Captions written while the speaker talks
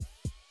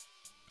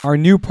Our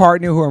new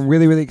partner who I'm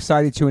really, really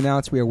excited to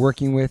announce we are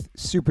working with.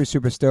 Super,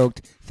 super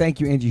stoked.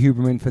 Thank you, Angie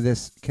Huberman, for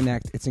this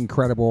connect. It's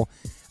incredible.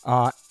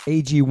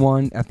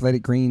 AG1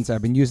 Athletic Greens.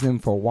 I've been using them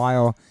for a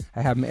while.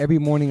 I have them every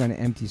morning on an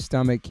empty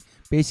stomach.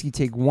 Basically,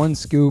 take 1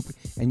 scoop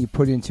and you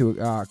put it into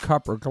a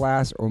cup or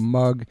glass or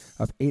mug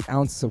of 8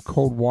 ounces of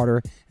cold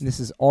water. And this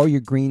is all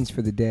your greens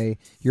for the day.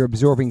 You're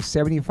absorbing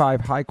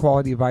 75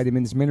 high-quality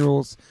vitamins,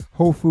 minerals,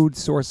 whole food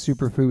source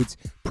superfoods,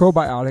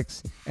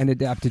 probiotics, and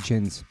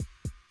adaptogens.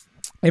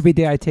 Every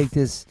day I take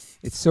this.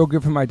 It's so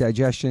good for my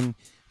digestion,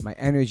 my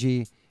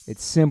energy.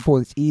 It's simple.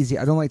 It's easy.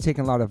 I don't like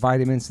taking a lot of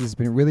vitamins. This has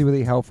been really,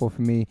 really helpful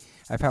for me.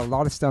 I've had a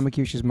lot of stomach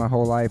issues my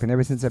whole life, and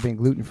ever since I've been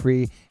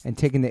gluten-free and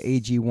taking the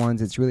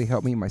AG1s, it's really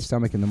helped me in my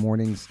stomach in the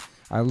mornings.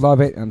 I love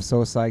it, and I'm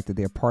so psyched that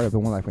they're part of the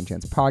One Life One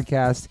Chance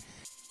podcast.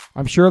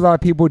 I'm sure a lot of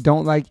people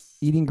don't like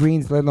eating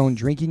greens, let alone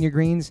drinking your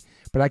greens,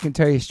 but I can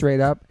tell you straight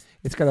up,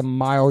 it's got a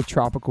mild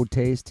tropical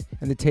taste,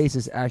 and the taste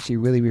is actually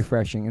really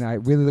refreshing, and I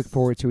really look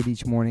forward to it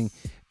each morning.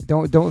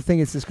 Don't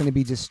think it's just going to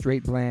be just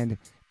straight bland.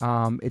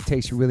 It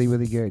tastes really,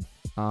 really good,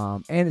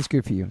 and it's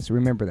good for you, so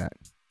remember that.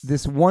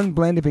 This one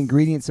blend of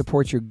ingredients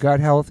supports your gut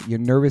health, your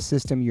nervous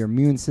system, your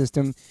immune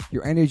system,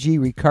 your energy,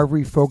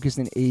 recovery, focus,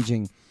 and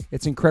aging.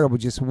 It's incredible,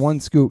 just 1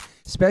 scoop,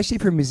 especially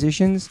for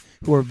musicians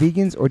who are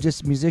vegans or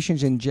just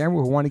musicians in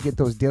general who want to get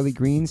those daily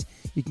greens.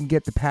 You can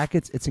get the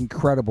packets. It's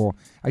incredible.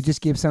 I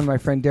just gave some to my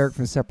friend Derek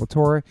from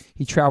Sepultura.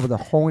 He traveled the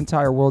whole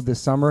entire world this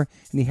summer,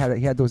 and he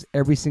had those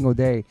every single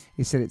day.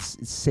 He said it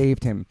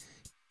saved him.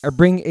 I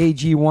bring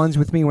AG1s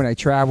with me when I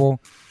travel.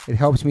 It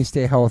helps me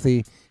stay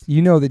healthy.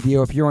 You know the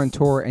deal. If you're on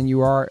tour and you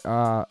are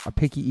a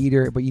picky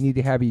eater, but you need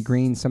to have your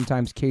greens,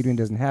 sometimes catering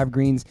doesn't have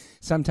greens.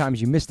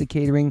 Sometimes you miss the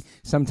catering.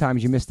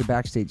 Sometimes you miss the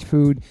backstage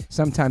food.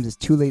 Sometimes it's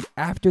too late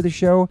after the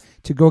show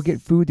to go get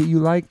food that you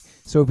like.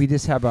 So if you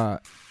just have a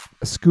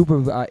scoop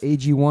of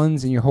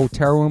AG1s in your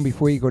hotel room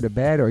before you go to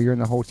bed, or you're in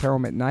the hotel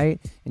room at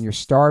night and you're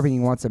starving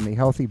and you want something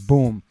healthy,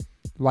 boom,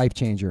 life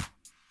changer.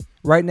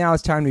 Right now,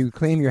 it's time to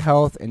reclaim your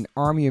health and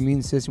arm your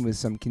immune system with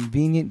some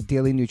convenient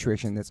daily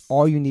nutrition. That's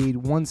all you need.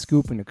 1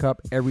 scoop in a cup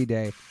every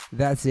day.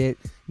 That's it.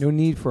 No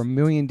need for a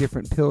million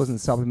different pills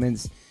and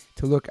supplements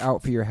to look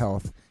out for your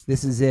health.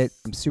 This is it.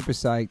 I'm super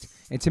psyched.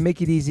 And to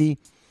make it easy,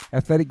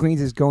 Athletic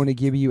Greens is going to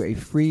give you a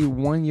free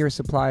 1-year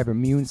supply of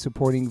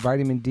immune-supporting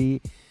vitamin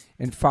D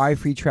and 5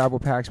 free travel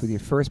packs with your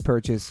first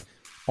purchase.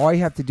 All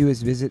you have to do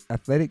is visit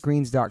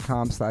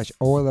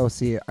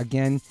athleticgreens.com/OLLC.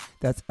 Again,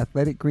 that's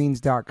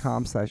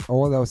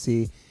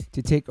athleticgreens.com/OLLC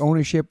to take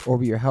ownership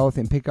over your health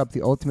and pick up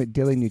the ultimate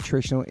daily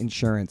nutritional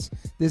insurance.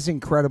 This is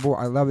incredible.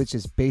 I love it. It's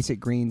just basic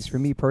greens. For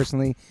me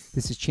personally,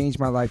 this has changed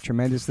my life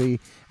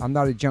tremendously. I'm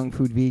not a junk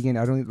food vegan.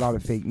 I don't eat a lot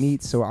of fake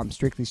meats, so I'm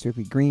strictly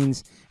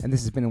greens. And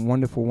this has been a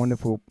wonderful,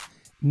 wonderful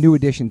new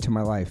addition to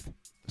my life.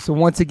 So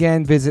once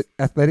again, visit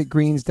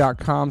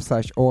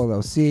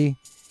athleticgreens.com/OLLC.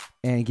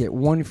 and get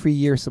 1 free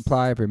year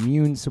supply of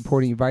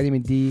immune-supporting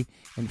vitamin D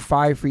and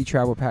 5 free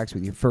travel packs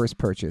with your first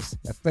purchase.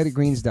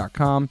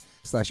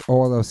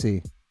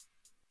 athleticgreens.com/OLOC.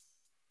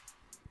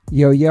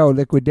 Yo,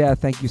 Liquid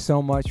Death, thank you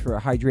so much for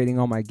hydrating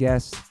all my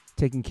guests,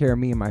 taking care of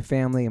me and my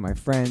family and my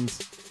friends.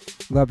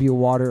 Love your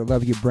water,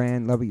 love your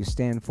brand, love what you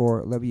stand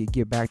for, love what you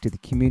give back to the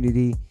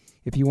community.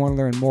 If you want to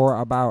learn more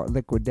about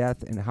Liquid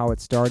Death and how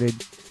it started,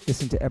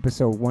 listen to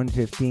episode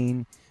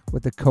 115.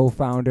 With the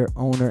co-founder,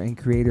 owner, and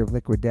creator of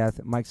Liquid Death,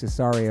 Mike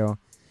Cesario.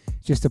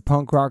 Just a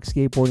punk rock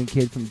skateboarding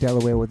kid from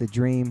Delaware with a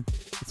dream.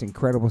 It's an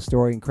incredible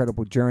story,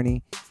 incredible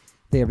journey.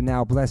 They have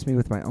now blessed me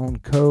with my own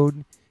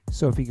code.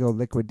 So if you go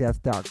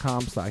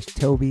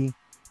liquiddeath.com/Toby,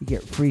 you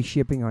get free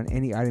shipping on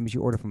any items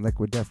you order from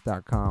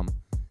liquiddeath.com.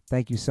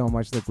 Thank you so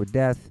much, Liquid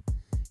Death.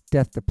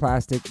 Death to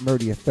plastic,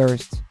 murder your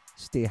thirst.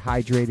 Stay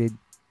hydrated.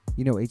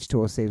 You know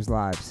H2O saves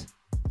lives.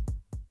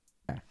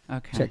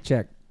 Okay.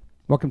 Check.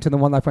 Welcome to the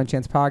One Life One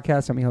Chance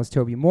podcast. I'm your host,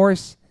 Toby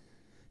Morse.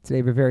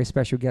 Today, we have a very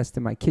special guest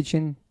in my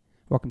kitchen.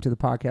 Welcome to the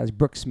podcast,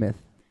 Brooke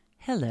Smith.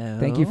 Hello.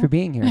 Thank you for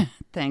being here.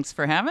 Thanks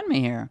for having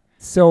me here.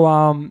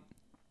 So,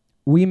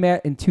 we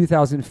met in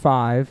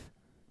 2005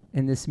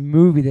 in this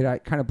movie that I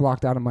kind of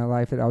blocked out of my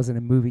life, that I was in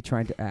a movie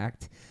trying to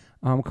act,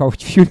 called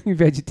Shooting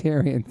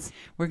Vegetarians.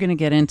 We're going to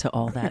get into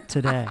all that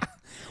today.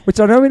 Which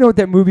I don't even know what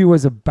that movie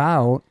was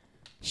about,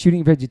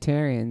 Shooting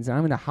Vegetarians. I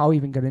don't know how we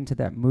even got into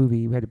that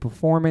movie. We had to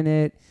perform in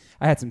it.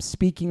 I had some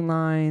speaking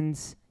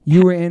lines.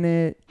 You were in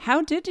it.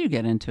 How did you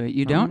get into it?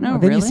 You don't know,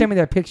 Then really? you sent me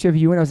that picture of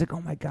you, and I was like,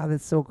 oh, my God,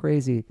 that's so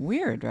crazy.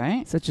 Weird,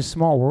 right? Such a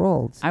small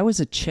world. I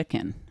was a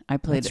chicken. I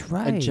played That's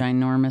right. a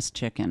ginormous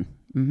chicken.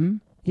 Mm-hmm.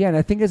 Yeah, and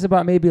I think it's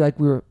about maybe like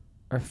our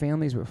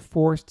families were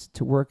forced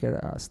to work at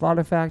a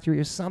slaughter factory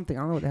or something. I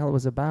don't know what the hell it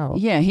was about.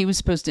 Yeah, he was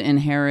supposed to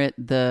inherit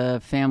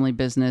the family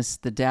business.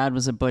 The dad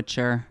was a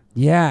butcher.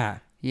 Yeah.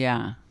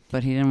 Yeah,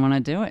 but he didn't want to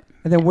do it.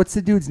 And then what's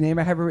the dude's name?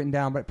 I have it written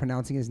down, but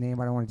pronouncing his name,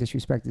 I don't want to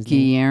disrespect his name.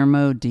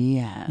 Guillermo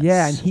Diaz.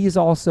 Yeah, and he's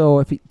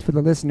also, for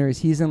the listeners,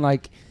 he's in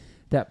like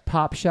that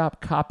Pop Shop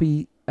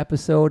copy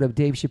episode of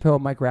Dave Chappelle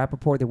and Mike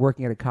Rappaport. They're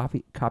working at a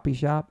copy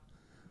shop.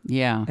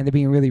 Yeah. And they're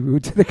being really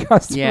rude to the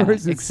customers. Yeah,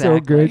 It's exactly. so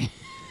good.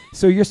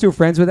 So you're still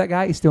friends with that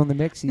guy? He's still in the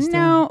mix? He's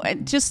No,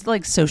 just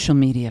like social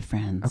media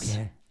friends.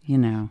 Okay. You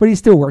know. But he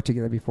still worked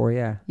together before,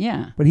 yeah.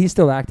 Yeah, But he's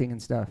still acting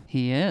and stuff.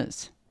 he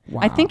is.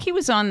 Wow. I think he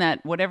was on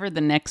that, whatever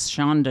the next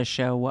Shonda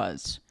show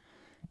was.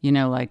 You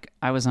know, like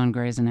I was on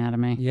Grey's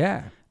Anatomy.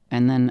 Yeah.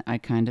 And then I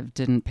kind of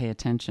didn't pay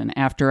attention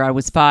after I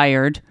was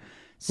fired.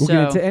 We'll So,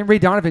 get into, and Ray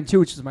Donovan, too,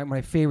 which is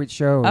my favorite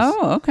shows.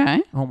 oh,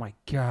 okay. Oh, my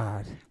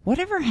God.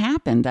 Whatever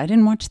happened? I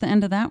didn't watch the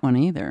end of that one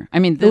either. I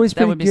mean, It was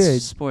that would pretty be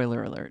good.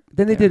 spoiler alert.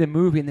 Then they there. did a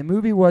movie, and the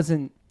movie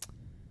wasn't,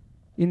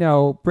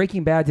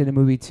 Breaking Bad did a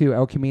movie, too,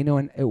 El Camino,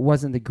 and it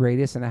wasn't the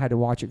greatest, and I had to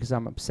watch it because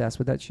I'm obsessed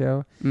with that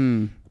show.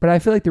 But I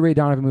feel like the Ray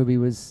Donovan movie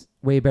was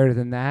way better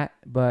than that.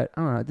 But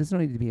I don't know. There's no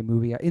need to be a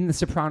movie. In the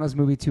Sopranos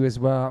movie, too, as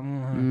well.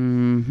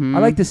 Mm-hmm. I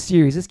like the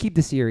series. Let's keep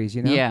the series,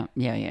 you know?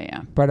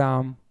 Yeah. But,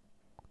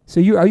 so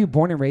are you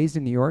born and raised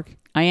in New York?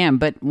 I am,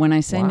 but when I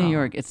say New Wow.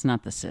 York, it's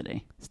not the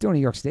city. Still New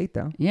York State,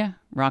 though. Yeah,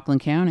 Rockland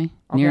County,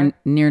 Okay.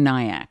 near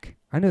Nyack.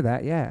 I know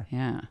that, yeah.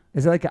 Yeah,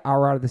 Is it like an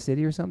hour out of the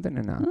city or something,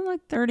 or not?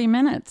 like 30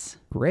 minutes.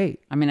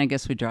 Great. I mean, I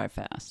guess we drive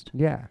fast.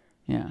 Yeah.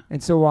 Yeah,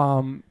 And so,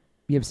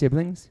 you have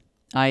siblings?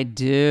 I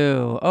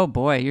do. Oh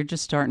boy, you're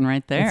just starting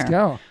right there. Let's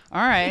go.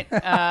 All right.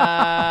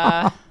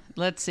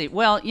 Let's see.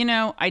 Well,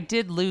 I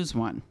did lose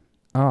one,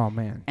 Oh,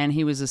 man. and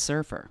he was a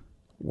surfer,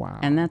 Wow.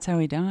 and that's how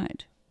he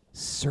died.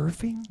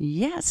 Surfing?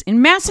 Yes,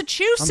 in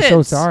Massachusetts. I'm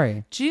so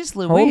sorry. Jeez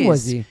Louise. How old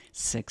was he?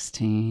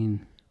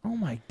 16, Oh,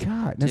 my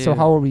God. And so Dude.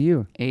 how old were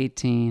you?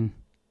 18.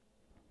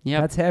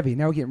 Yep. That's heavy.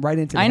 Now we're getting right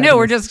into the I know,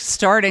 we're heaviness. just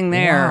starting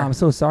there. Wow, I'm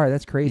so sorry.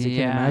 That's crazy. I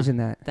Yeah. can't imagine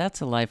that.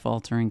 That's a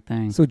life-altering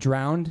thing. So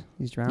drowned?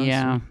 He's drowned?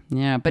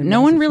 Yeah. But in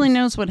no one really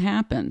Massachusetts. knows what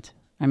happened.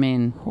 I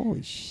mean,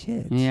 Holy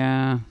shit.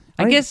 yeah.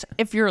 I I mean- guess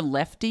if you're a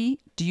lefty,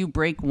 do you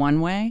break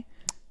one way?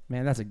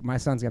 Man, my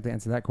son's going to have to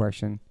answer that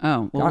question.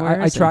 Oh, well, where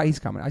I is try. it? He's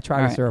coming. I try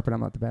All to right. surf, but I'm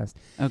not the best.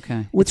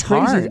 Okay. What's It's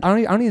crazy is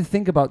hard. I don't even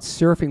think about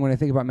surfing when I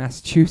think about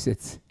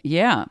Massachusetts.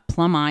 Yeah,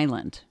 Plum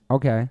Island.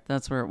 Okay.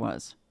 That's where it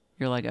was.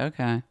 You're like,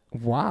 okay.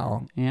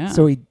 Wow. Yeah.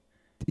 So he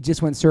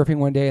just went surfing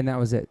one day and that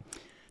was it.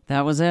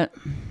 That was it.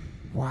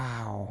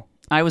 Wow.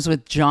 I was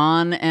with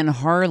John and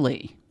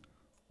Harley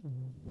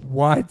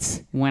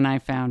What? when I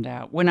found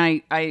out. When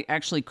I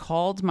actually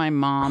called my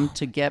mom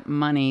to get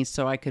money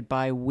so I could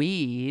buy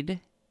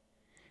weed,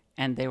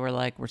 and they were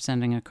like, we're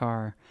sending a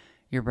car.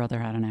 Your brother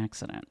had an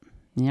accident.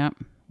 Yep.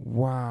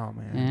 Wow,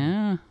 man.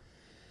 Yeah.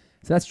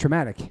 So that's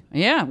traumatic.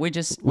 Yeah, we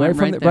just Right went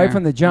from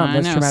there. the jump. I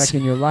That's know. traumatic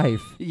in your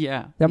life.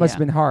 Yeah. That must yeah. have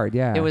been hard.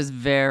 Yeah. It was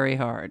very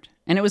hard.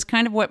 And it was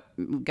kind of what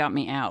got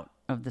me out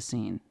of the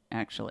scene,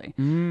 actually.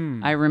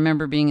 I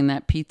remember being in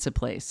that pizza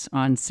place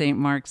on St.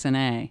 Mark's and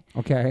A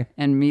Okay.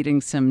 and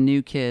meeting some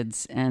new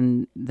kids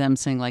and them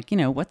saying like,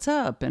 what's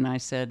up? And I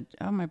said,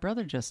 oh, my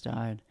brother just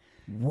died.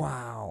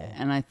 Wow.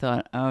 And I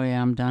thought, oh,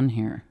 yeah, I'm done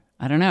here.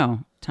 I don't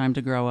know. Time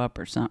to grow up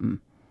or something.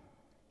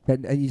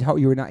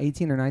 You were not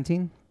 18 or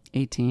 19?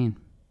 18.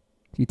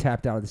 You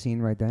tapped out of the scene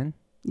right then?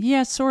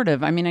 Yeah, sort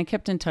of. I mean, I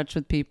kept in touch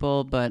with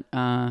people, but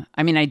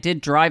I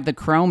did drive the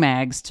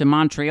Cro-Mags to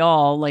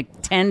Montreal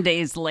like 10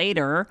 days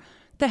later.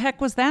 The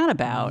heck was that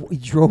about? You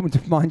drove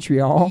into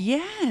Montreal?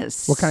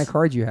 Yes. What kind of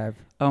car did you have?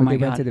 Oh Or my they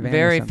God. rented a van or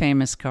Very something?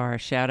 famous car.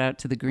 Shout out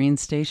to the green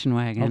station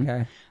wagon.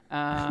 Okay.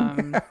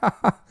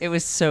 It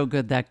was so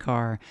good, that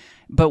car.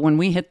 But when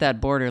we hit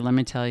that border, let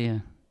me tell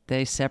you,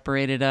 they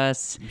separated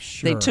us.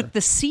 Sure. They took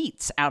the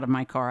seats out of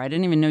my car. I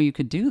didn't even know you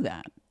could do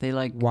that. They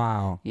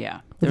Wow. yeah.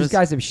 Well, There these was-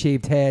 guys have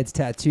shaved heads,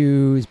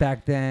 tattoos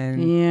back then.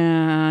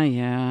 Yeah.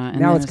 And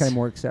Now there it's kind of was-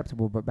 more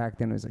acceptable, but back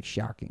then it was like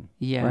shocking.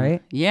 Yeah.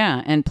 Right?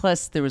 Yeah. And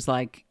plus there was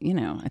like,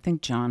 I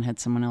think John had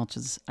someone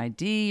else's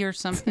ID or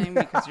something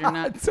because you're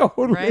not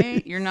Totally.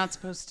 right. You're not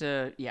supposed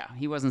to. Yeah.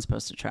 He wasn't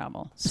supposed to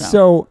travel.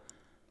 So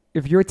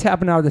if you're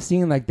tapping out of the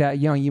scene like that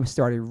young, you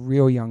started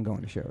real young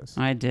going to shows.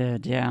 I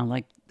did. Yeah.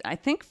 Like I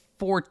think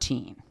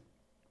 14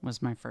 was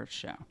my first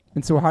show.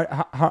 And so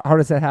how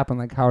does that happen?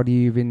 Like, how do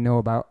you even know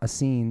about a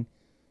scene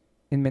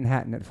in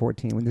Manhattan at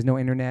 14 when there's no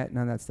internet,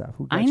 none of that stuff?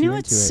 Who got I you know into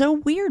it's it? so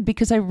weird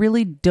because I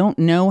really don't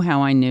know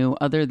how I knew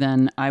other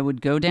than I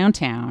would go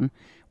downtown,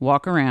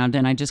 walk around,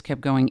 and I just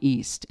kept going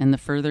east. And the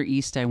further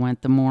east I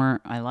went, the more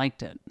I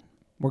liked it.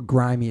 More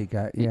grimy it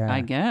got, yeah. I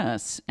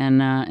guess.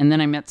 And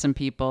then I met some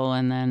people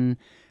and then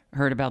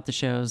heard about the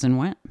shows and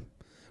went.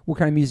 What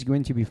kind of music you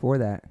into before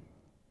that?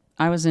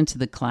 I was into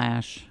the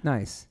Clash.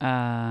 Nice.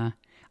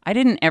 I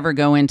didn't ever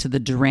go into the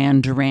Duran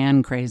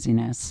Duran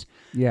craziness.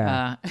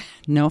 Yeah.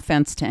 No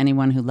offense to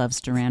anyone who loves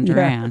Duran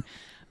Duran.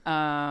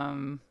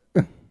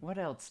 What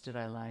else did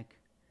I like?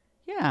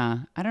 Yeah,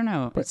 I don't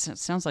know. It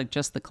sounds like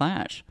just the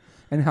Clash.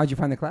 And how'd you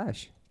find the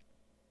Clash?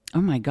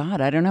 Oh my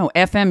God, I don't know.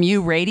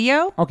 FMU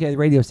radio? Okay, the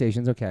radio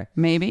stations, okay.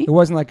 Maybe? It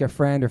wasn't like a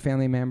friend or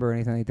family member or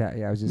anything like that.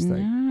 Yeah, I was just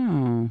like,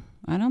 No,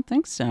 I don't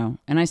think so.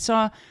 And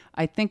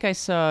I think I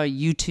saw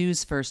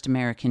U2's first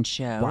American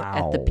show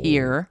at the Wow.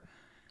 Pier.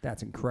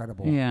 that's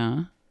incredible.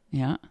 Yeah.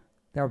 That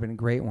would have been a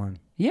great one.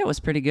 Yeah, it was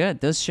pretty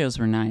good. Those shows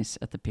were nice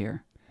at the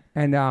Pier.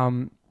 And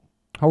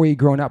how were you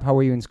growing up? How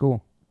were you in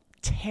school?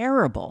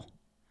 Terrible.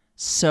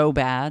 so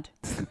bad.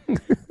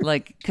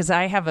 Like, because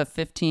I have a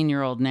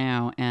 15-year-old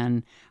now,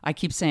 and I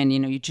keep saying,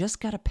 you just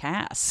got to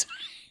pass.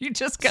 You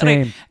just got to,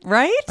 Same.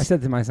 right? I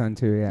said to my son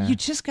too, yeah. You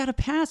just got to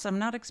pass. I'm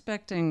not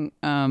expecting,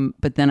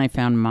 but then I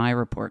found my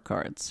report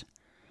cards.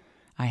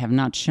 I have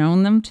not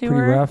shown them to her.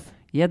 Pretty rough.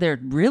 Yeah, they're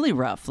really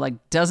rough.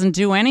 Like, doesn't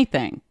do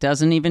anything.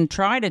 Doesn't even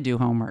try to do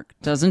homework.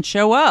 Doesn't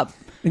show up.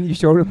 And you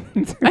showed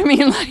him? I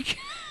mean, like,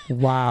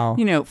 Wow.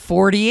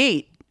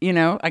 48.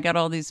 I got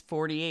all these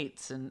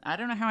 48s, and I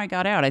don't know how I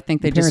got out. I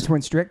think Your parents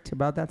weren't strict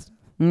about that stuff?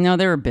 No,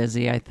 they were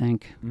busy, I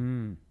think.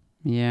 Mm.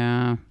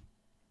 Yeah.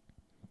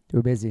 They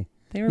were busy.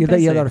 They were You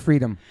busy. had a lot of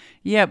freedom.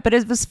 Yeah, but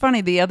it was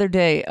funny. The other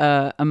day,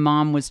 a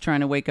mom was trying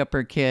to wake up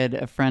her kid,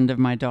 a friend of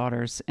my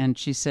daughter's, and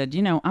she said,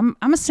 I'm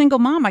a single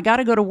mom. I got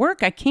to go to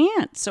work. I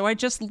can't. So I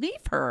just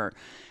leave her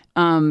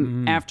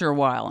after a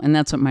while. And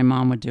that's what my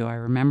mom would do. I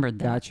remembered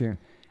that. Got you.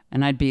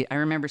 And I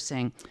remember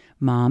saying,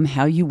 Mom,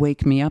 how you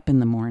wake me up in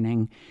the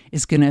morning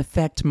is going to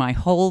affect my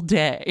whole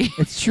day.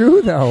 It's true,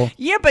 though.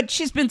 Yeah, but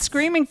she's been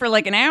screaming for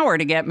like an hour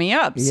to get me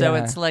up. So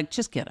Yeah. it's like,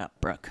 just get up,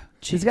 Brooke.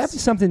 There's got to be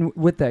something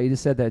with that. You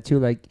just said that, too,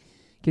 like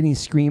getting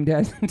screamed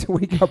at to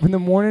wake up in the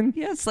morning.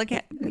 Yeah, it's like,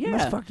 It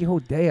must fuck your whole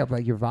day up,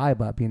 like your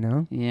vibe up,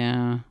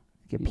 Yeah.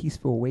 Like a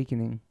peaceful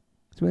awakening.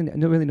 There's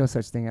really no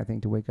such thing, I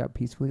think, to wake up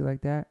peacefully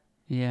like that.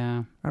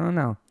 Yeah. I don't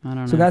know. I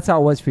don't know. So that's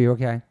how it was for you,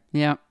 okay.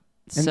 Yeah.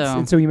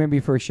 And so you remember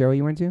your first show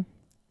you went to?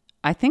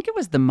 I think it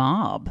was The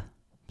Mob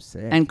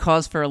Sick. and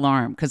Cause for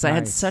Alarm, because I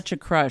had Nice. such a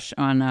crush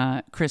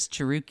on Chris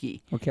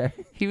Cherokee. Okay.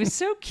 He was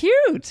so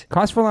cute.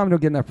 Cause for Alarm don't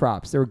get enough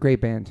props. They're a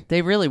great band.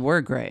 They really were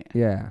great.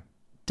 Yeah.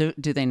 Do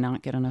they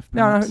not get enough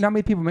No, props? not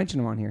many people mention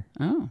them on here.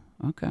 Oh,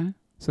 okay.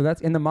 So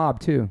that's in The Mob,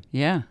 too.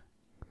 Yeah,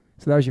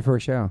 So that was your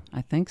first show.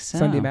 I think so.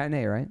 Sunday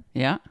matinee, right?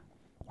 Yeah.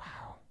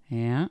 Wow.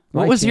 Yeah.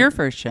 What I was can't- your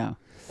first show?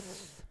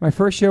 My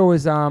first show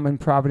was in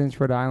Providence,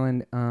 Rhode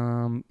Island.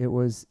 It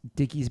was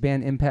Dickie's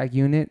band Impact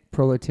Unit,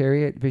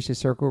 Proletariat, Vicious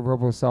Circle,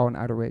 Verbal Assault, and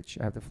Outer Witch.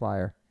 I have the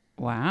flyer.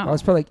 Wow. I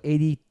was probably like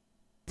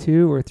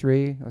 82 or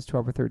 3. I was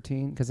 12 or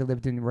 13 because I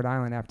lived in Rhode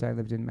Island after I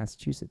lived in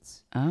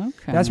Massachusetts.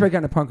 Okay. That's where I got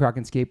into punk rock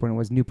and skateboarding,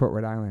 was Newport,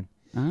 Rhode Island.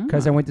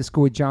 Because I went to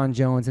school with John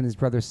Jones and his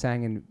brother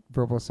sang in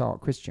Verbal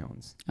Assault, Chris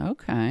Jones.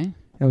 Okay.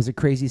 There was a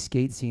crazy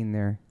skate scene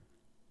there.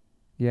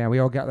 Yeah, we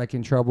all got like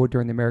in trouble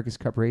during the America's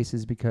Cup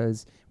races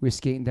because we were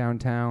skating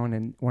downtown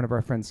and one of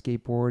our friends'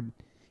 skateboard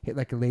hit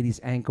like a lady's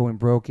ankle and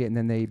broke it, and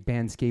then they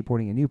banned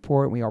skateboarding in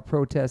Newport. And we all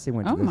protested.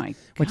 Went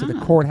to the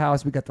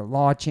courthouse. We got the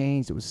law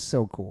changed. It was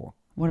so cool.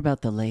 What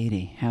about the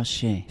lady? How's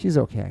she? She's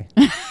okay.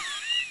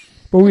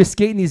 But we were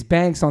skating these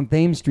banks on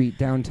Thames Street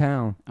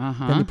downtown.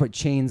 Uh-huh. Then they put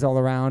chains all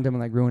around them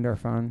and like ruined our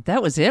fun.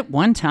 That was it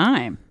one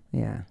time.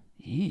 Yeah.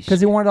 Yeesh. Because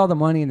they wanted all the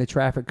money and the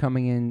traffic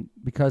coming in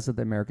because of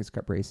the America's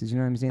Cup races. You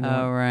know what I'm saying? They Oh,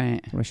 want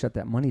right. to shut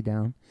that money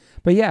down.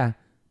 But yeah,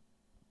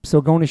 so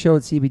going to show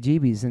at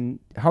CBGB's. And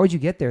how would you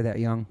get there that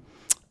young?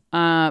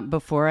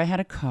 Before I had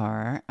a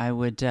car, I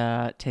would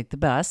take the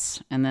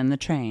bus and then the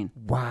train.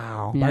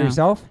 Wow. Yeah. By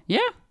yourself? Yeah.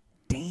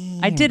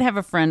 Damn. I did have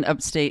a friend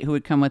upstate who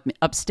would come with me.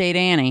 Upstate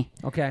Annie.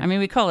 Okay. I mean,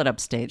 we call it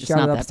upstate. It's Shout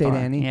not out that Upstate far.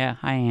 Annie. Yeah.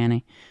 Hi,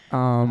 Annie.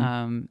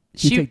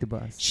 You take the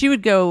bus. She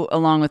would go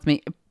along with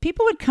me.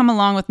 People would come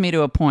along with me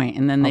to a point,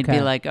 and then they'd Okay.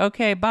 be like,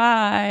 okay,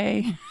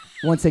 bye.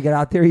 Once they get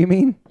out there, you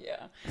mean?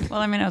 Yeah. Well,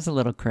 I mean, I was a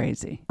little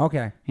crazy.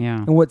 Okay. Yeah.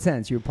 In what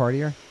sense? You were a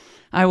partier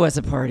I was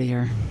a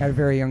partier. at a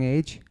very young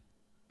age?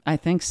 I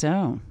think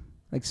so.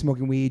 Like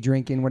smoking weed,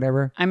 drinking,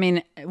 whatever? I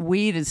mean,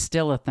 weed is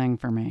still a thing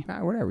for me.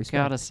 Whatever. Respect.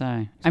 Gotta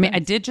say. I mean, I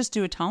did just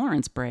do a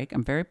tolerance break.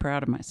 I'm very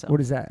proud of myself.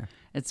 What is that?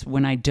 It's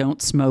when I don't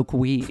smoke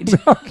weed.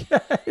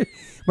 Okay.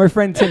 My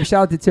friend Tim,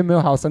 shout out to Tim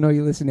Millhouse. I know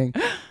you're listening.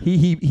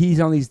 He's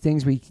on these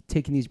things where he's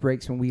taking these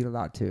breaks from weed a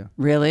lot too.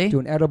 Really?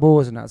 Doing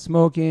edibles and not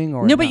smoking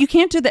or No, but you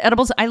can't do the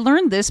edibles. I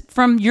learned this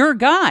from your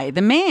guy,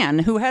 the man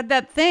who had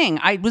that thing.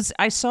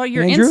 I saw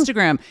your Andrew?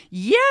 Instagram.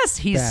 Yes,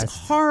 he's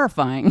Best.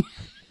 horrifying.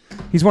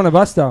 He's one of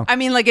us though. I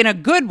mean, like in a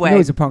good I way. know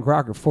he's a punk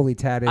rocker, fully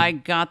tatted, I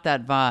got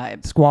that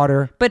vibe.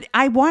 squatter. But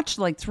I watched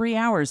like 3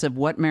 hours of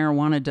what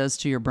marijuana does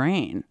to your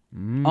brain.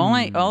 All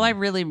I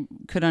really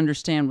could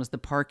understand was the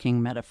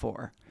parking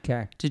metaphor.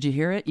 Okay. Did you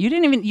hear it? You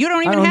don't even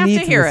don't have need to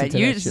to hear listen it. to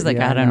You're that just shit. like,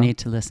 Yeah, I I don't know. need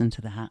to listen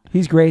to that.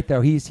 He's great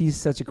though. He's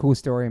such a cool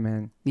story,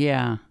 man.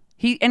 Yeah.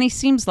 He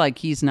seems like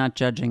he's not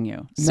judging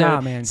you. So, Nah,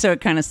 man. So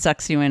it kind of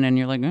sucks you in and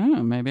you're like,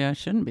 oh, maybe I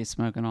shouldn't be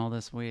smoking all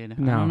this weed.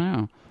 I No. don't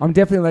know. I'm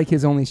definitely like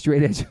his only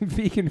straight edge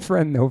vegan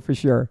friend though, for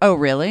sure. Oh,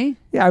 really?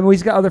 Yeah, I mean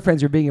he's got other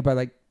friends who are vegan, but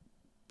like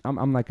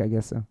I'm like, I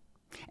guess so.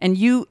 And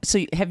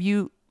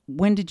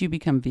when did you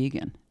become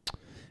vegan?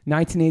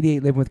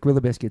 1988, living with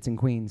Gorilla Biscuits in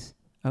Queens.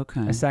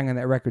 Okay. I sang on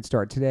that record,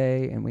 Start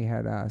Today, and we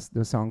had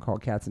the song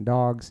called Cats and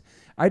Dogs.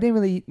 I didn't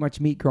really eat much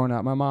meat growing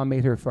up. My mom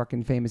made her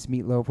fucking famous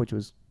meatloaf, which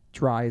was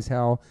dry as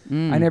hell.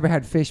 I never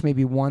had fish,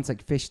 maybe once,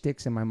 like fish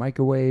sticks in my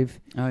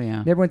microwave. Oh,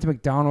 yeah. Never went to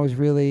McDonald's,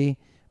 really.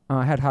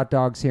 I had hot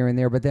dogs here and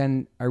there, but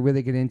then I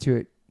really get into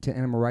it, to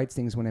animal rights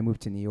things when I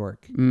moved to New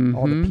York.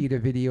 All the PETA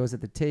videos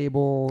at the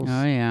tables.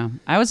 Oh, yeah.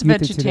 I was a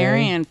Youth of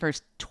vegetarian for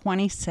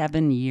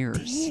 27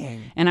 years.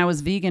 Dang. And I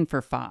was vegan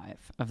for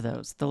 5 of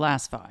those, the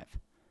last 5.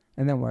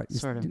 And then what?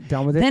 Sort of.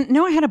 Done with it? Then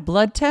no, I had a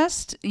blood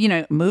test.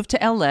 Moved to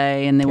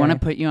LA, and they want to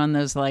Okay. put you on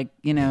those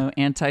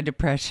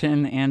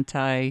anti-depression,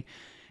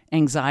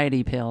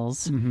 anti-anxiety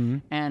pills. Mm-hmm.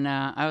 And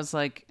I was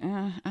like,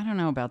 I don't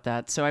know about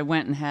that. So I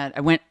went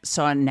and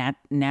saw a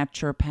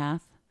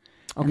naturopath.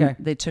 And Okay.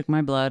 they took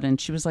my blood, and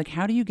she was like,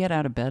 "How do you get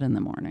out of bed in the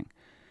morning?"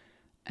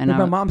 And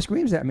My mom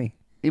screams at me.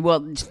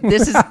 well,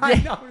 this is,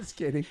 I know, I'm just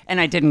kidding.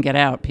 and I didn't get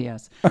out.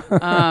 P.S.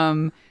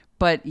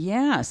 But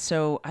yeah,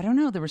 so I don't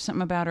know. There was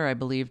something about her. I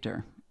believed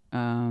her.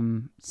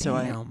 So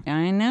Damn.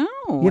 I know.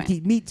 You have to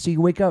eat meat so you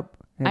wake up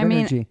and have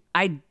energy.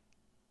 I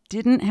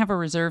didn't have a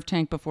reserve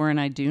tank before, and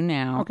I do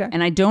now. Okay.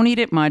 And I don't eat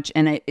it much,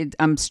 and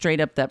I'm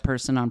straight up that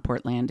person on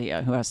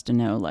Portlandia who has to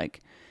know, like,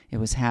 it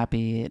was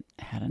happy, it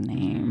had a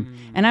name.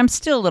 And I'm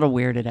still a little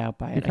weirded out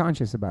by You're it.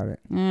 conscious about it.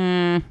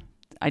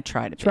 I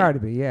try to be. Try to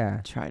be,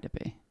 yeah. Try to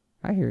be.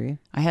 I hear you.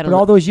 I had But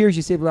all those years,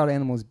 you saved a lot of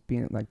animals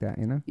being like that,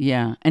 you know?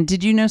 Yeah. And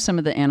did you know some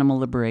of the Animal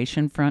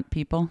Liberation Front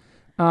people?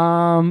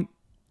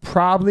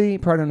 Probably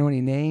don't know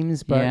any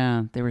names, but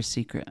yeah, they were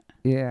secret.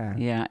 yeah.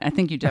 Yeah, I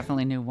think you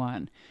definitely knew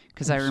one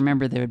because I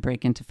remember they would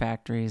break into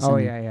factories. Oh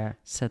and yeah.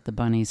 set the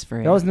bunnies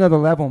free. That was another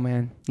level,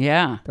 man.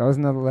 Yeah. That was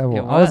another level.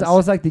 It I was.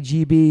 was like the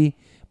GB,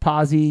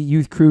 Posse,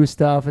 Youth Crew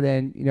stuff, and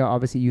then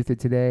obviously Youth of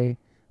Today,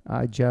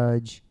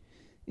 Judge,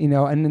 and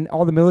then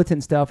all the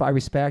militant stuff. I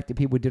respect that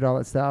people did all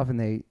that stuff and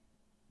they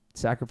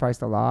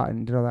sacrificed a lot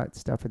and did all that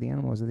stuff for the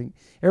animals. I think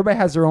everybody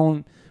has their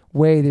own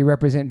way they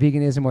represent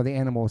veganism or the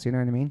animals. You know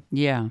what I mean?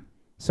 Yeah.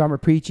 Some are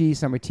preachy,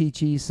 some are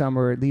teachy, some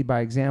are lead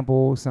by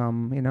example,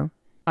 some,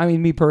 I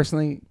mean, me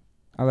personally,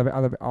 I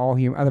love all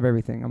human. I love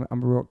everything.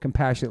 I'm a real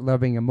compassionate,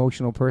 loving,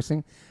 emotional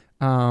person.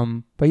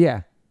 But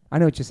yeah, I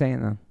know what you're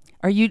saying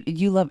though.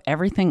 You love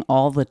everything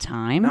all the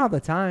time? Not all the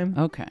time,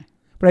 Okay.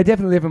 but I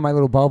definitely live in my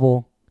little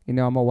bubble.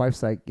 My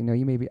wife's like, you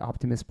may be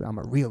optimist, but I'm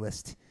a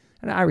realist,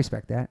 and I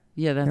respect that.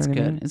 Yeah, that's You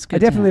know what good. I mean? It's good. I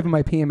definitely live to in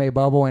my PMA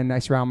bubble, and I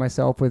surround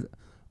myself with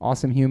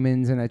awesome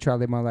humans, and I try to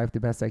live my life the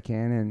best I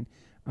can, and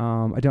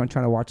I don't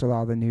try to watch a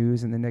lot of the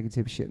news and the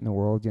negative shit in the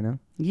world,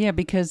 Yeah,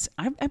 because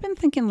I've been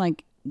thinking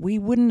like we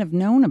wouldn't have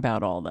known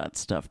about all that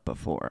stuff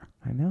before.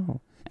 I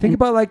know. Think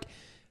about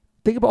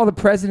all the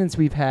presidents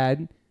we've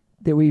had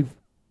that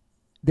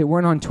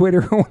weren't on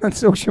Twitter or on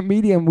social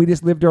media, and we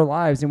just lived our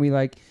lives, and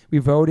we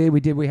voted, we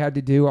did what we had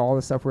to do, all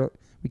the stuff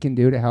we can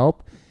do to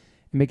help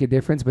and make a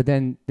difference. But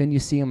then you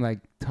see them like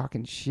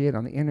talking shit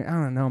on the internet. I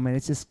don't know, man.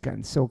 It's just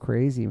gotten so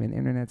crazy, man.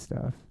 Internet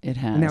stuff. It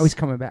has. And now he's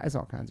coming back. It's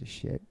all kinds of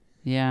shit.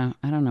 Yeah,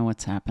 I don't know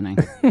what's happening.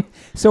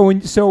 So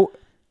what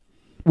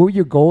were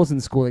your goals in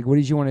school? Like, what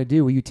did you want to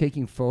do? Were you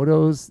taking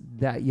photos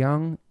that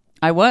young?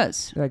 I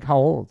was. Like, how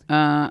old?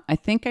 I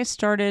think I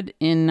started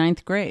in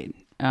 9th grade.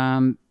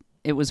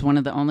 It was one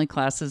of the only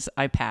classes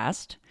I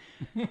passed,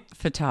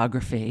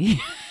 photography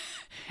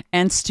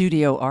and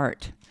studio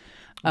art.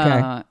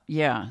 Okay.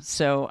 Yeah,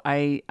 so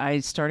I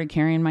started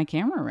carrying my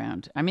camera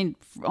around. I mean,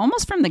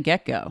 almost from the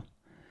get-go,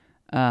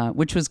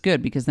 which was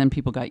good because then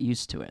people got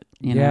used to it.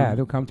 Yeah,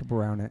 they're comfortable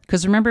around it.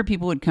 Because remember,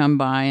 people would come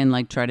by and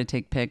like try to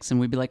take pics, and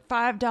we'd be like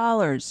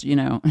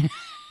 $5,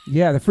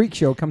 Yeah, the freak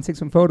show. Come take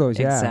some photos.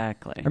 Yeah,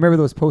 Exactly. I remember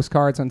those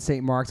postcards on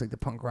St. Mark's, like the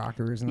punk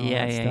rockers and all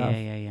Yeah, that yeah, stuff.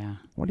 yeah.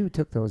 I wonder who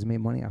took those and made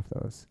money off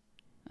those.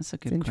 That's a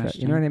It's good interesting.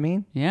 question. You know what I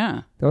mean?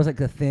 Yeah. That was like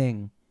the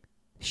thing.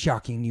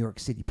 Shocking New York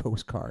City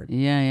postcard.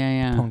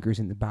 Yeah. Punkers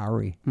in the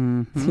Bowery.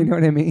 Mhm. You know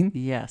what I mean?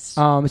 Yes.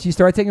 So you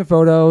started taking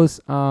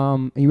photos,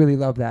 and you really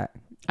love that.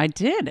 I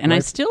did, and I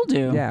Right. still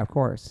do. Yeah, of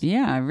course.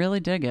 Yeah, I really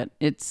dig it.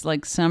 It's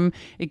like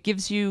it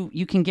gives you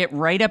can get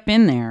right up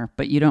in there,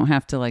 but you don't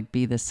have to like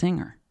be the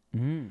singer.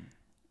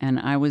 And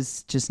I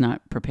was just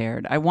not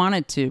prepared. I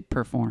wanted to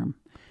perform.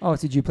 Oh,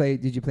 so did you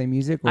play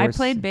music? Or I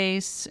played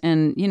bass,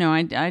 and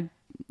I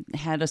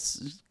had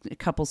a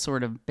couple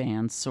sort of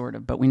bands, sort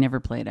of, but we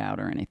never played out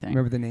or anything.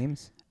 Remember the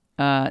names?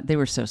 They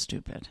were so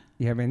stupid.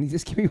 You have any?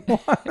 Just give me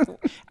one.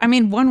 I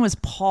mean, one was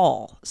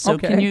Paul. So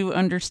Okay. can you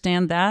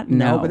understand that?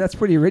 No, but that's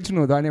pretty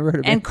original, though. I never heard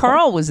of it. And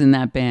Carl was in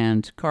that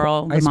band.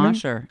 Carl the Iceman?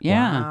 Mosher.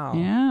 Yeah. Wow.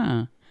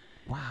 Yeah.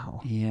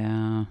 Wow.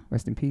 Yeah.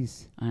 Rest in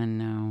peace. I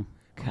know.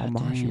 God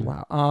Marshall. damn.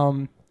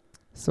 Wow.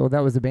 So that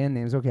was the band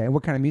names. Okay.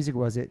 What kind of music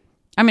was it?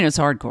 I mean, it was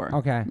hardcore.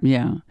 Okay.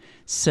 Yeah.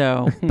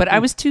 So, but I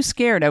was too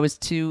scared. I was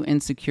too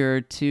insecure,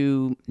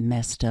 too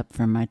messed up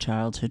from my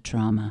childhood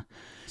trauma.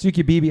 So you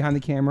could be behind the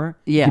camera.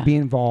 Yeah. You could be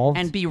involved.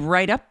 And be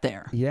right up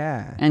there.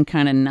 yeah. And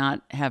kind of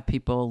not have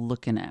people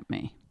looking at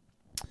me.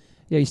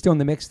 Yeah, you're still in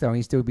the mix, though.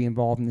 You still be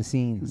involved in the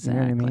scene.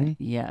 Exactly. You know what I mean?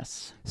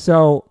 Yes.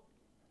 So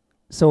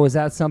is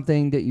that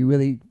something that you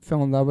really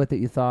fell in love with, that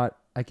you thought,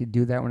 I could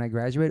do that when I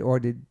graduate? Or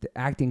did the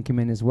acting come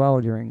in as well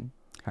during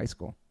high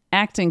school?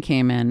 Acting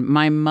came in.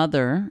 My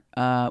mother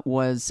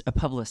was a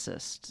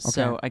publicist,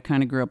 so Okay. I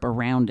kind of grew up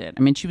around it.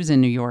 I mean, she was in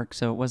New York,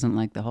 so it wasn't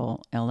like the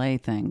whole LA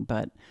thing,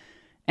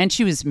 and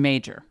she was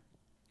major.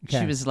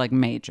 Okay. She was like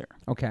major,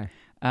 Okay.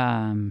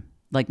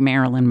 like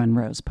Marilyn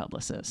Monroe's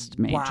publicist,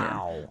 major,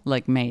 Wow.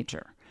 like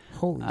major.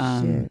 Holy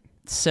shit.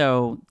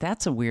 So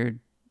that's a weird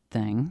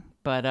thing,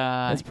 but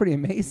That's pretty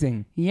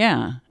amazing.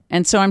 yeah,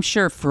 And so I'm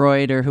sure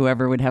Freud or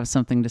whoever would have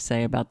something to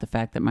say about the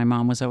fact that my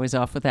mom was always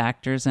off with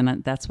actors,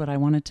 and that's what I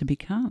wanted to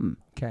become.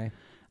 Okay.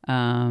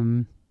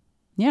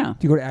 Yeah.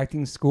 Do you go to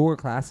acting school or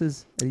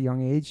classes at a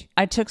young age?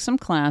 I took some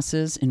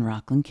classes in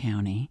Rockland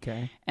County.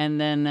 Okay. And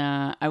then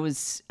I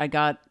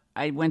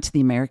went to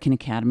the American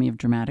Academy of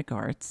Dramatic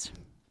Arts.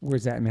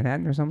 Where's that, in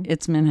Manhattan or something?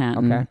 It's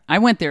Manhattan. Okay. I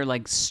went there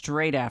like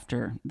straight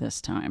after this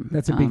time.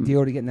 That's a big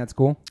deal to get in that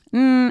school?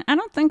 I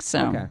don't think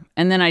so. Okay.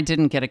 And then I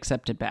didn't get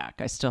accepted back.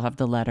 I still have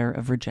the letter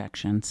of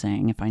rejection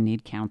saying if I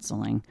need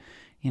counseling,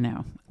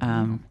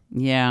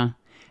 Yeah.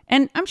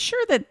 And I'm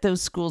sure that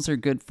those schools are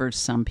good for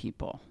some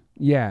people.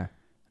 Yeah.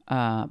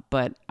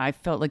 But I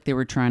felt like they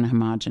were trying to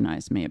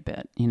homogenize me a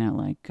bit,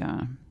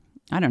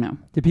 I don't know.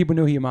 Did people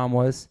know who your mom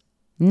was?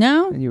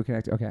 No. And you were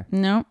connected? Okay.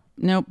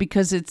 No,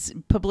 because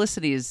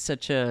publicity is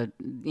such a,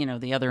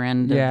 the other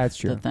end Yeah, of it's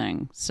true. the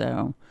thing.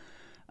 So,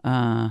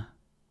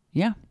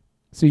 yeah.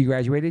 So you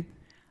graduated?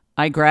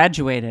 I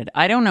graduated.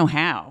 I don't know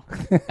how.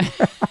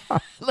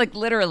 Like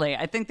literally,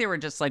 I think they were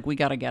just like, we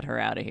got to get her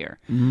out of here.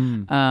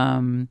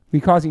 Were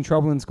you causing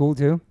trouble in school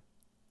too?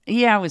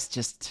 Yeah, I was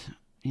just,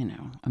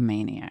 a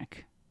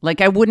maniac. Like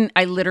I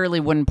literally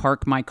wouldn't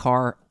park my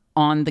car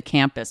on the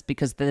campus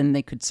because then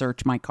they could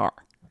search my car.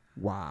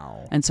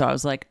 Wow. And so I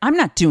was like, I'm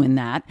not doing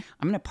that.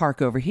 I'm going to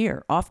park over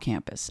here off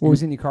campus. What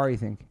was in your car, you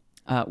think?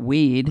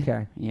 Weed.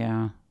 Okay.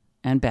 Yeah.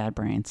 And bad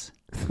brains.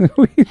 Bad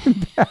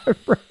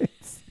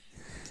brains.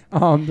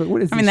 But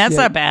what is I mean, that's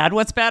not bad.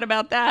 What's bad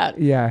about that?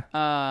 Yeah.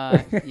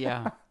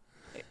 Yeah.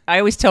 I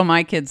always tell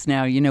my kids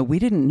now, we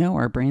didn't know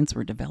our brains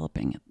were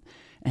developing.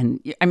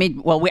 And I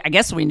mean, well, I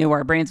guess we knew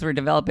our brains were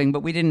developing,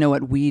 but we didn't know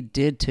what weed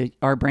did to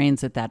our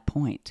brains at that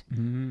point.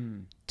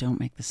 Don't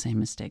make the same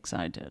mistakes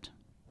I did.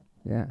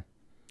 Yeah.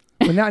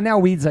 But now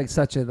weed's like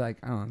such a,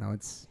 I don't know,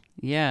 it's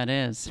Yeah, it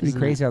is. pretty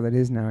crazy how that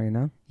is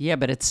now, Yeah,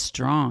 but it's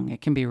strong.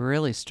 It can be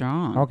really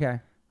strong. Okay.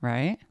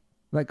 Right?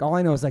 Like all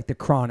I know is like the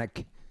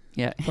chronic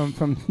Yeah.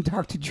 from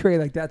Dr. Dre,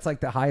 like that's like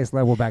the highest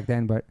level back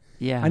then, but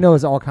Yeah. I know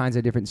there's all kinds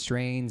of different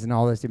strains and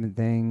all those different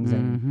things,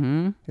 and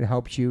Mm-hmm. it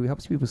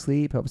helps people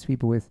sleep, helps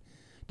people with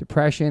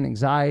depression,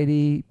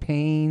 anxiety,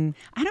 pain.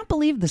 I don't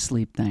believe the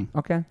sleep thing.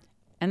 Okay.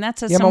 And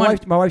that's Yeah,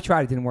 my wife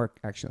tried. It didn't work,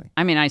 actually.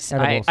 I mean,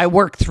 Edibles. I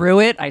work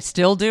through it. I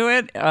still do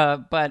it.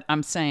 But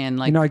I'm saying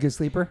like, You're not a good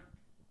sleeper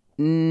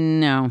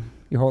no.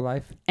 your whole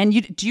life? And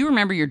do you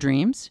remember your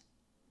dreams?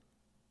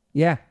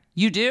 Yeah.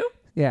 You do?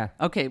 Yeah.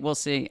 Okay, we'll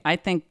see. I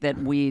think that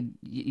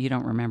you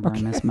don't remember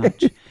them as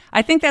much.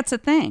 I think that's a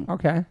thing.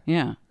 Okay.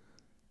 Yeah.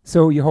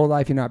 So your whole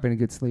life you've not been a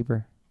good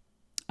sleeper?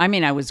 I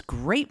mean, I was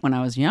great when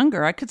I was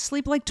younger. I could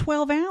sleep like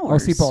 12 hours. I'll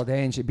sleep all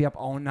day and she'd be up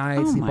all night,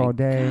 Oh sleep my all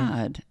day.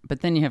 God.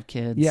 But then you have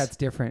kids. Yeah, it's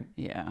different.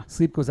 Yeah,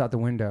 Sleep goes out the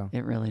window.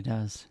 it really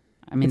does.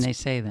 I mean, they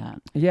say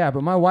that. Yeah,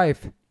 but my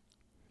wife,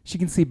 she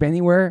can sleep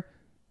anywhere.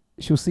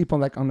 She'll sleep on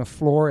the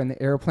floor in the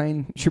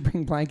airplane. She'll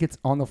bring blankets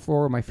on the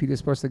floor where my feet are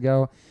supposed to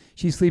go.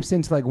 She sleeps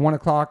into 1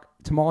 o'clock.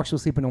 Tomorrow she'll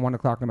sleep into 1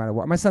 o'clock no matter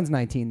what. My son's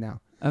 19 now.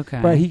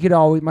 Okay.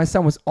 But my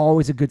son was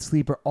always a good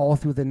sleeper all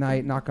through the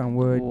night, knock on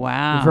wood.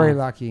 Wow. We're very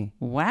lucky.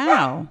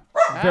 Wow.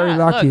 Very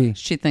lucky. Look,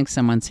 she thinks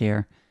someone's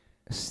here.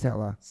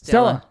 Stella.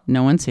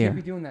 No one's Can't here.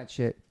 be doing that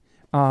shit.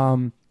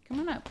 Come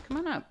on up. Come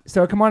on up.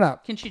 Stella, come on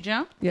up. Can she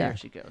jump? Yeah. There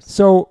she goes.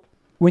 So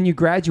when you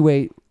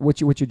graduate, what's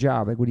your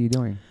job? What are you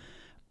doing?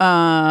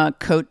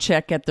 Coat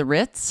check at the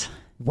Ritz.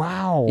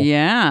 Wow.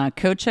 Yeah,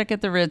 coat check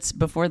at the Ritz.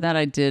 Before that,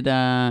 I did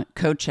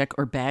coat check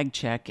or bag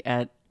check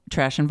at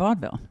Trash and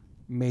Vaudeville.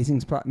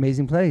 Amazing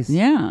place.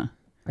 Yeah.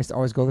 I used to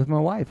always go with my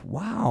wife.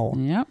 Wow.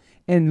 Yep.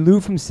 And Lou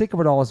from Sick of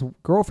It All's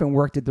girlfriend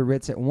worked at the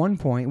Ritz at one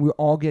point. We were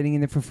all getting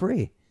in there for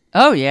free.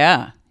 Oh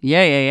yeah.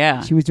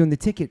 Yeah. She was doing the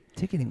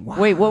ticketing. Wow.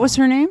 Wait, what was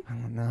her name? I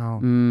don't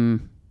know.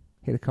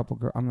 Hit a couple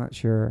girls. I'm not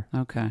sure.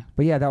 Okay.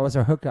 But yeah, that was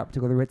our hookup to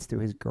go to the Ritz to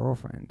his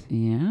girlfriend.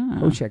 Yeah.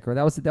 Coat check girl.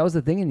 That was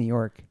the thing in New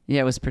York.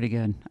 Yeah, it was pretty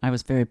good. I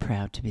was very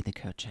proud to be the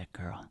coat check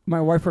girl.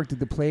 My wife worked at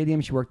the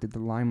Palladium. She worked at the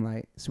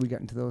Limelight. So we got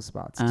into those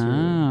spots too.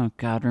 Oh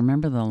God,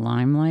 remember the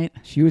Limelight?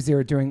 She was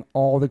there doing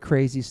all the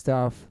crazy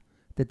stuff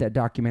that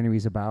documentary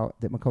is about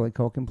that Macaulay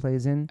Culkin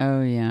plays in.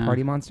 Oh yeah.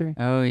 Party Monster.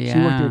 Oh yeah. She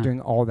worked there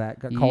doing all that.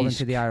 Got called Yeesh.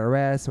 into the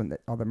IRS when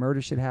all the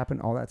murder shit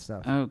happened. All that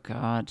stuff. Oh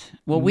God.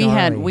 Well,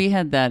 Gnarly. we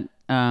had that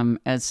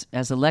as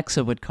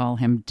Alexa would call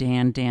him,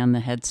 Dan the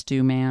head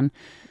stew man.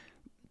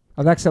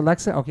 Alexa.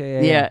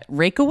 Okay. Yeah,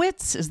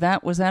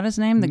 Rakowitz, was that his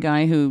name? The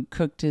guy who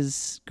cooked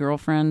his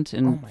girlfriend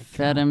and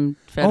fed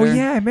Oh her?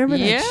 yeah, I remember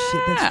that Yeah,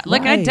 shit. That's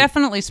like I right.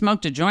 definitely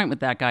smoked a joint with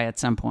that guy at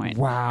some point.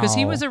 Wow. Because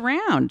he was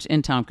around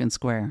in Tompkins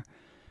Square.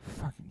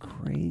 Fucking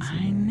crazy.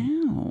 I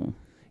know.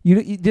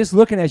 You just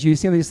looking at you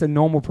seem like just a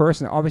normal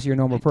person. Obviously, you're a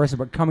normal person,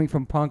 but coming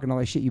from punk and all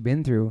that shit you've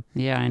been through,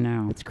 Yeah, I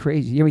know. it's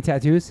crazy. You have any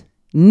tattoos?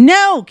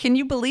 No, can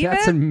you believe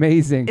That's it?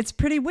 amazing. It's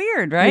pretty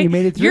weird, right? you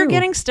made it You're through.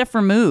 getting stuff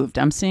removed.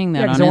 I'm seeing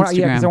that on Yeah, Instagram.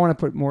 because I want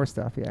to put more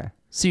stuff. Yeah.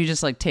 So you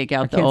just like take I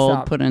out the can't old,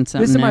 stop. put in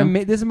something This is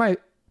new. this is my.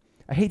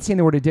 I hate saying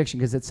the word addiction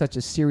because it's such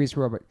a serious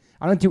word, but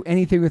I don't do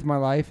anything with my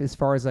life as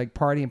far as like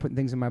partying and putting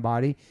things in my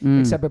body,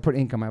 except I put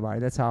ink on my body.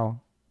 That's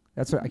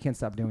what I can't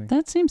stop doing.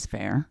 That seems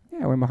fair.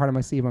 Yeah, with my heart on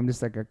my sleeve, I'm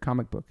just like a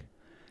comic book.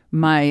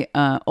 My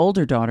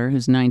older daughter,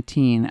 who's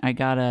 19, I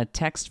got a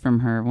text from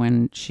her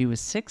when she was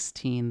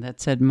 16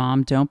 that said,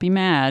 "Mom, don't be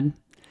mad.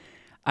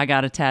 I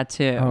got a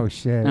tattoo." Oh,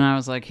 shit. And I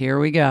was like, here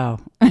we go.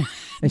 And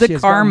she The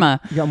has karma.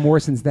 You got more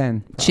since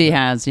then. She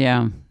has,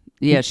 yeah.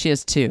 Yeah, she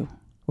has 2.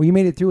 Well, you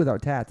made it through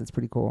without tats. That's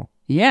pretty cool.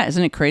 Yeah,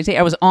 isn't it crazy?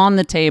 I was on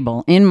the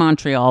table in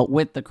Montreal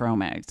with the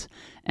Cro-Mags.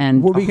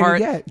 And What were you going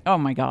to get? Oh,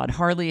 my God.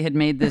 Harley had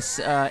made this.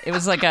 It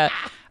was like a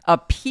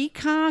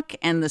peacock,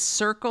 and the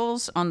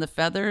circles on the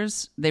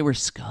feathers, they were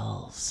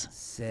skulls.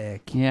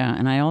 Sick. Yeah,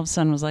 and I all of a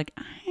sudden was like,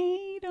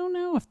 I don't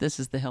know if this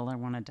is the hill I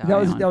want to die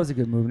on. That was a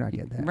good move. Not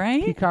get that.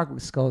 Right? Peacock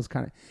with skulls,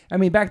 kind of. I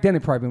mean, back then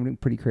it probably went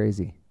pretty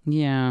crazy.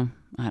 Yeah,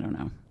 I don't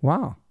know.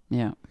 Wow.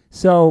 Yeah.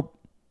 So,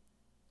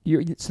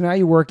 so now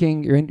you're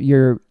working.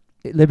 You're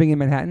living in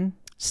Manhattan.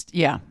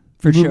 Yeah,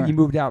 for sure. You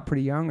moved out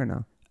pretty young or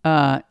no?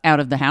 Out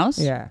of the house?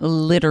 Yeah.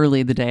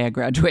 Literally the day I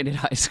graduated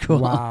high school.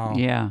 Wow.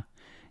 Yeah.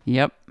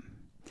 Yep.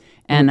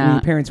 And And were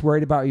your parents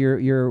worried about where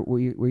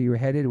you were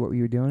headed, what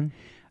you were doing?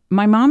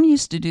 my mom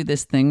used to do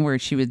this thing where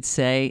she would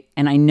say,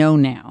 and I know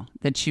now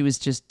that she was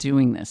just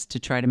doing this to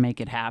try to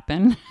make it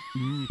happen.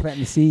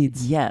 Planting the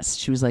seeds. Yes.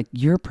 She was like,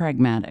 "You're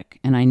pragmatic,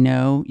 and I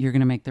know you're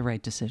going to make the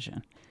right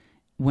decision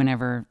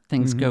whenever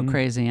things go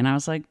crazy." And I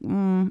was like,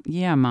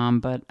 yeah, Mom,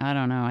 but I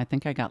don't know. I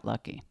think I got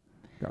lucky.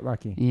 Got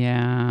lucky.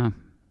 Yeah.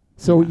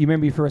 So you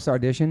remember your first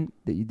audition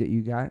that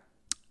you got?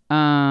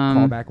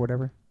 Call back,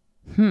 whatever.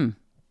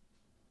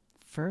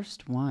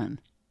 First one.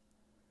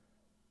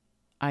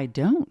 I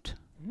don't.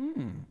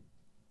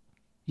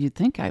 You'd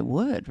think I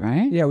would,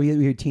 right? Yeah, were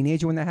you a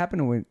teenager when that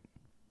happened? Or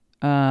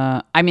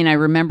I mean, I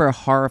remember a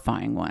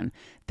horrifying one.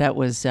 That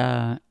was,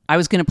 I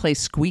was going to play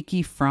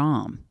Squeaky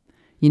Fromm,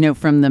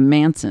 from the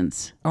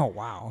Mansons. oh,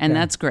 wow. And Okay.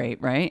 that's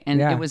great, right? And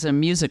Yeah. it was a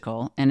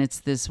musical, and it's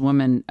this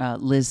woman,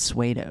 Liz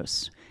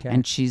Swados, Okay.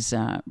 and she's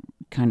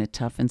kind of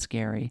tough and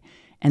scary.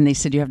 And they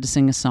said you have to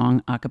sing a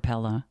song a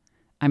cappella.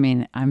 I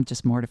mean, I'm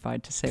just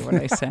mortified to say what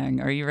I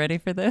sang. Are you ready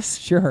for this?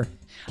 Sure.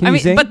 Can you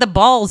sing? But the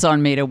ball's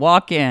on me to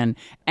walk in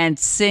and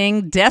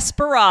sing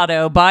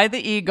Desperado by the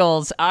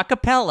Eagles a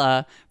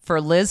cappella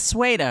for Liz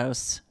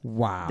Swados.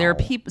 Wow. There are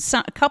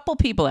a couple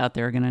people out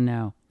there are going to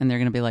know, and they're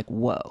going to be like,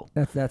 whoa.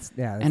 That's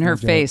And her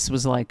face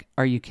was like,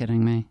 are you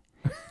kidding me?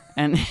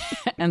 and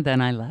and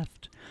then I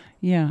left.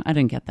 Yeah, I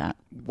didn't get that.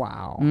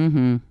 Wow.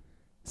 Mm-hmm.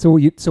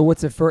 So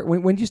what's the first?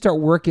 When did you start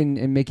working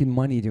and making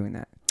money doing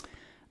that?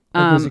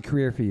 What was a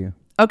career for you?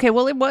 Okay,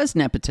 well, it was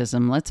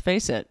nepotism. Let's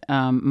face it.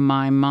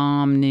 My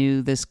mom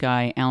knew this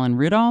guy, Alan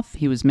Rudolph.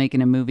 He was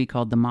making a movie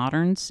called The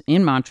Moderns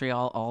in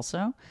Montreal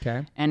also.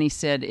 Okay. And he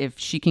said, if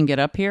she can get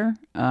up here,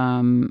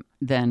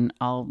 then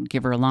I'll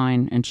give her a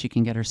line and she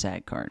can get her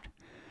SAG card.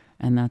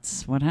 And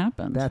that's what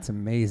happened. That's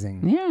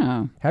amazing.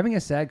 Yeah. Having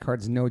a SAG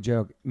card's no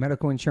joke.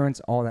 Medical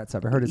insurance, all that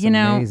stuff. I heard it's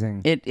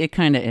amazing. It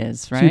kind of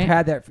is, right? So you've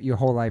had that for your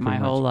whole life. My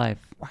pretty whole much. life.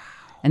 Wow.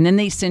 And then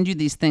they send you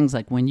these things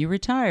like, when you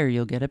retire,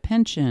 you'll get a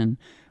pension,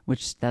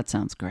 which that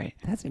sounds great.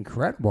 That's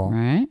incredible.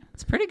 Right?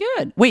 It's pretty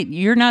good. Wait,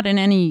 you're not in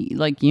any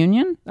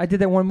union? I did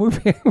that one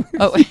movie.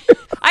 Oh,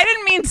 I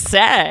didn't mean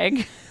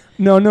SAG.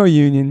 No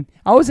union.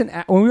 I was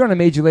when we were on a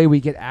major league, we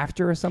get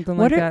after or something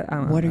like that. I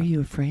don't know. What are you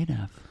afraid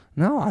of?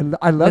 No,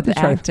 I love With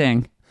to try.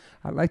 acting.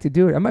 I'd like to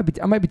do it. I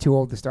might be too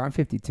old to start. I'm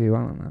 52. I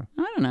don't know.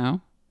 I don't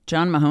know.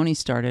 John Mahoney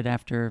started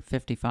after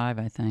 55,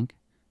 I think.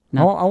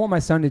 I want my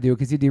son to do it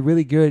because he did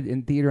really good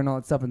in theater and all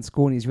that stuff in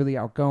school, and he's really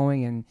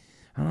outgoing. And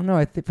I don't know.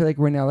 I feel like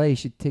we're in LA. He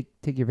should take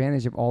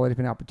advantage of all the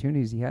different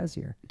opportunities he has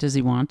here. Does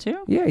he want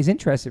to? Yeah, he's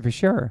interested for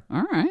sure.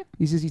 All right.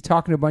 He's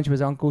talking to a bunch of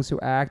his uncles who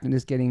act and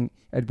just getting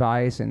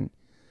advice.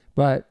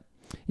 But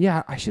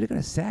yeah, I should have got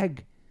a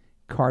SAG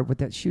card with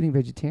that shooting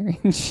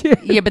vegetarian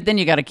shit. Yeah, but then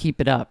you got to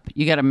keep it up.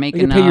 You got to make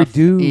You enough. pay your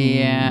dues.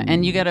 Yeah,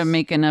 and you got to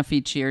make enough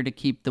each year to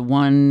keep the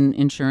one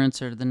insurance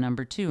or the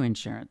number 2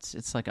 insurance.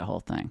 It's like a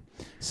whole thing.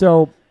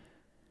 So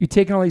you're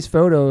taking all these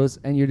photos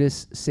and you're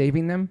just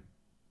saving them?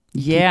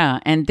 Yeah,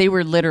 and they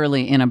were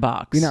literally in a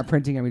box. You're not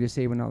printing them, you're just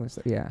saving all this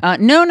stuff. Yeah.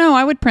 No,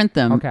 I would print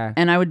them. Okay.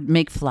 And I would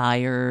make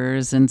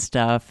flyers and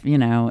stuff. It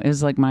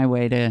was like my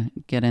way to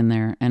get in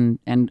there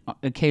and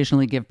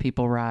occasionally give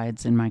people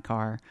rides in my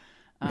car.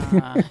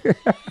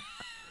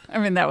 I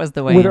mean, that was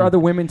the way. Were there other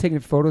women taking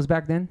photos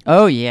back then?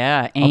 Oh,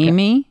 yeah.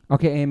 Amy.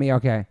 Okay, Amy,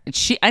 okay.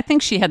 I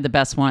think she had the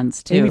best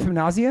ones, too. Amy from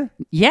Nausea?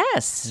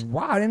 Yes.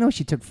 Wow, I didn't know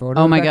she took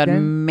photos. Oh, my back God.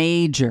 then.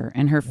 Major.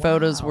 And her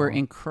photos were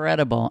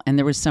incredible. And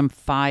there was some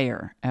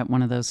fire at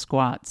one of those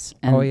squats.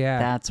 And Oh, yeah.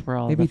 that's where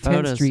all Maybe the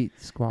photos. 10th Street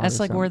squad. That's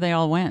like where they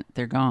all went.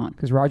 They're gone.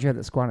 Because Roger had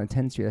that squad on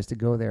 10th Street. I has to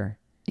go there.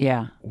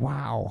 Yeah.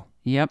 Wow.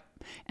 Yep.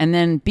 And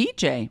then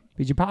BJ.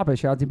 BJ Papa,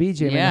 shout out to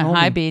BJ. Yeah. man,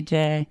 Hi, homie.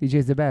 BJ.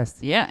 BJ's the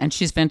best. Yeah. And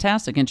she's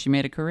fantastic. And she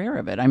made a career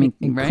of it. I mean,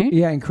 right?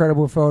 Yeah,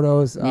 incredible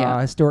photos. Yeah.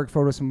 Historic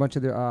photos from a bunch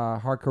of the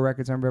hardcore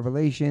records on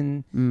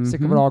Revelation. Mm-hmm. Sick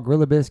of It All,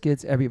 Gorilla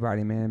Biscuits.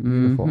 Everybody, man.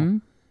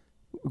 Beautiful.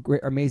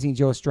 Great, amazing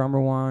Joe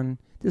Strummer one.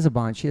 There's a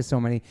bunch. She has so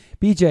many.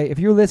 BJ, if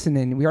you're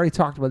listening, we already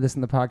talked about this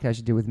in the podcast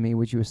you did with me,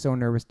 which you were so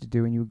nervous to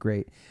do, and you were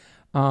great.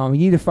 You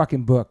need a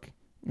fucking book.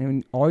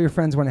 And all your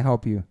friends want to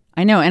help you.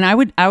 I know, and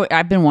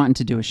I've been wanting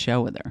to do a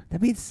show with her.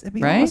 That'd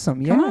be Right?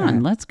 awesome. Yeah. Come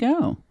on, let's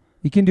go.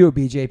 You can do it,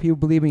 BJ. People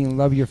believe me and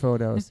love your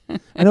photos.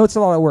 I know it's a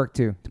lot of work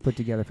too to put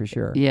together for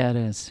sure. Yeah, it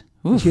is.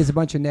 And Oof. she has a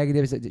bunch of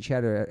negatives that she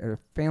had at her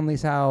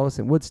family's house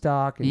in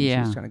Woodstock, and she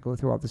was trying to go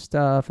through all the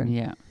stuff. And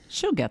Yeah,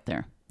 she'll get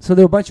there. so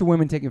there were a bunch of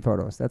women taking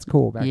photos. That's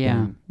cool back Yeah.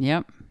 then.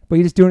 Yep. But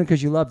you're just doing it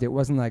because you loved it. It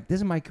wasn't like, this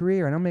is my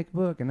career and I'll make a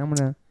book and I'm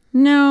going to.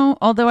 No,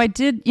 although I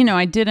did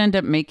end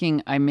up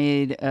I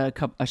made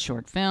a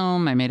short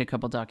film. I made a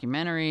couple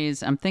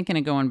documentaries. I'm thinking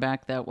of going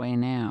back that way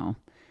now.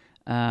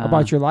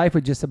 About your life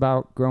or just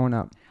about growing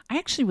up? I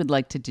actually would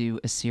like to do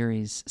a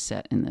series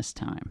set in this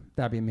time.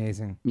 That'd be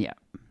amazing. Yeah.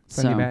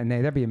 Sunday So matinee.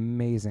 That'd be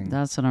amazing.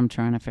 that's what I'm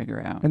trying to figure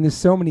out. And there's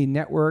so many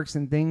networks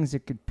and things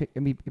that could pick.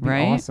 It'd be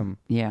Right? awesome.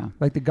 Yeah.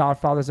 Like the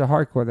Godfathers of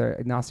Hardcore, the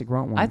Agnostic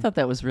Grunt one. I thought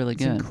that was really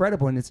it's good.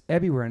 incredible and it's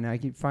everywhere now. You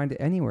can find it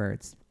anywhere.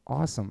 It's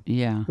awesome.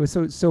 Yeah. It was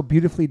so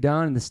beautifully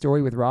done. And the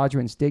story with Roger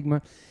and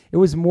Stigma. It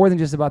was more than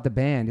just about the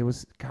band. It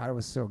was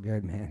so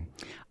good, man.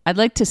 I'd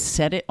like to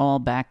set it all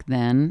back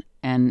then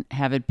and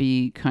have it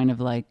be kind of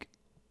like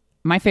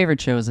my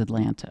favorite show is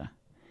Atlanta.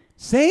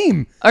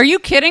 Same. Are you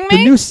kidding The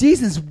me? new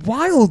season's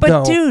wild, But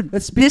though. dude,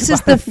 Let's speak this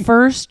is about the it.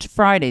 first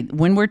Friday.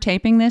 When we're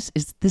taping this,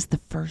 is this the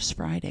first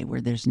Friday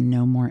where there's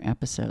no more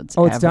episodes?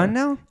 Oh, it's ever. done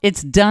now?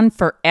 It's done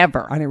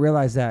forever. I didn't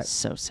realize that.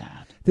 So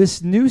sad.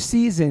 This new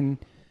season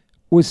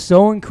was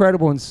so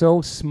incredible and so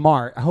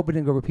smart. I hope it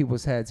didn't go over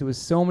people's heads. It was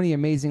so many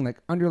amazing, like,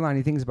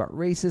 underlining things about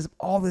racism,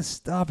 all this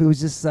stuff. It was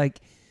just like,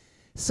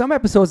 some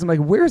episodes I'm like,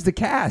 where's the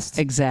cast?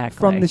 Exactly.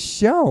 From the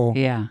show.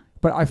 Yeah.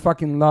 But I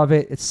fucking love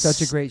it. It's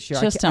such a great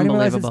show. Just I didn't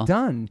realize unbelievable. it's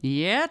done.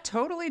 Yeah,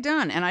 totally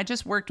done. And I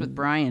just worked with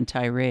Brian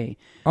Tyree.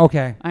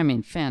 Okay. I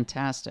mean,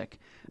 fantastic.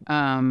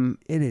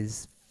 It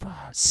is. Fuck.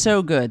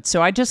 So good.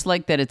 So I just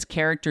like that it's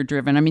character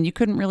driven. I mean, you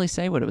couldn't really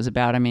say what it was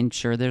about. I mean,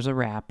 sure, there's a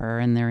rapper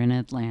and they're in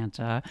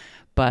Atlanta,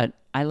 but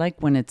I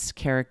like when it's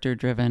character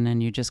driven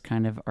and you just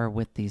kind of are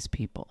with these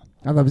people.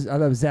 I love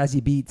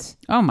Zazie Beetz.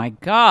 Oh my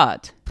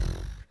God.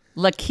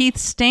 Lakeith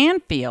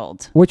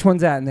Stanfield. Which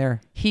one's that in there?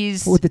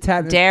 He's With the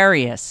tat-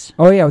 Darius.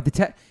 Oh yeah, with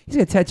the he's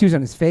got tattoos on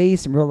his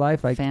face in real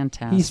life. Like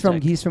Fantastic.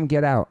 He's from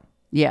Get Out,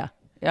 Yeah.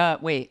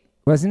 Wait.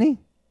 wasn't he?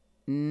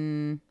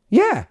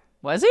 Yeah.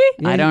 Was he?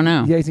 Yeah, I don't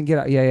know. Yeah, he's in Get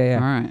Out. Yeah.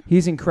 All right.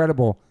 He's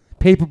incredible.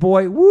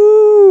 Paperboy.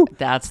 Woo.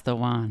 That's the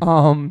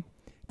one.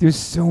 There's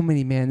so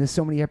many, man. There's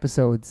so many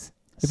episodes.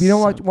 If you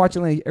don't So watch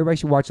Atlanta, everybody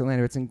should watch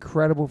Atlanta. It's an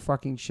incredible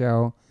fucking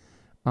show.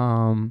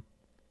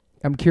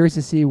 I'm curious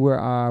to see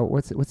where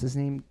what's his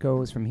name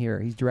goes from here.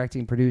 He's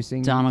directing,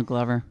 producing. Donald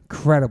Glover.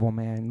 Incredible,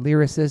 man.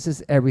 Lyricist, this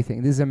is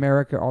everything. This is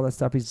America. All that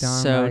stuff he's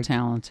done. So like,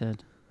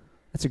 talented.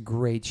 that's a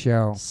great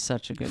show.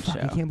 Such a good Fuck,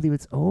 show. I can't believe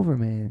it's over,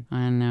 man.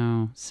 I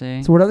know.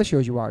 See? So what other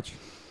shows you watch?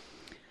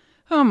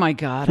 Oh my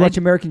God. You watch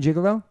American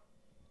Gigolo?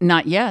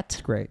 Not yet.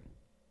 It's great.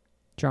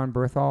 John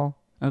Berthal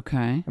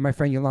Okay. and my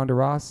friend Yolanda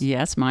Ross.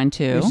 Yes, mine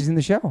too. Yeah, she's in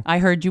the show. I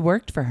heard you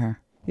worked for her.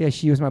 Yeah,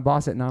 she was my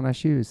boss at Nana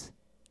Shoes.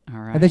 All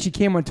right. And then she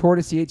came on tour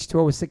to see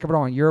H2O. Was sick of it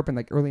all in Europe in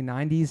like early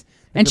 90s.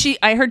 And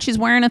I heard she's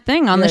wearing a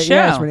thing on the show.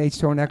 Yeah, she wore an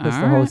H2O necklace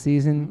All the whole right.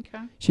 season.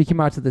 Okay. She came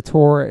out to the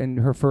tour and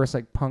her first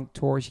like punk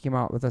tour. She came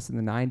out with us in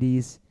the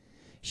 90s.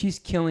 She's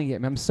killing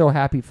it, man. I'm so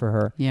happy for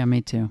her. Yeah,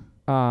 me too.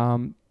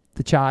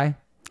 The Chai.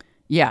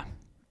 Yeah.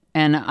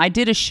 And I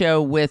did a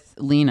show with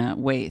Lena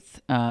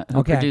Waithe, who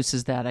Okay.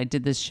 produces that. I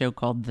did this show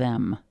called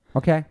Them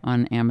Okay.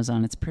 on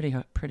Amazon. It's pretty,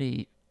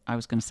 I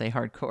was going to say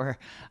hardcore.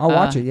 I'll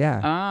watch it,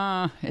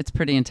 yeah. It's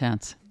pretty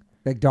intense.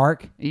 Like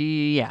dark?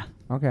 Yeah.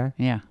 Okay.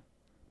 Yeah.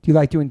 Do you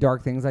like doing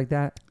dark things like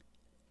that?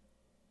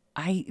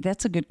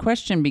 That's a good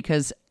question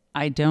because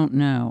I don't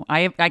know.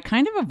 I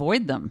kind of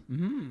avoid them.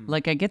 Mm-hmm.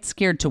 Like I get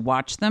scared to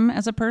watch them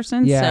as a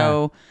person. Yeah.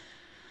 So,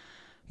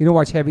 You don't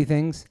watch heavy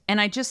things?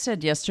 and I just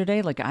said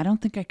yesterday, like I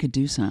don't think I could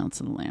do Silence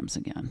of the Lambs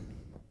again.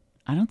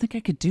 I don't think I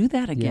could do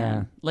that again.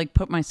 Yeah. Like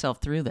put myself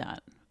through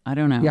that. I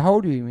don't know. Yeah, how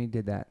old were you when you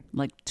did that?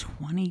 Like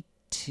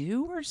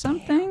 22 or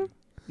something.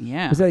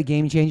 Yeah. Was that a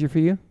game changer for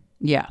you?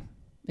 Yeah.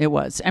 It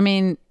was. I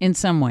mean, in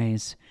some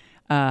ways.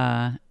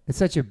 It's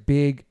such a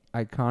big,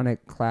 iconic,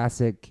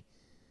 classic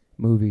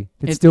movie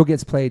that still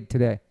gets played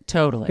today.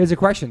 Totally. Here's a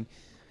question.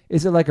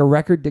 Is it like a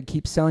record that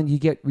keeps selling? You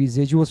get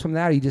residuals from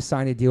that, or you just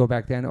signed a deal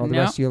back then all the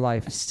rest of your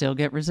life? I still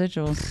get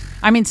residuals.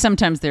 I mean,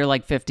 sometimes they're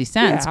like 50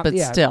 cents, but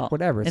still.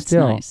 Whatever. It's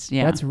still, nice.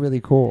 Yeah. That's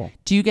really cool.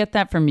 Do you get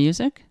that from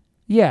music?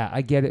 Yeah,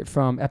 I get it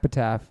from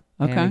Epitaph.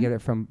 And I Okay. get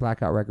it from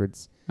Blackout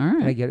Records. All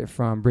And I right. get it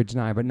from Bridge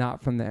 9, but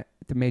not from the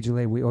major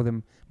label. We owe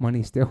them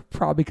money still,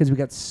 probably because we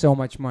got so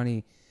much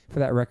money for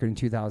that record in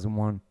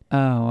 2001.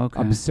 Oh,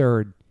 okay.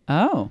 Absurd.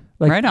 Oh,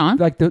 Like, right on.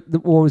 Like well,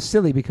 it was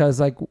silly because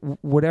like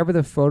whatever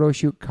the photo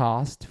shoot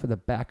cost for the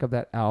back of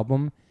that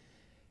album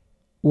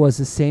was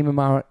the same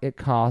amount it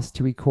cost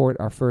to record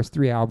our first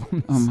 3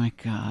 albums. Oh my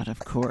God, of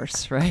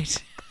course,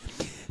 right?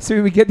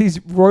 So we get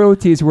these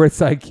royalties where it's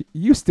like,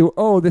 you still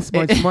owe this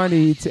much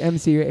money to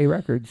MCA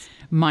Records.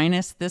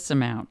 Minus this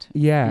amount.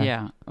 Yeah.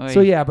 Yeah. So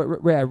yeah, but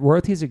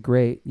royalties are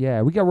great.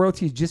 Yeah, we got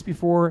royalties just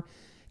before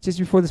Just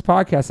before this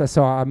podcast, I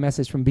saw a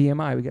message from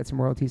BMI. We got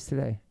some royalties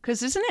today.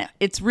 Because isn't it?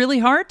 It's really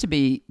hard to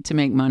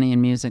make money in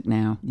music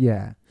now.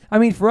 Yeah. I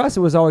mean, for us, it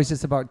was always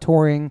just about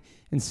touring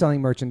and selling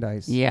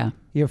merchandise. Yeah.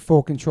 You have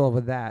full control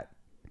over that.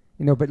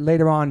 But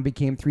later on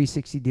became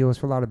 360 deals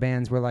for a lot of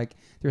bands where like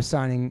they're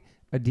signing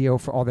a deal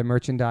for all their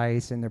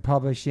merchandise and their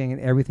publishing and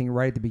everything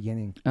right at the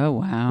beginning. Oh,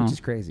 wow. Which is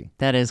crazy.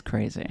 That is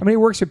crazy. I mean, it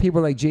works for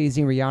people like Jay-Z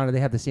and Rihanna.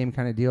 They have the same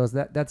kind of deals.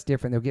 That's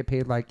different. They'll get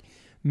paid like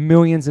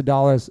millions of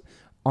dollars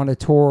on a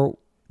tour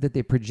that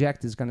they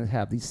project is going to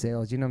have these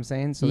sales. You know what I'm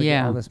saying? So they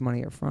get all this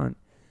money up front.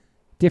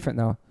 Different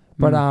though.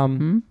 But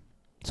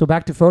so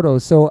back to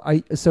photos. So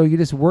you're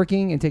just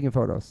working and taking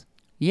photos.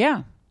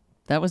 Yeah,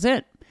 that was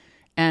it.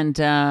 And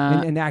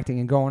acting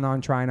and going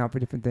on trying out for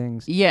different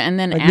things. Yeah, and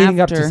then like after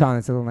leading up to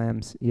Silence of the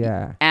Lambs.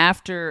 Yeah.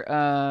 After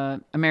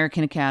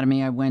American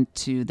Academy, I went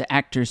to the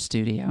Actors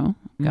Studio.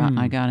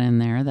 I got in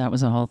there. That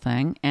was a whole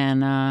thing.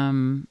 And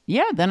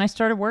then I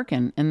started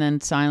working. And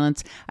then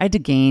Silence, I had to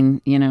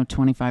gain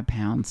 25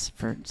 pounds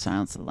for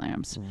Silence of the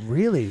Lambs.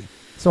 Really?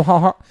 So how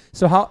hard?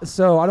 So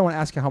I don't want to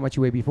ask you how much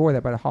you weighed before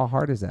that, but how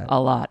hard is that? A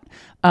lot.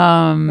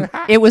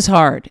 It was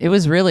hard. It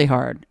was really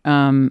hard.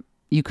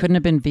 You couldn't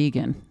have been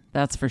vegan.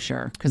 That's for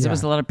sure. Because there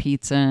was a lot of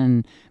pizza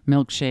and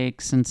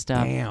milkshakes and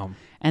stuff. Damn.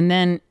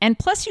 And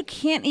plus you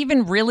can't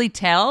even really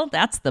tell.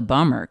 That's the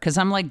bummer. Because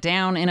I'm like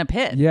down in a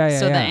pit. Yeah.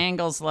 So the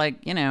angle's like,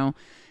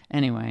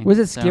 anyway. Was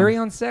it scary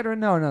on set or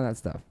no, that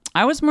stuff?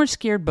 I was more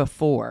scared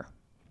before.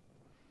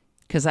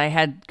 Because I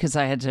had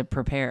to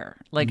prepare.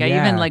 Like I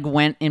even like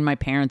went in my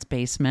parents'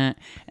 basement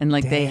and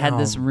like they had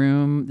this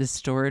room, this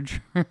storage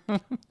room.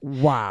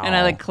 Wow. And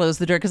I like closed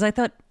the door because I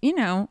thought,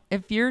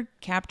 if you're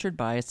captured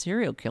by a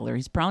serial killer,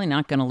 he's probably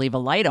not going to leave a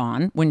light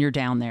on when you're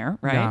down there,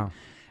 right?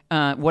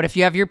 No. What if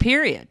you have your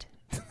period?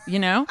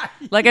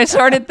 Like I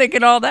started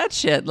thinking all that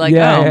shit. Like,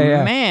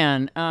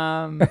 man.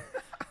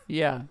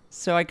 Yeah.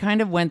 So I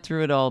kind of went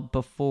through it all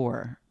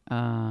before.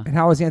 And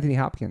how was Anthony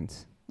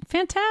Hopkins?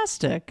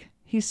 Fantastic.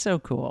 He's so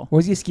cool.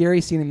 Was he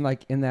scary seeing him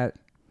like in that?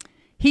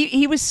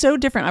 He was so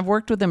different. I've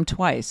worked with him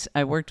twice.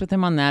 I worked with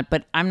him on that,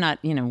 but I'm not,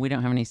 we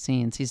don't have any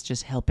scenes. He's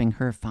just helping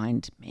her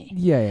find me.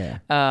 Yeah.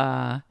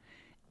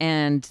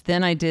 And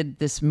then I did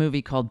this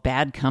movie called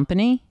Bad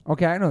Company.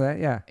 Okay, I know that,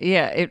 yeah.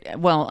 Yeah,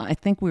 I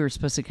think we were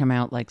supposed to come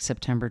out like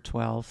September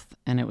 12th,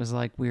 and it was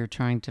like we were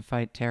trying to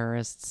fight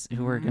terrorists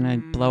who were going to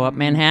blow up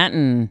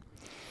Manhattan.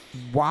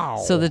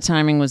 Wow. So the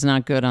timing was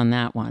not good on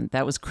that one.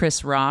 That was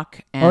Chris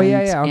Rock and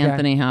okay.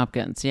 Anthony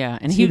Hopkins. Yeah.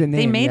 And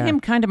they made him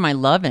kind of my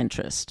love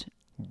interest.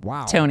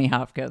 Wow. Tony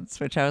Hopkins,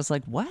 which I was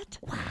like, what?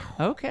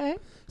 Wow. Okay.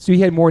 So you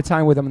had more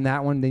time with him in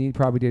that one than you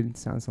probably did in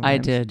Silence of the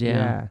Lambs? I did,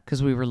 yeah.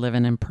 Because we were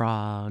living in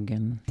Prague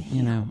and,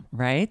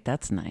 right?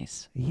 That's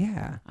nice.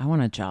 Yeah. I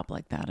want a job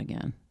like that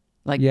again.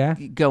 Like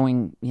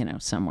going,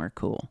 somewhere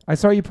cool. I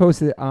saw you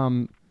posted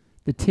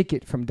the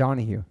ticket from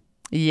Donahue.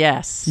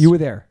 Yes. You were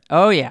there?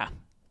 Oh, yeah.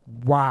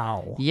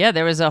 Wow. Yeah,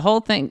 there was a whole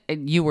thing.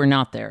 You were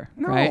not there,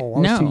 right? I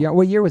was too young.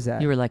 What year was that?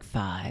 You were like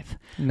 5.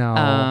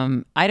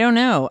 No. I don't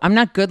know. I'm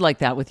not good like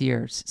that with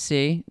years.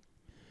 See?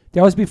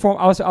 That was before.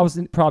 I was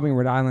probably in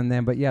Rhode Island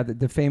then, but yeah,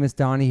 the famous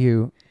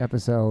Donahue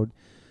episode.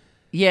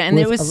 Yeah, and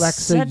it was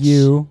Alexa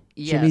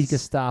Jimmy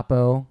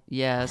Gestapo.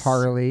 Yes.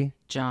 Harley.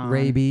 John.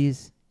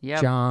 Rabies.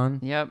 Yep. John.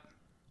 Yep.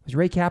 Was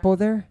Ray Cappo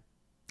there?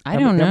 I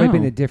don't know. That might have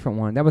been a different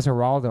one. That was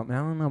Geraldo. I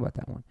don't know about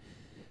that one.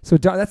 So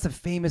that's a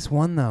famous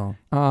one though.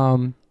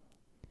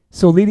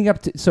 So leading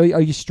up to, so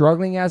are you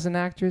struggling as an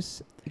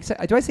actress?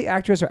 Do I say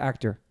actress or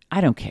actor? I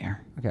don't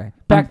care. Okay.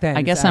 Back then,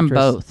 I guess actress. I'm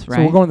both, right?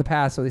 So we'll go in the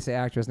past, so they say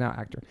actress, now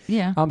actor.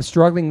 Yeah.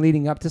 Struggling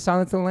leading up to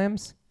Silence of the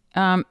Lambs?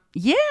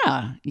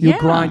 Yeah. You're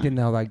grinding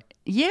though, like.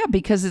 Yeah,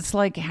 because it's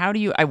like,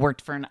 I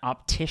worked for an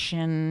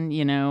optician,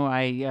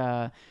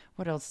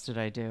 what else did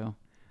I do?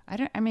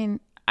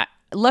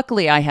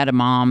 Luckily I had a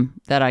mom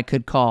that I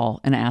could call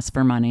and ask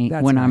for money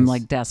when I'm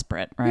like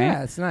desperate, right?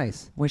 Yeah, it's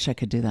nice. Wish I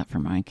could do that for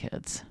my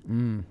kids.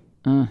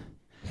 So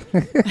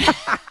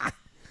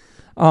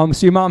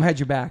your mom had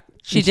your back.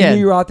 She did. She knew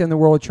you were out there in the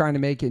world trying to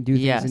make it and do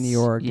things in New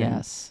York.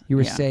 Yes. You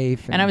were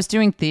safe. And I was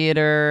doing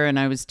theater and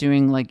I was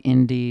doing like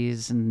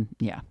indies and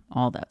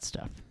all that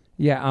stuff.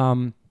 Yeah.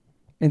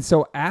 And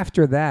so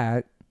after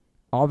that,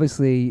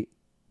 obviously,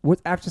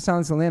 after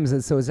Silence of the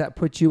Lambs, so does that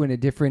put you in a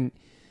different,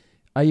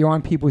 are you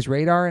on people's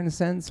radar in a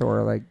sense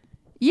or like?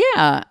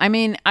 Yeah. I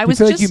mean, I was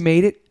feel like you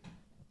made it?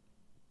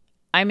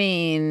 I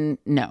mean,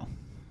 no.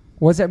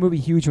 Was that movie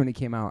huge when it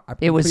came out?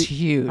 It was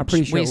huge. I'm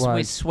pretty sure it was.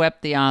 We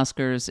swept the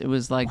Oscars. It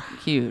was like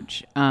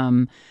huge.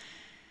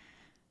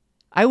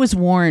 I was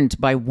warned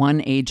by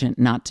one agent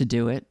not to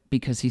do it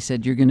because he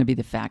said, you're going to be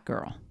the fat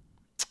girl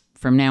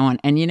from now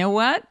on. And you know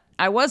what?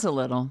 I was a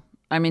little.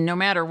 I mean, no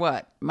matter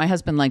what. My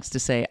husband likes to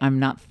say, I'm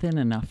not thin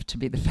enough to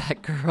be the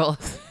fat girl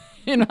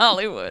in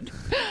Hollywood.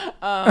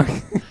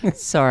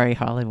 Sorry,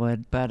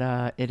 Hollywood,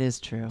 but it is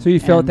true. So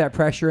you felt that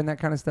pressure and that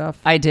kind of stuff?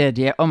 I did,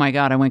 yeah. Oh my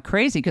God, I went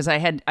crazy because I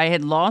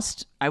had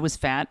lost. I was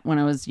fat when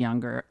I was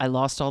younger. I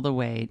lost all the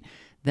weight.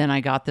 Then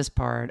I got this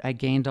part. I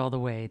gained all the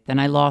weight. Then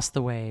I lost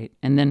the weight.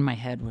 And then my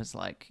head was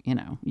like,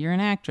 you're an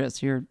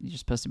actress. You're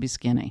supposed to be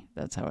skinny.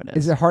 That's how it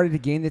is. Is it harder to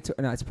gain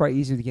no, it's probably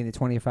easier to gain the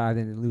 25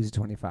 than to lose the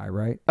 25,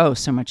 right? Oh,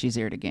 so much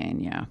easier to gain.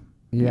 Yeah.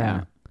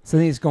 Yeah. So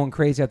then he's going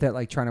crazy out there,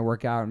 like trying to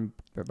work out and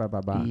blah,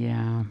 blah, blah.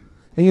 Yeah.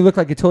 And you look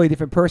like a totally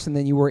different person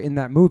than you were in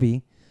that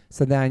movie.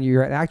 So then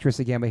you're an actress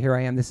again, but here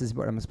I am. This is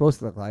what I'm supposed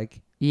to look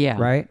like. Yeah.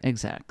 Right?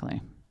 Exactly.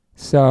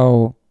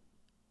 So,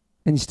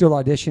 and you're still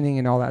auditioning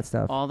and all that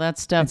stuff. All that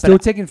stuff. And still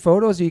taking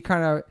photos, or you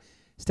kind of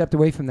stepped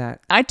away from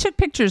that? I took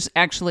pictures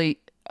actually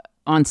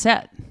on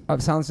set.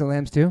 Of Silence of the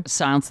Lambs too?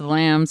 Silence of the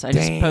Lambs. I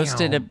just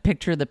posted a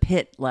picture of the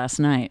pit last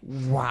night.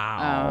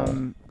 Wow.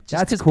 Just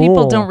that's because cool.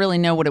 people don't really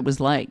know what it was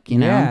like, you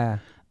know?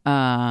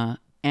 Yeah.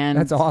 And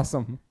that's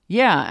awesome.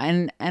 Yeah,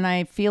 and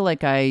I feel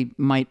like I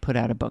might put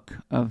out a book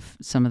of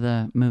some of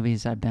the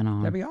movies I've been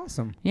on. That'd be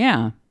awesome.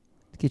 Yeah.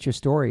 Get your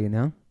story,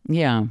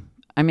 Yeah.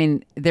 I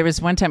mean, there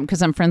was one time,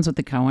 because I'm friends with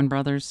the Coen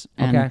brothers,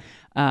 and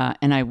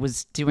I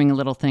was doing a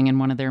little thing in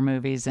one of their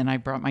movies, and I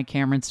brought my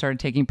camera and started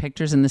taking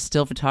pictures, and the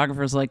still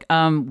photographer was like,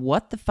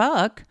 what the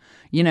fuck?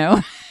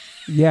 Yeah.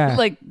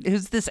 Like,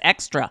 who's this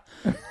extra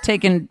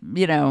taking,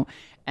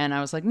 and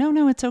I was like,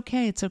 no, it's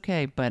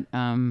okay. But,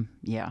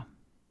 yeah.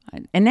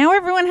 And now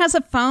everyone has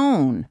a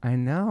phone. I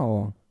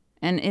know.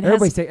 And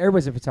everybody's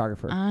a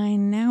photographer. I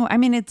know. I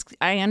mean,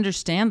 I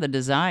understand the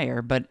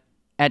desire, but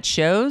at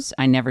shows,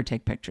 I never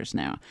take pictures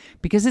now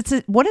because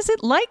what is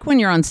it like when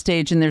you're on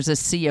stage and there's a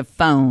sea of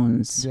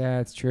phones? Yeah,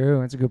 it's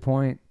true. That's a good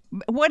point.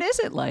 What is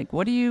it like?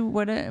 What?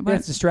 Yeah,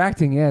 it's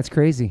distracting. Yeah, it's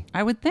crazy.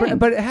 I would think.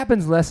 But it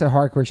happens less at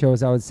hardcore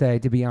shows, I would say,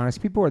 to be honest.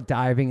 People are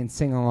diving and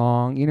singing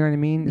along. You know what I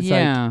mean? It's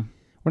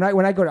like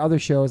when I go to other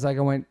shows, like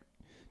I went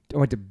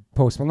to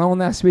Post Malone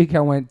last week.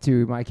 I went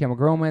to My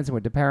Chemical Romance. I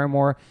went to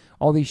Paramore.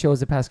 All these shows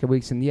the past couple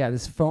weeks. And yeah,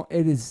 this phone,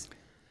 it is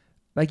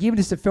like even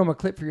just to film a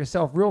clip for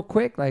yourself real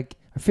quick, like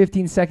a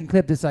 15-second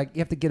clip. It's like you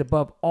have to get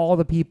above all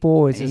the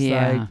people. It's just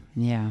yeah,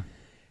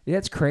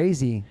 it's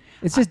crazy.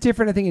 It's just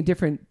different, I think, in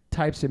different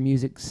types of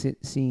music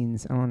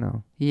scenes. I don't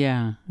know.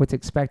 Yeah. What's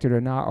expected or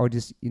not, or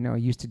just,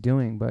 used to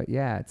doing. But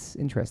yeah, it's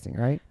interesting,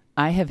 right?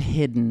 I have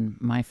hidden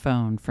my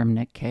phone from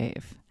Nick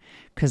Cave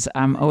because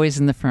I'm always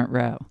in the front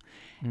row.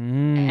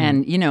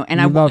 And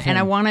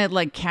I want to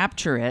like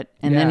capture it,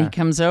 and then he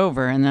comes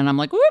over, and then I'm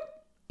like, whoop,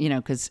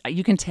 because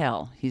you can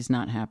tell he's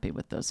not happy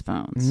with those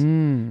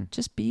phones.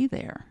 Just be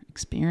there,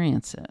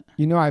 experience it.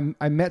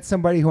 I met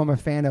somebody who I'm a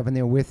fan of, and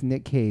they were with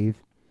Nick Cave,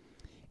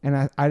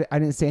 and I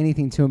didn't say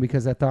anything to him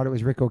because I thought it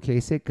was Rick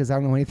Ocasek because I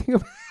don't know anything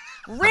about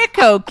Rick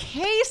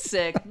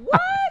Ocasek.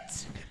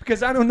 What?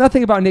 Because I know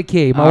nothing about Nick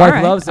Cave. My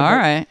wife loves him. All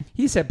right.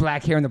 He said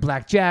black hair and the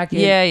black jacket.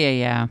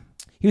 Yeah.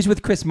 He was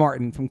with Chris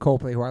Martin from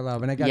Coldplay, who I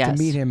love, and I got to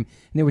meet him, and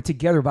they were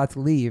together about to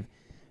leave.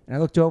 And I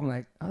looked over and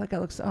like, oh, that guy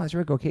looks, it's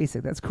Rick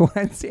Ocasek. That's cool.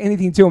 I didn't say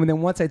anything to him. And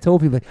then once I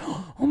told people, like,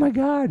 oh my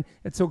God,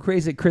 it's so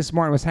crazy that Chris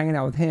Martin was hanging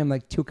out with him,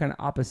 like two kind of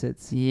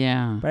opposites.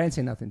 Yeah. But I didn't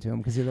say nothing to him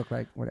because he looked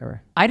like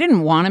whatever. I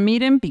didn't want to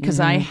meet him because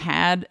I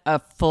had a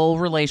full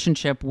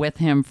relationship with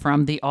him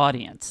from the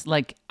audience.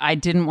 Like, I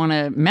didn't want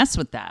to mess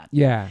with that.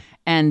 Yeah.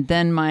 And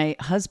then my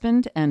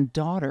husband and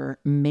daughter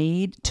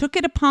took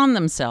it upon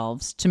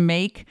themselves to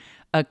make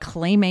a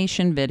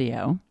claymation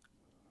video.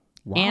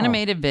 Wow.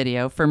 Animated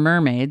video for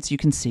mermaids. You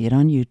can see it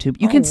on YouTube.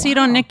 You can see it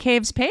on Nick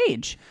Cave's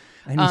page.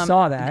 And he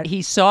saw that.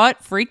 He saw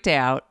it, freaked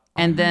out,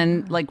 and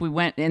then like we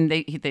went and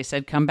they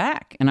said come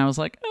back, and I was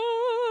like,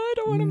 I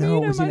don't want to meet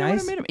him. Was he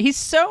nice? He's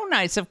so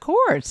nice, of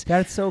course.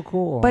 That's so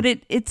cool. But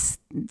it's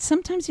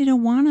sometimes you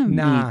don't want to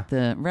meet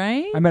the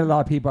right. I met a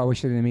lot of people I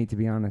wish I didn't meet, to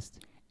be honest.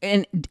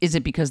 And is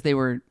it because they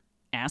were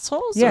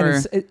assholes?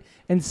 Yeah,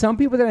 and some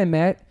people that I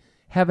met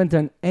haven't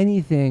done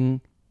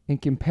anything in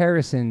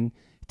comparison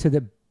to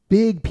the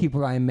big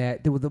people I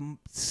met. They were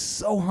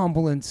so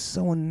humble and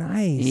so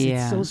nice.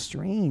 Yeah. It's so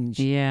strange.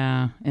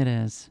 Yeah, it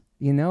is.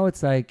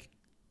 It's like,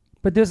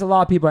 but there's a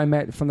lot of people I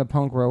met from the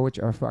punk world which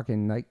are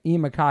fucking like,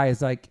 Ian MacKaye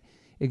is like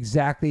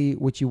exactly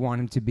what you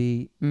want him to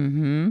be.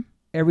 Mm-hmm.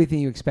 Everything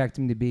you expect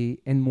him to be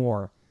and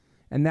more.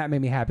 And that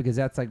made me happy because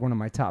that's like one of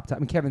my top. I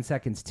mean, Kevin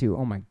Seconds too.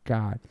 Oh my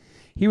God.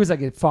 He was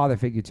like a father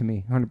figure to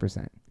me,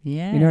 100%.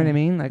 Yeah. You know what I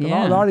mean? Like a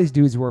lot of these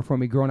dudes were for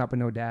me growing up with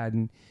no dad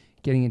and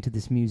getting into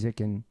this music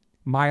and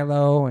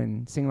Milo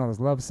and singing all those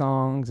love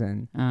songs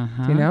and,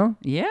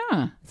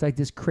 Yeah. It's like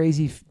this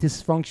crazy,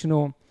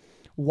 dysfunctional,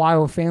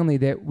 wild family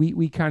that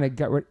we kind of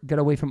got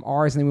away from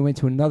ours and then we went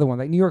to another one.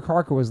 Like New York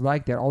Hardcore was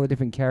like that, all the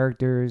different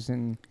characters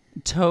and...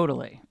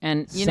 Totally.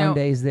 And,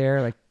 Sundays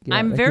there. Like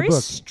I'm like very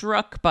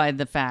struck by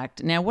the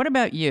fact... Now, what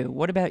about you?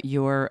 What about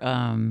your...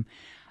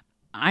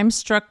 I'm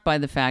struck by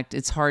the fact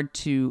it's hard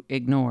to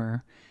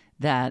ignore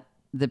that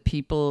the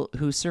people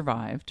who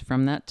survived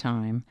from that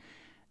time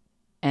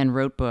and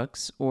wrote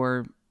books,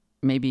 or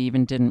maybe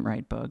even didn't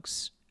write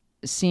books,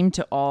 seem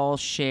to all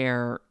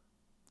share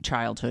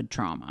childhood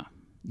trauma.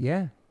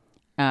 Yeah.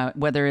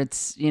 Whether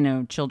it's,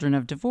 children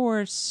of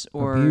divorce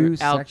or abuse,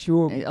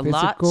 sexual,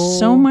 physical.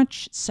 So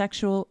much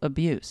sexual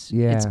abuse.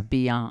 Yeah. It's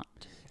beyond.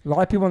 A lot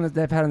of people that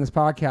I've had on this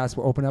podcast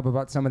will open up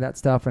about some of that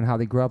stuff and how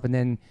they grew up. And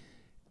then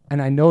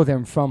and I know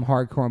them from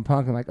hardcore and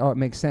punk. I'm like, oh, it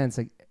makes sense.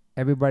 Like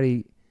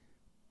everybody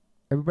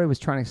was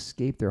trying to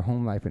escape their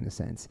home life in a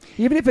sense.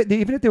 Even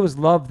if there was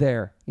love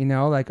there, you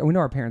know, like we know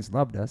our parents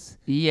loved us.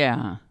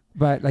 Yeah.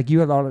 But like you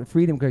had a lot of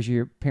freedom because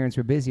your parents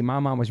were busy. My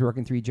mom was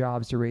working 3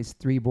 jobs to raise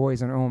 3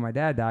 boys on her own. My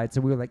dad died.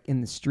 So we were like in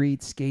the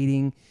streets,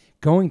 skating,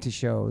 going to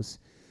shows.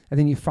 And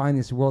then you find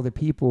this world of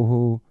people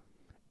who,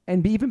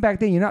 and even back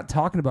then, you're not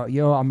talking about,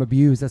 yo, I'm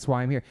abused. That's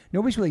why I'm here.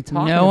 Nobody's really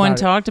talking about it. No one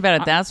talked about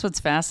it. That's what's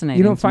fascinating.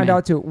 You don't to find me.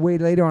 out till way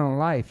later on in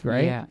life,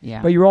 right? Yeah,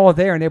 yeah. But you're all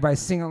there and everybody's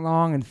singing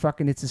along and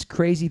fucking, it's this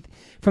crazy,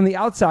 from the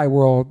outside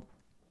world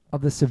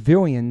of the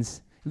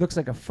civilians, it looks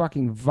like a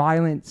fucking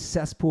violent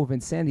cesspool of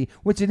insanity,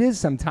 which it is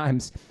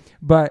sometimes.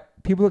 But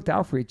people looked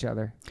out for each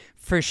other.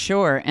 For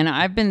sure. And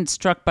I've been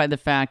struck by the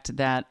fact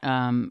that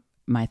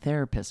my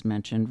therapist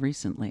mentioned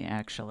recently,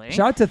 actually.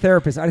 Shout out to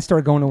therapists. I just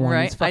started going to one.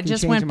 Right. It's fucking I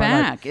just changing went my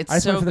life. back. It's I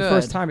just so went for the good.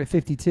 first time at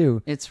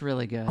 52. It's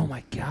really good. Oh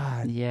my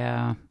God.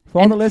 Yeah.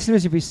 For all the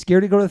listeners, if you're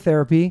scared to go to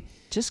therapy,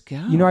 just go.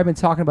 you know, I've been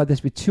talking about this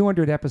for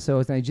 200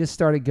 episodes and I just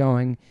started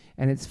going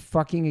and it's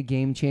fucking a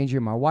game changer.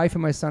 My wife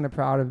and my son are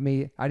proud of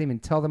me. I didn't even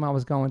tell them I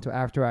was going until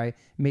after I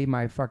made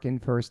my fucking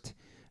first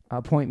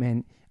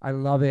appointment. I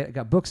love it. I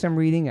got books I'm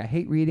reading. I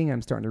hate reading.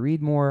 I'm starting to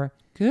read more.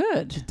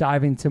 Good. Just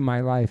dive into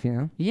my life, you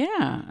know?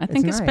 Yeah. I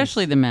think nice.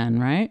 especially the men,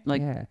 right?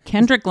 Like Yeah.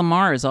 Kendrick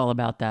Lamar is all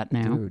about that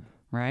now. Dude.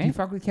 Right? Do you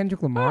fuck with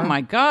Kendrick Lamar? Oh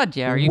my God,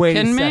 yeah. Are you Wait a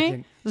kidding me?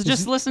 second. I was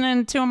just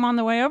listening to him on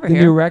the way over The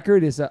here. new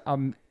record is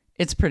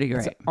It's pretty great.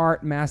 it's an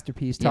art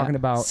masterpiece Yeah. talking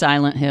about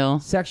Silent Hill.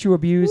 sexual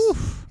abuse,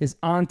 his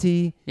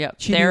auntie, Yep.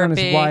 cheating Therapy. on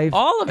his wife.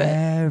 All of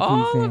it.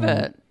 All of everything.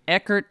 it.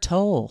 Eckhart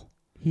Tolle.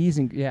 He's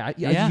in, Yeah.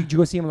 Did you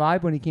go see him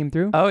live when he came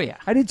through? Oh, yeah.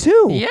 I did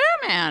too. Yeah,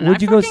 man. Where'd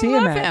I you go fucking see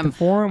him love at? The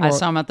Forum? I or-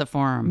 saw him at the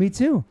Forum. Me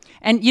too.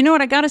 And you know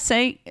what I got to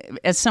say?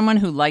 As someone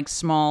who likes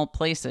small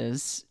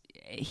places,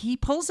 he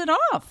pulls it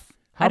off.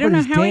 I don't know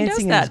Hubbard is how he does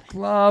dancing that. in his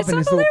glove It's and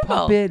his little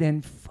unbelievable. puppet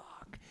and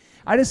fuck.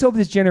 I just hope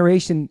this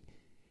generation,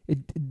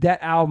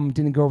 that album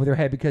didn't go over their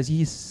head because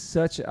he's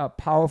such a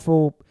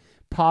powerful,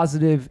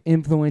 positive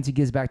influence. He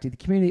gives back to the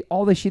community.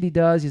 All the shit he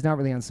does, he's not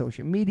really on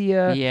social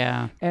media.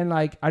 Yeah. And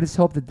like, I just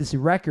hope that this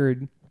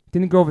record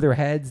didn't go over their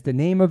heads. The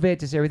name of it,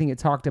 just everything it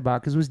talked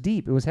about, because it was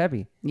deep. It was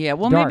heavy. Yeah.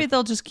 Well, Dark. maybe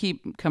they'll just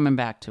keep coming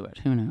back to it.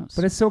 Who knows?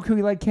 But it's so cool.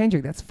 You like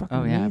Kendrick. That's fucking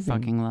oh, yeah. amazing. I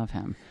fucking love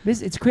him.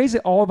 It's crazy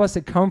that all of us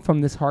that come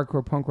from this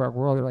hardcore punk rock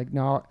world are like,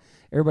 no,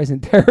 everybody's in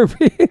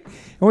therapy. And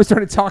we're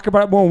starting to talk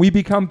about it more when we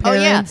become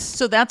parents. Oh, yeah.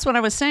 So that's what I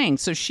was saying.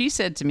 So she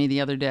said to me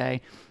the other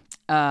day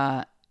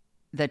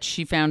that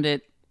she found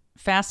it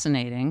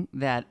fascinating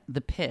that the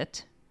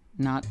Pit,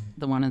 not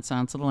the one in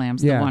Silence of the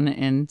Lambs, Yeah. the one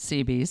in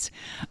CB's,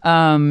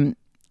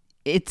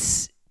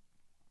 it's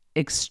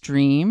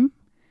extreme.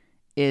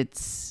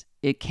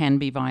 It can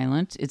be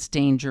violent. It's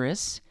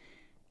dangerous.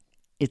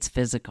 It's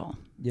physical.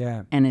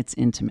 Yeah. And it's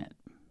intimate.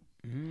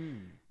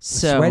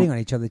 So Sweating on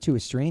each other too,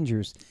 as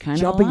strangers. kind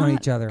Jumping of a on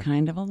lot, each other.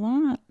 kind of a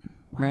lot,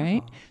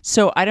 right?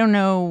 So I don't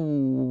know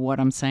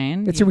what I'm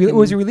saying. It You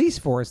was can- a release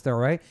for us though,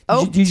 right?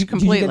 Oh, did you get in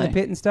completely. the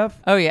pit and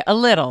stuff? Oh yeah, a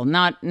little,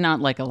 not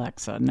like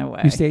Alexa. No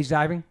way. You stage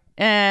diving?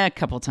 A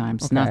couple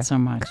times, Okay. not so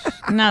much.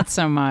 Not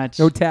so much.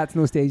 No tats,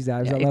 no stage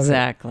dives. I love it.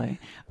 Exactly.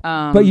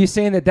 But you're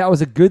saying that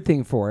was a good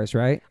thing for us,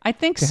 right? I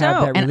think to so.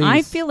 have that And I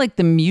release. feel like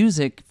the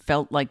music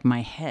felt like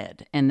my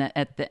head. And that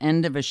at the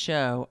end of a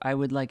show, I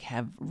would like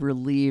have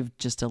relieved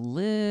just a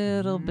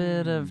little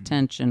bit of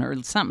tension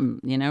or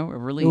something, a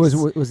release.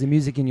 It was the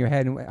music in your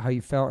head and how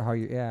you felt,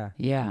 yeah.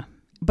 Yeah.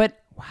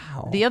 But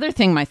Wow. the other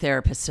thing my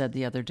therapist said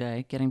the other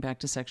day, getting back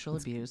to sexual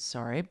abuse,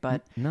 sorry,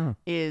 but No.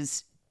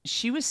 is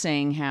she was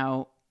saying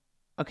how,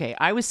 okay,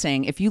 I was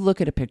saying if you look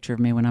at a picture of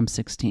me when I'm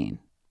 16,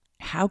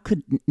 how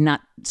could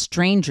not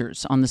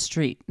strangers on the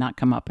street not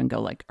come up and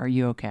go like, are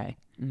you okay?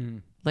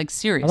 Like I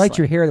seriously. liked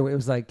your hair the way it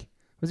was like,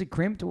 was it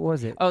crimped? What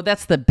was it? Oh,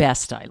 that's the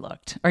best I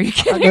looked. Are you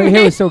kidding Your me?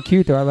 hair was so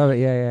cute though. I love it.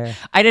 Yeah.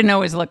 I didn't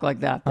always look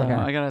like that though. Okay.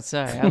 I gotta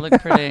say, I look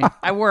pretty.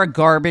 I wore a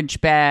garbage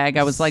bag.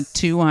 I was like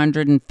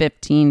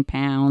 215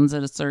 pounds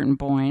at a certain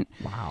point.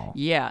 Wow.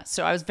 Yeah,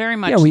 so I was very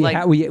much Yeah,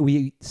 like, were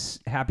you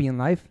happy in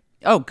life?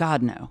 oh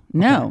God,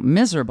 no,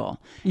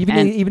 miserable. Even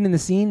And- even in the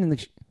scene and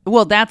the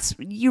Well, that's,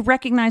 you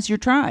recognize your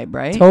tribe,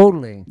 right?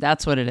 totally.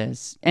 That's what it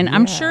is. And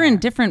I'm sure in Yeah.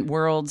 different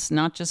worlds,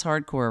 not just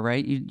hardcore,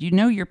 right? You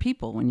know your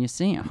people when you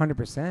see them.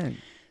 100%.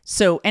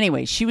 So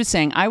anyway,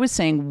 I was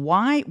saying,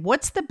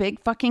 what's the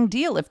big fucking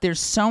deal? If there's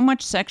so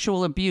much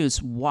sexual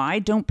abuse, why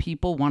don't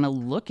people want to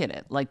look at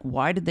it? Like,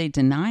 why did they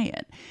deny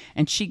it?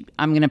 And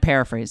I'm going to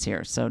paraphrase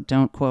here, so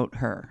don't quote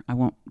her. I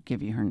won't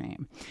give you her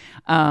name.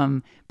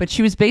 But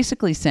she was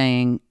basically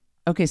saying,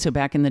 okay, so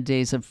back in the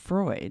days of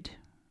Freud,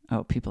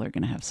 oh, people are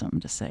going to have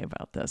something to say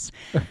about this.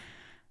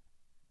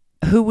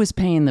 Who was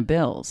paying the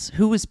bills?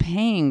 Who was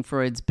paying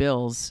Freud's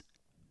bills?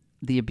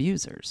 The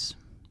abusers.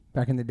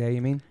 Back in the day,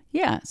 you mean?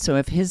 Yeah. So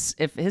if his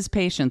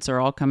patients are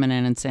all coming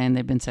in and saying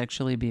they've been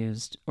sexually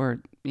abused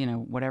or,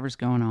 whatever's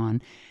going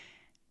on,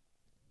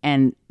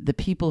 and the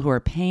people who are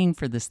paying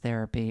for this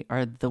therapy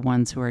are the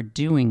ones who are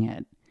doing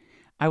it,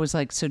 I was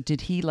like, so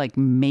did he like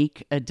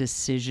make a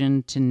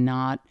decision to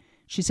not?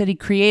 She said he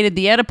created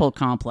the Oedipal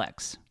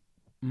complex.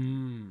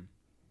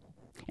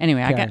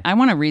 Anyway, Okay. I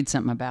want to read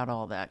something about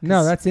all that. 'cause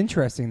No, that's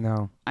interesting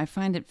though. I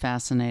find it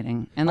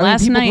fascinating. And I mean,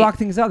 last people night, block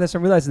things out. That's what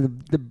I'm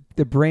realizing.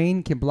 The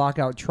brain can block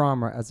out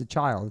trauma as a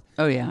child.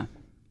 oh yeah,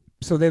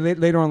 So they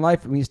later on in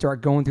life, when you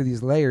start going through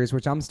these layers,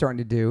 which I'm starting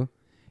to do,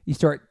 you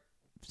start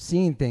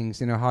seeing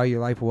things. You know how your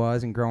life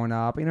was and growing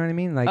up. You know what I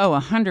mean? Like, oh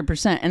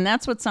 100%. And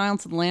that's what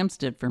Silence of the Lambs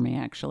did for me.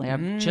 Actually,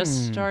 I've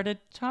just started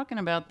talking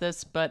about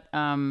this, but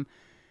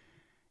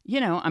you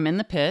know, I'm in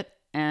the pit,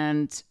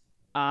 and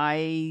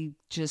I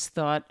just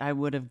thought I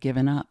would have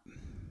given up.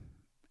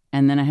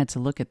 And then I had to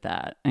look at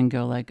that and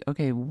go like,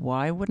 okay,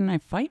 why wouldn't I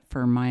fight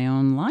for my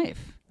own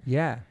life?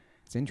 yeah,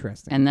 it's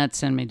interesting. And that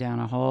sent me down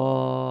a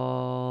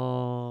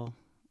whole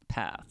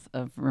path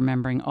of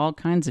remembering all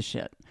kinds of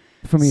shit.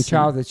 From your So-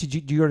 childhood, do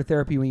you go to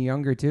therapy when you're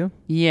younger too?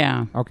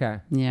 Yeah, Okay.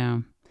 yeah.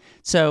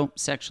 So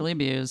sexually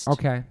abused,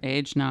 Okay.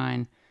 age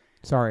 9.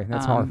 Sorry,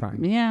 that's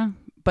horrifying. Yeah,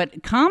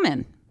 but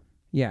common.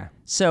 Yeah.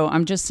 So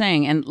I'm just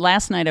saying. And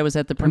last night I was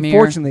at the premiere.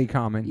 Unfortunately,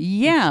 common.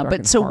 Yeah, It's but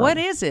fucking so what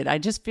horrible. is it? I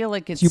just feel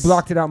like it's. So you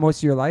blocked it out most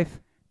of your life?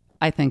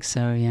 I think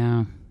so.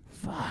 Yeah.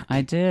 Fuck.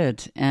 I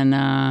did,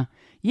 and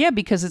yeah,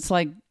 because it's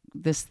like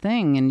this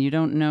thing, and you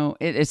don't know.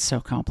 It's so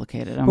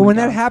complicated. Oh But my when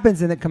God. that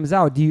happens and it comes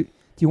out, do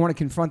you want to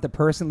confront the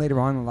person later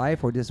on in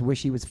life, or just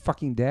wish he was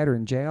fucking dead or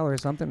in jail or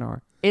something?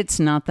 Or It's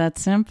not that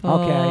simple.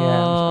 Okay,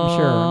 yeah,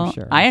 I'm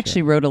sure. I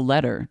actually wrote a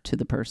letter to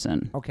the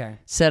person. okay,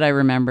 Said I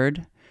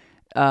remembered.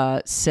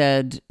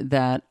 Said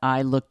that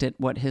I looked at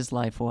what his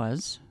life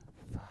was,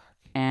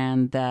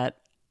 and that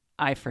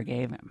I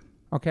forgave him.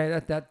 okay,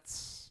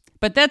 that's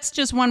But that's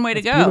just one way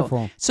to go.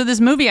 beautiful. So this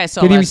movie I saw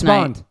Did he last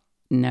respond? night.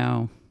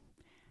 No,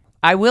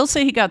 I will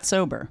say he got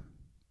sober.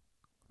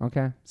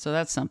 Okay, So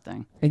that's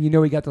something. and you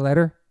know he got the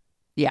letter,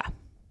 Yeah,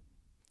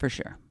 for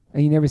sure.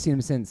 and you never seen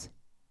him since.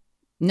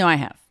 No, I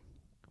have.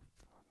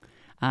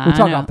 We'll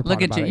talk know. off the pod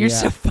Look at about you. it, You're yeah.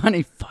 so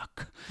funny.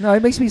 Fuck. No,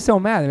 it makes me so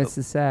mad. It's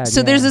just sad.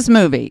 So yeah. there's this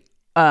movie.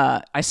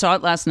 I saw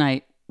it last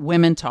night.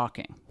 Women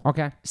talking.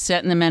 Okay,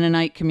 Set in the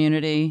Mennonite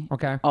community.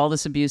 okay, All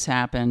this abuse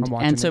happened. I'm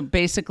watching And so it.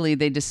 basically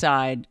they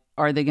decide,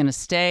 are they going to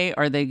stay?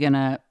 Are they going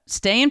to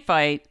stay and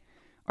fight?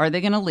 Are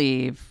they going to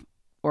leave?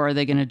 Or are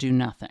they going to do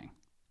nothing?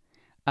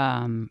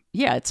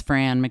 Yeah, it's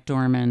Fran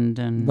McDormand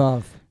and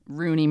love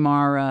Rooney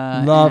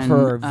Mara. love and,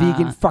 her,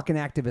 vegan fucking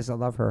activist. I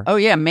love her. Oh,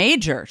 yeah,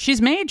 major. She's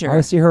major.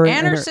 I see her And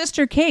and her her-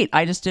 sister, Kate.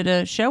 I just did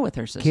a show with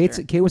her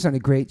sister. Kate was on a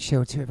great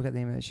show too. I forgot the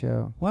name of that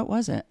show. What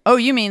was it? Oh,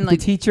 you mean The like...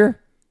 teacher.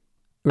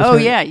 It was Oh, her-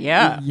 yeah.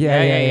 Yeah.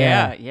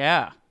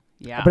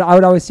 Yeah. But I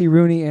would always see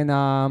Rooney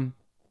and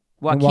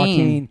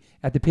Joaquin.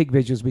 at the pig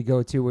vigils we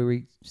go to, where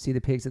we see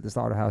the pigs at the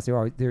slaughterhouse.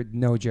 They're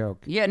no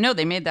joke. Yeah, no,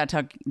 they made that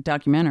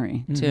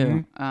documentary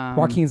too.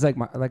 Joaquin's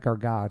like our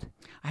god.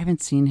 I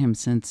haven't seen him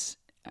since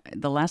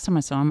the last time I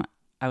saw him.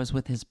 I was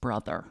with his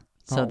brother.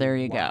 So Oh, there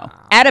you wow. go.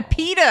 At a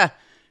PETA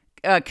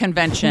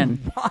convention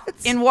What?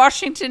 in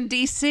Washington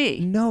D.C.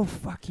 No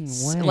fucking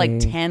way. Like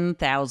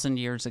 10,000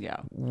 years ago.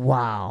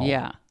 Wow.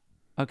 Yeah.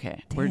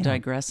 Okay, we're Damn.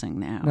 digressing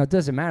now. No, it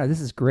doesn't matter.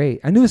 This is great.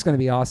 I knew it was going to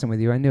be awesome with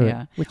you. I knew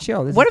Yeah. it. We're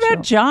chill. This What is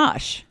about chill.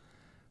 Josh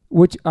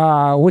Which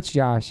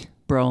Josh?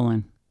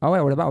 Brolin? Oh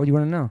wait, what about? What do you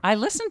want to know? I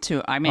listened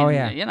to. I mean, Oh,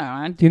 yeah. you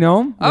know. Do you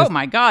know him? Oh Yes.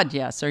 my God,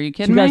 yes. Are you So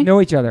kidding you guys me?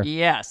 know each other.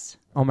 Yes.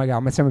 Oh my god,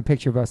 I'm gonna send him a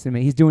picture of us and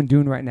me. He's doing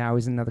Dune right now.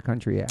 He's in another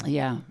country. Yeah.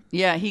 Yeah.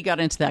 Yeah. He got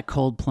into that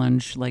cold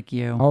plunge like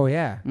you. Oh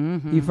yeah.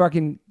 He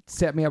fucking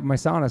set me up with my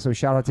sauna. So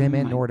shout out to him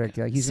and Nordic.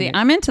 Like he's See, gonna-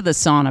 I'm into the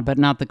sauna, but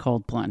not the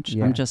cold plunge.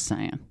 Yeah. I'm just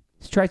saying.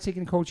 Just try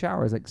taking cold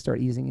showers. Like start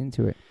easing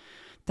into it.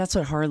 That's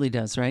what Harley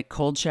does, right?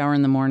 Cold shower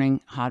in the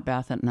morning, hot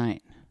bath at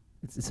night.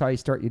 It's how you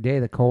start your day.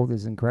 The cold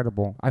is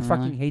incredible. I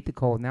fucking hate the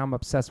cold. Now I'm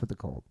obsessed with the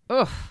cold.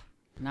 Ugh.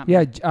 Not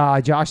Yeah,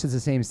 Josh is the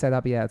same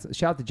setup. Yeah,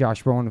 shout out to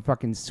Josh Brolin,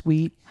 fucking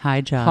sweet,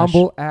 Hi, Josh.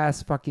 humble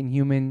ass fucking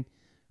human.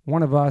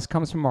 One of us,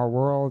 comes from our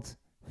world.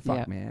 Fuck,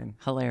 Yeah. man.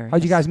 Hilarious.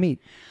 How'd you guys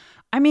meet?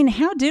 I mean,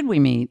 how did we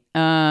meet?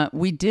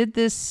 We did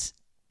this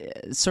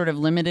sort of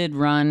limited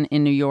run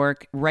in New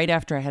York right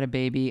after I had a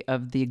baby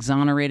of the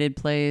exonerated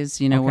plays,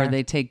 you know, where Okay.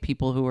 they take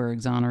people who are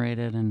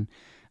exonerated and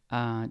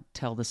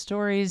tell the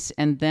stories.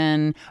 And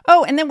then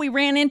we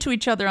ran into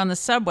each other on the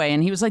subway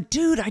and he was like,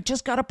 dude, I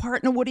just got a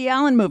part in a Woody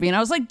Allen movie. And I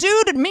was like,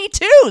 dude, me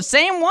too.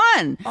 Same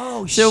one.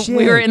 Oh, so shit.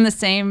 we were in the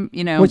same,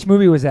 you know. Which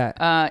movie was that?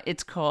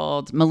 It's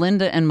called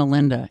Melinda and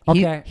Melinda.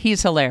 Okay.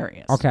 He's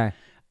hilarious. Okay.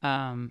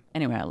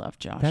 Anyway, I love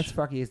Josh. That's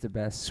fucking is the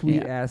best.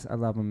 Sweet Yeah. ass. I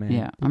love him, man.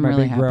 Yeah, He's I'm my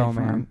really big happy bro, for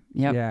man. him.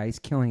 Yep. Yeah, he's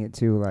killing it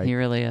too. Like He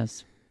really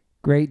is.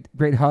 great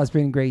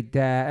husband, great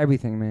dad,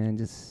 everything, man.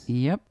 Just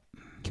Yep,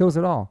 kills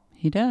it all.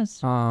 he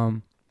does.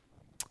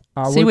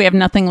 See, See, we have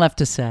nothing left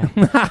to say.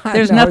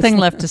 There's No, nothing it's-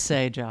 left to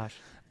say, Josh.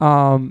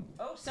 Oh,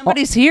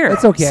 Somebody's here.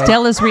 it's okay.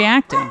 Stella's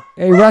reacting.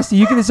 hey, Rusty,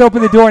 you can just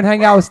open the door and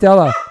hang out with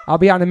Stella. I'll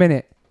be out in a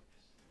minute.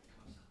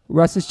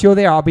 Russ is chill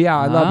there. I'll be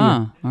out. I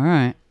love All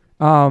right.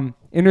 you.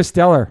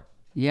 Interstellar.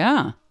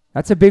 Yeah.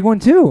 That's a big one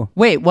too.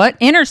 Wait, what?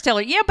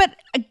 Interstellar. Yeah, but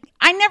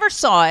I never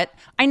saw it.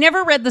 I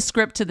never read the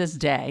script to this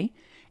day.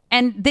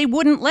 and they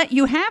wouldn't let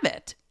you have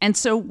it. And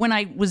so when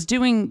I was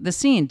doing the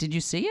scene, did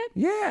you see it?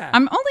 Yeah.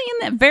 I'm only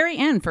in the very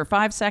end for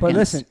 5 seconds. But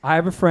listen, I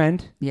have a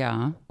friend.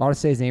 Yeah. I'll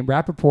say his name.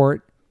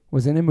 Rappaport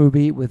was in a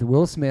movie with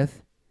Will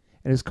Smith.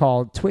 It was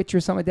called Twitch or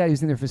something like that. He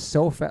was in there for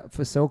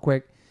so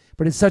quick.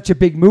 But it's such a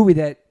big movie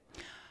that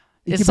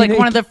it's like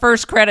one of the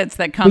first credits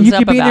that but comes you up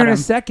could be in about there in him. a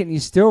second. You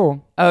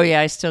still. Oh yeah,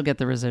 I still get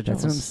the residuals.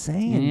 That's what I'm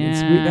saying. Yeah,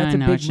 That's a I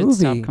know. big I should movie.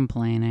 stop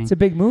complaining. It's a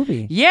big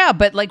movie. Yeah,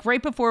 but like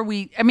right before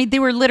they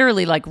were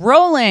literally like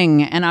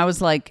rolling, and I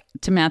was like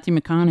to Matthew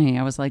McConaughey,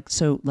 I was like,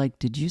 so like,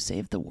 did you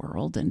save the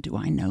world, and do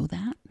I know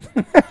that?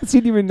 So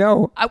you didn't even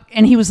know.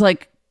 And he was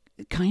like,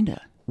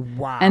 kinda.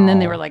 Wow. And then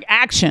they were like,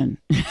 action.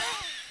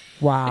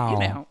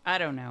 Wow. I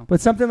don't know. But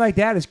something like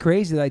that is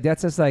crazy. Like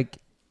that's just like.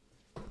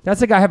 That's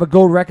like I have a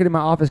gold record in my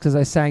office because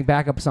I sang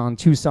backups on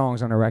 2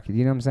 songs on a record.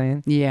 You know what I'm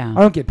saying? Yeah.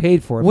 I don't get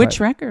paid for it. Which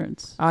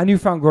records?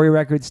 Newfound Glory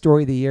records,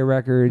 Story of the Year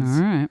records.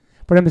 All right.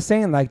 But I'm just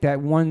saying like that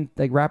one,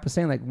 like rap was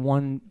saying like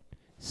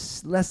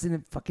less than a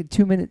fucking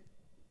 2-minute,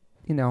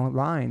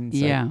 line. It's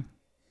Yeah. Like,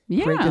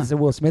 Yeah. great 'cause it's a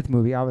Will Smith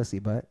movie, obviously,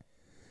 but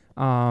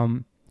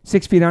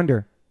 6 Feet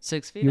Under.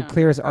 6 feet. You're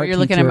clear as art You're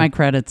looking at teacher. my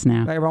credits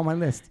now. Like on my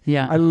list.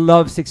 Yeah. I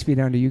love 6 Feet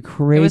Under. You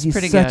crazy.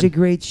 pretty Such good. a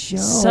great show.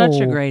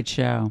 Such a great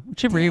show. We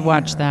should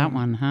rewatch that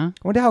one, huh? I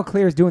wonder how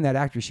Claire's doing that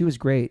actor. She was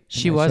great. in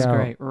She that was show.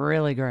 great.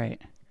 Really great.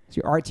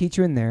 So your art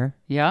teacher in there.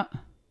 Yeah.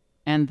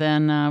 And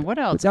then what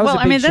else? that was a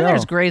I mean, big then show.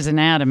 there's Grey's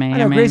Anatomy. I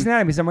know Grey's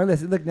Anatomy's on my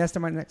list. Look, next to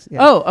my next.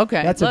 Yeah. Oh,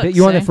 okay. That's Look, a bit.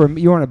 You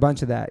see? were on a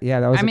bunch of that.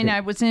 Yeah, that was. I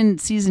was in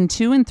season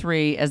 2 and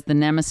 3 as the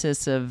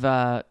nemesis of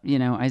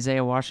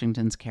Isaiah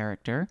Washington's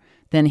character.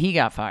 Then he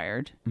got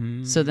fired.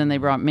 So then they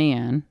brought me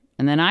in,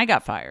 and then I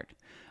got fired.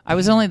 I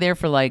was only there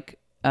for like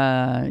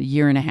a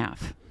year and a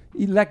half.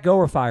 You let go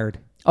or fired?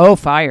 Oh,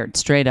 fired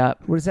straight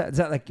up. What is that? Is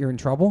that like you're in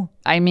trouble?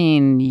 I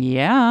mean,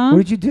 yeah. What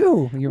did you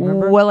do? You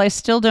remember? Well, I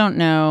still don't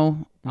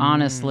know,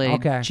 honestly,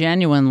 okay.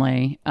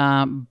 genuinely.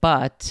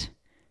 But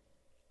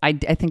I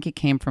think it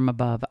came from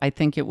above. I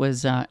think it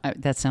was.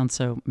 That sounds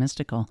so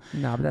mystical.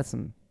 No, but that's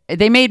some.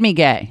 They made me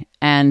gay,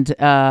 and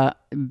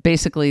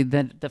basically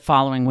the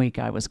following week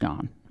I was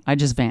gone. I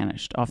just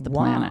vanished off the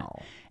planet.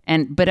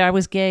 But I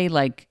was gay,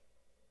 like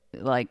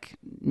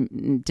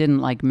didn't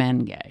like men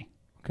gay.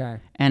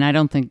 Okay. And I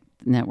don't think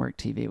network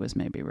TV was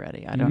maybe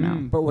ready. I don't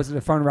know. But was it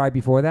a fun ride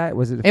before that?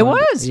 Was it? It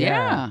was,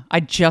 yeah. I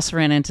just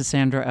ran into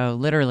Sandra Oh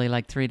literally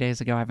like 3 days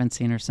ago. I haven't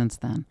seen her since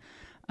then.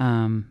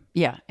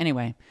 Yeah.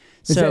 Anyway,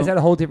 Is that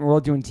a whole different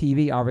world doing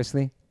TV?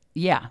 Obviously.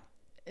 Yeah,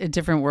 a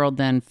different world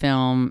than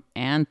film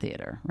and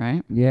theater,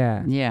 right?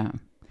 Yeah. Yeah.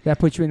 That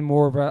puts you in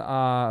more of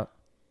a.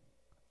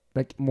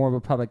 Like more of a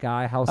public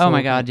eye household. Oh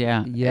my God,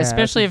 yeah. Yeah.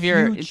 Especially if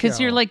you're, because because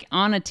you're like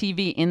on a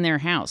TV in their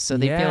house, so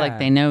they feel like Yeah.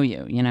 they know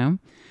you. You know.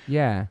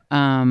 Yeah.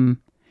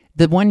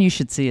 The one you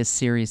should see is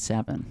Series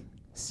 7.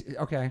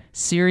 Okay.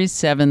 Series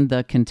 7,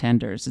 The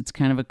Contenders. It's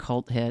kind of a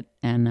cult hit,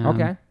 and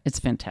Okay. it's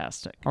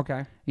fantastic.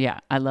 Okay. Yeah,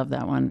 I love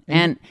that one.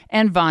 And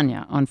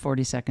Vanya on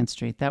 42nd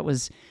Street. That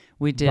was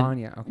we did.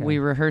 Vanya, okay. We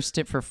rehearsed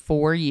it for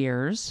 4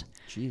 years,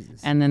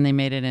 Jesus. and then they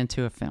made it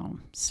into a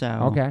film. So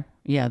Okay.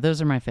 yeah,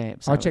 those are my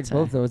faves. I'll check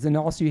both those. And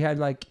also you had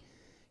like,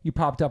 you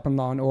popped up in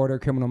Law and Order,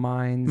 Criminal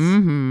Minds.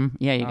 Mm-hmm.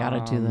 Yeah, you got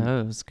to do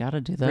those. Got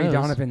to do those. Ray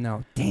Donovan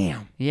though.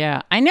 Damn.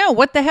 Yeah, I know.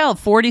 What the hell?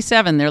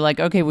 47. They're like,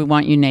 okay, we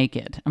want you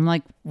naked. I'm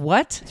like,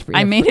 what?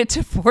 I made it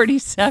to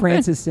 47.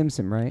 Frances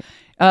Simpson, right?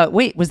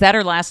 Wait, was that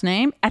her last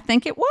name? I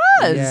think it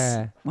was.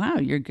 Yeah. Wow,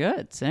 you're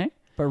good. See?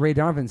 But Ray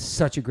Donovan's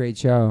such a great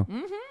show.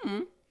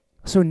 Mm-hmm.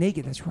 So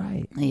naked, that's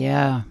right.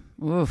 Yeah.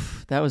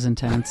 Oof, that was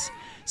intense.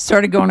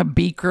 Started going to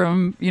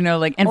Bikram,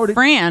 and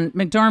Fran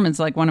McDormand's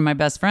like one of my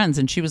best friends,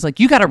 and she was like,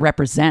 you got to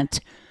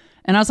represent.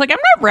 And I was like, I'm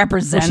not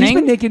representing. Well, she's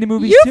been naked in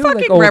movies you too.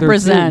 fucking like older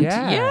represent. Too.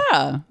 Yeah.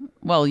 Yeah.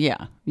 Well,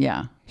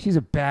 yeah. She's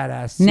a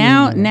badass.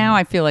 Now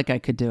I feel like I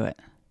could do it.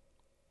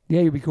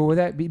 Yeah, you'd be cool with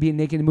that? Being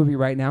naked in a movie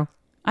right now?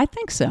 I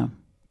think so.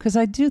 Because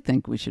I do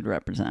think we should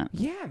represent.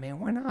 Yeah, man.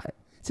 Why not?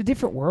 It's a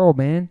different world,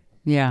 man.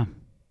 Yeah.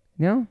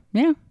 You know?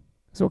 Yeah.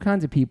 There's all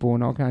kinds of people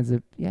and all kinds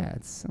of,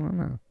 it's, I don't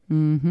know.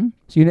 Mm-hmm.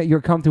 So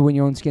you're comfortable in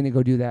your own skin to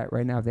go do that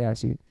right now if they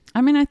ask you?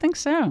 I mean, I think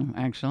so,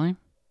 actually.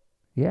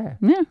 Yeah.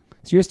 Yeah.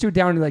 So you're still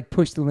down to like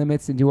push the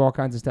limits and do all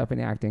kinds of stuff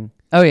in acting?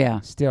 Oh, yeah.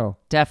 Still?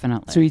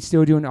 Definitely. So you're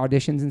still doing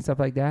auditions and stuff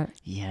like that?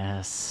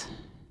 Yes.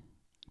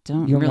 I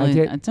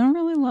don't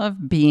really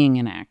love being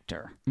an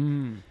actor.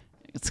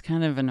 It's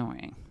kind of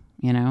annoying,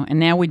 And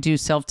now we do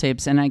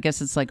self-tapes, and I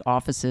guess it's like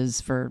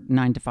offices for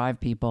 9 to 5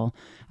 people.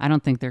 I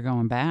don't think they're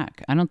going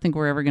back. I don't think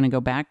we're ever going to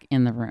go back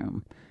in the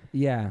room.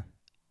 Yeah.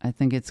 I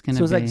think it's going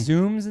to So be... it's like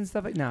Zooms and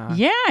stuff like nah.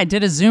 Yeah, I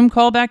did a Zoom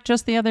call back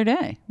just the other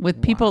day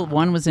with people.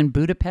 One was in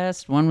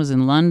Budapest, one was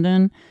in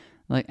London.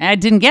 Like, I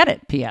didn't get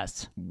it,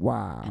 P.S.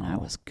 Wow. And I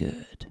was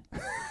good.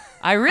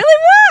 I really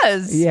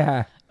was.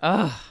 Yeah.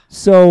 Ugh.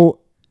 So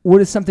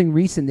what is something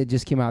recent that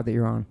just came out that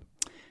you're on?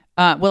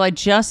 Well, I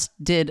just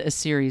did a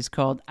series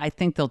called, I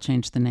think they'll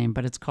change the name,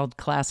 but it's called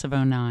Class of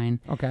 09.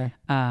 Okay.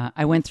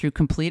 I went through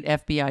complete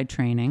FBI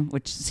training,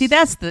 which, see,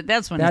 that's when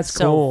That's it's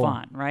cool. so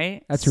fun,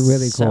 right? That's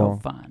really so cool.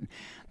 fun.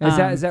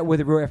 Is that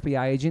with a real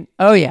FBI agent?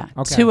 Oh yeah,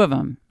 Okay. 2 of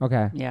them.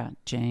 Okay. Yeah,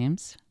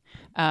 James.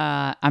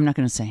 I'm not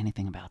going to say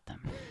anything about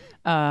them.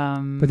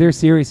 But they're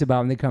serious about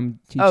when they come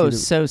teach you.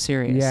 So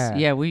serious. Yeah.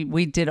 Yeah.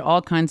 We did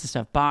all kinds of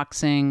stuff.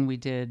 Boxing. We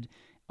did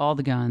all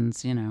the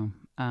guns. Do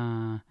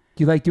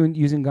you like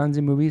using guns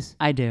in movies?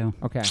 I do.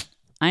 Okay.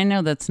 I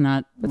know that's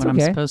not That's what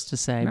okay. I'm supposed to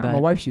say, No, but my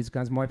wife shoots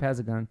guns. My wife has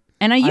a gun.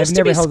 and I I've used to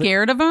never be held it-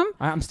 scared of them.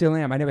 I'm still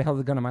am. I never held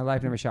a gun in my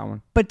life. Never shot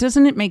one. But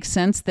doesn't it make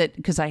sense that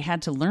because I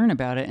had to learn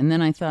about it, and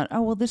then I thought,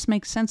 oh well, this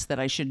makes sense that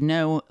I should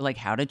know like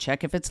how to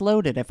check if it's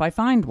loaded if I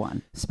find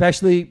one.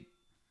 Especially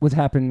what's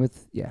happened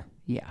with Yeah.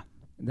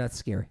 That's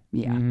scary.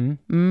 Yeah.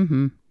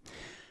 Mm-hmm.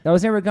 I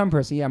was never a gun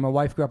person. Yeah, my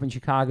wife grew up in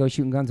Chicago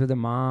shooting guns with her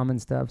mom and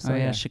stuff. So Oh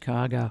yeah,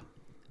 Chicago.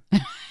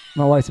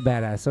 my wife's a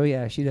badass. So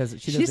yeah, she does.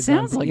 She does. She the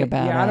sounds guns. like a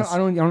Yeah,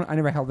 badass. I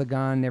never held a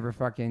gun. Never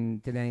fucking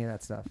did any of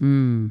that stuff.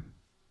 Mm.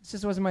 It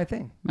just wasn't my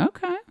thing.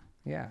 Okay.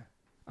 Yeah.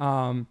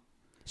 So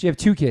you have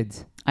 2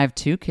 kids. I have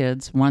 2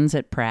 kids. One's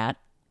at Pratt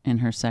in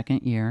her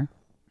 2nd year.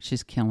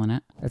 She's killing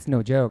it. That's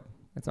no joke.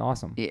 That's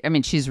awesome. I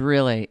mean,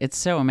 it's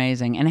so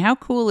amazing. And how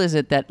cool is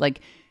it that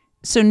like,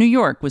 so New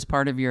York was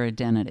part of your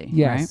identity,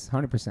 Yes,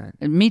 100%.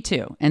 right? Me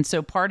too. And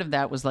so part of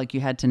that was like you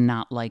had to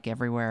not like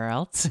everywhere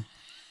else.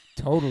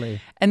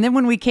 Totally. And then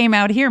when we came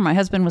out here, my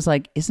husband was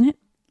like, isn't it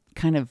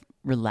kind of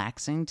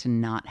relaxing to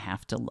not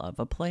have to love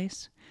a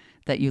place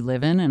that you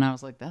live in? And I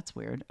was like, that's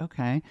weird.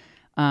 Okay.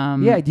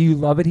 Yeah. Do you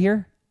love it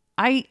here?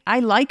 I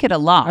like it a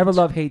lot. I have a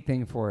love-hate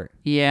thing for it.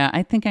 Yeah,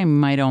 I think I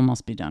might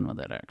almost be done with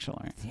it,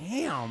 actually.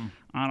 Damn.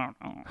 I don't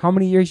know. How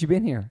many years you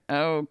been here?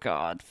 Oh,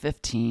 God,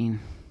 15.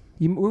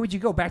 Where would you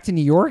go? Back to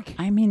New York?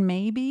 I mean,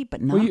 maybe,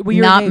 but not, Well,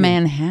 you're not Canadian.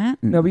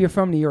 Manhattan. No, but you're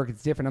from New York.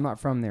 It's different. I'm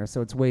not from there,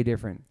 so it's way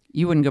different.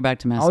 You wouldn't go back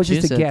to I was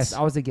Massachusetts. just a guest.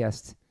 I was a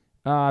guest.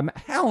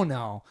 Hell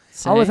no.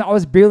 See? I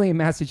was barely in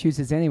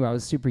Massachusetts anyway. I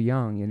was super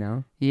young, you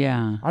know.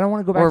 Yeah. I don't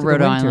want to go back Or to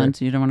Rhode the winter.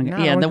 Island. You don't want to No,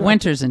 go. I Yeah, wanna the go-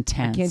 winter's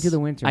intense. I can't do the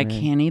winter, I man.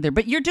 can't either.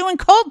 But you're doing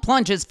cold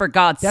plunges, for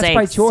God's sake. That's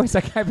by choice. I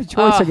have a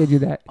choice. I can do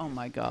that. Oh,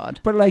 my God.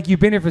 But like you've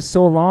been here for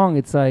so long,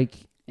 it's like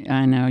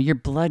I know. Your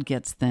blood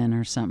gets thin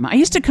or something. I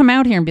used to come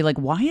out here and be like,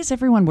 why is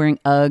everyone wearing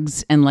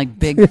Uggs and like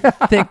big,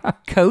 thick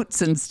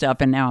coats and stuff?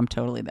 And now I'm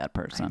totally that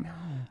person.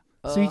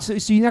 so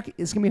you're not.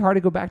 It's gonna be hard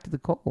to go back to the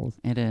cold.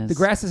 It is. The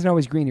grass isn't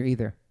always greener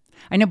either.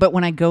 I know, but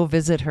when I go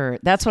visit her,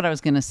 that's what I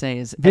was going to say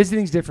is,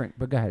 Visiting's different.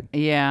 But go ahead.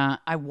 yeah,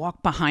 I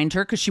walk behind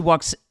her because she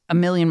walks a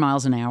million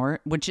miles an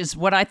hour, which is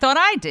what I thought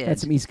I did.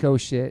 That's some East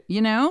Coast shit.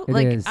 You know, It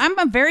like is. I'm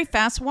a very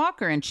fast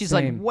walker and she's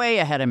Same. like way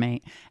ahead of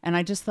me. And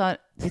I just thought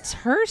it's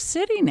her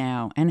city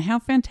now and how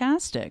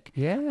fantastic.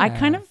 Yeah. I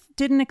kind of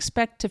didn't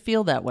expect to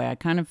feel that way. I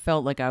kind of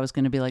felt like I was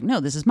going to be like,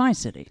 no, this is my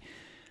city.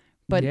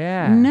 But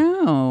Yeah.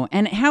 no.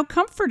 And how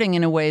comforting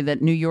in a way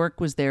that New York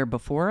was there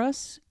before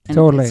us and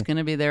Totally. it's going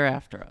to be there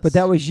after us. But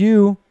that was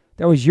you.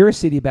 That was your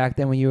city back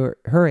then when you were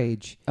her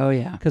age. oh,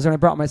 yeah. Because when I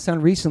brought my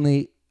son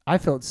recently, I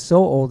felt so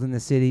old in the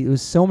city. There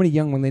was so many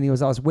young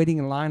millennials. I was waiting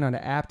in line on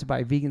an app to buy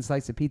a vegan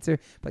slice of pizza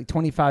for like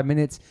 25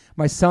 minutes.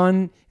 My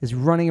son is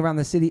running around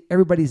the city.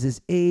 Everybody's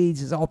his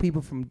age. It's all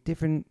people from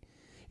different.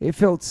 It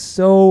felt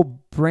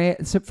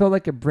it felt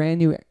like a brand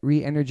new,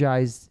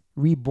 re-energized,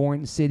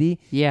 reborn city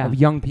Yeah. of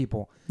young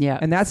people. Yeah.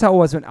 And that's how it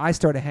was when I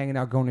started hanging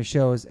out, going to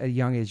shows at a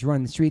young age,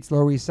 running the streets,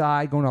 Lower East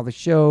Side, going to all the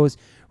shows,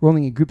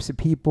 rolling in groups of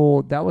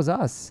people. That was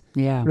us.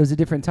 yeah. But it was a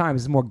different time. It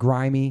was more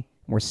grimy,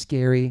 more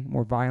scary,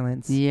 more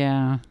violence.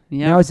 Yeah.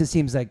 Yeah. Now it just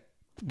seems like,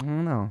 I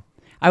don't know.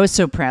 I was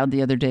so proud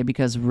the other day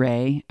because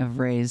Ray of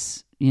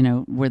Ray's, you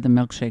know, where the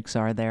milkshakes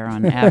are there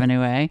on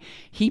Avenue A,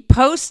 he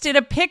posted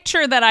a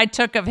picture that I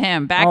took of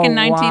him back in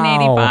Oh,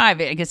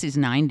 1985. I guess he's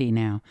 90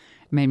 now.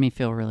 It made me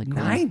feel really cool.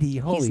 90?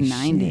 Holy he's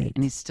 90 shit.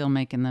 and he's still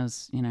making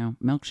those, you know,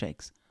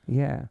 milkshakes.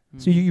 Yeah.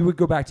 So you would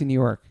go back to New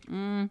York.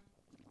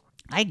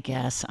 I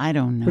guess. I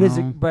don't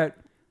know. But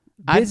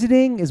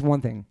visiting is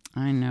one thing.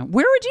 I know.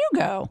 Where would you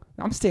go?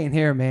 I'm staying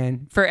here,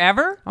 man.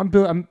 Forever?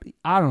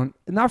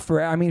 Not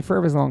for, I mean,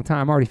 forever's a long time.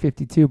 I'm already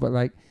 52, but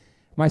like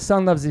my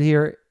son loves it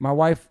here. My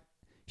wife,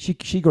 she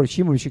moved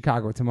to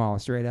Chicago tomorrow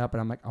straight up.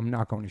 And I'm like, I'm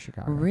not going to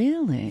Chicago.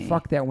 Really?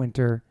 Fuck that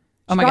winter.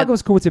 Oh my God.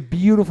 Chicago's cool. It's a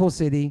beautiful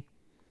city.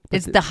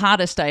 It's the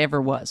hottest I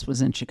ever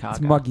was in Chicago. It's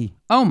muggy.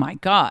 Oh my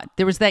God.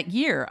 There was that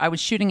year I was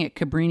shooting at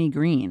Cabrini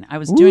Green. I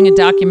was doing a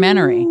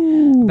documentary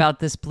about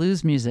this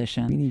blues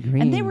musician. Cabrini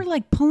Green. And they were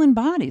like pulling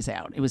bodies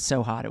out. It was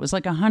so hot. It was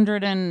like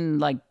 100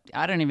 and like,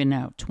 I don't even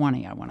know,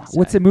 20, I want to say.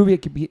 What's the movie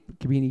at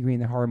Cabrini Green,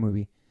 the horror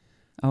movie?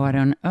 I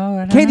don't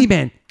know.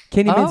 Candyman.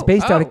 Candyman's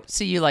based out of...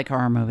 See, you like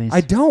horror movies.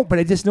 I don't, but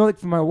I just know that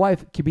from my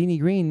wife, Cabrini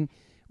Green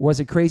was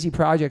a Crazy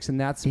Projects,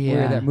 and that's where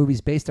Yeah. that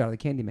movie's based out of, the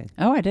Candyman.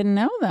 Oh, I didn't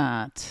know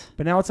that.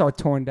 But now it's all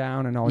torn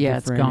down and all Yeah,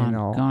 it's different. gone. And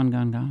all.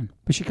 Gone.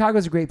 But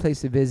Chicago's a great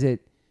place to visit.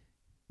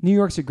 New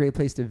York's a great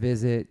place to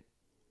visit.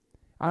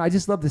 I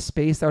just love the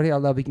space out here. I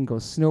love you can go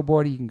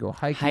snowboarding, you can go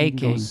hiking, you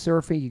can go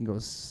surfing, you can go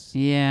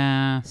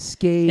Yeah.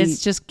 skate.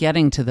 It's just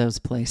getting to those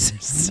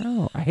places.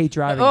 No, I hate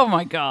driving. Oh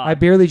my God. I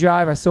barely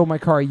drive. I sold my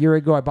car a year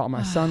ago. I bought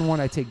my son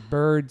one. I take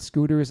Bird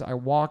scooters. I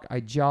walk.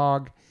 I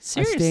jog.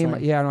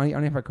 Seriously? I don't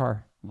even have a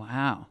car.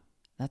 Wow.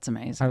 That's I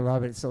amazing.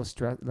 love it. It's so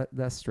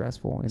less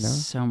stressful, you know.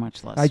 So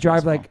much less. I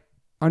drive stressful. like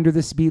under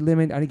the speed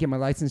limit. I didn't get my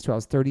license till I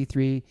was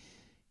 33.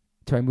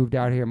 Till I moved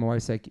out here, my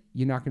wife's like,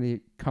 "You're not going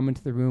to come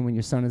into the room when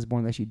your son is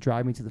born unless you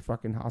drive me to the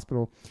fucking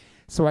hospital."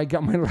 So I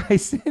got my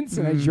license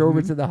and I drove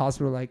her to the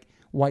hospital, like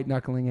white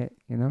knuckling it,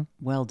 you know.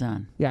 Well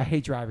done. Yeah, I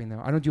hate driving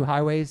though. I don't do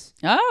highways.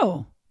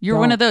 Oh, you're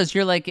one of those.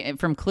 You're like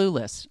from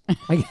Clueless.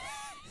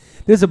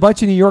 There's a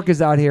bunch of New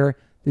Yorkers out here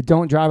that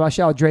don't drive. I'll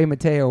shout Dre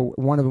Mateo,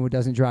 one of them who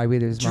doesn't drive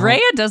either. Drea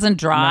doesn't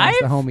drive? No,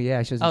 it's the homie.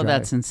 Yeah, she doesn't drive.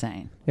 That's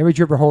insane. Never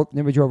drove her whole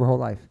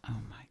life. Oh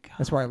my God.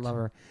 That's why I love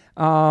her.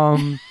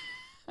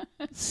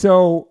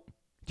 So,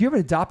 do you have an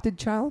adopted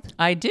child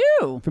I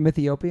do. from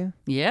Ethiopia?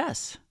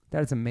 Yes.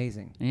 That is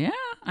amazing. Yeah.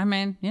 I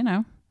mean,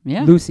 yeah.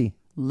 Lucy.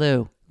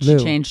 Lou. Lou.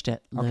 She changed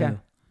it. Lou. Okay.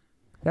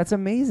 That's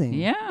amazing.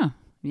 Yeah.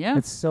 Yeah.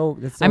 That's so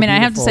I mean, I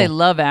have to beautiful. say,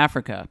 love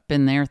Africa.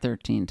 Been there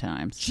 13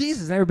 times.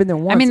 Jesus, never been there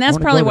once. I mean, that's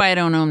wanna probably go why I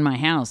don't own my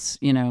house.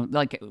 You know,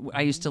 like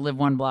I used to live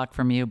one block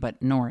from you,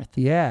 but north.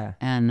 Yeah.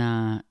 And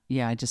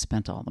I just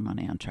spent all the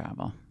money on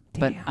travel.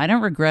 But Damn. I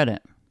don't regret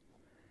it.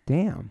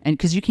 Damn. And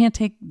because they can't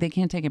take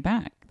it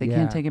back. They Yeah.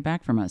 can't take it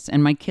back from us.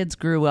 And my kids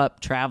grew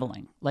up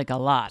traveling like a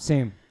lot.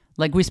 Same.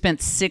 Like we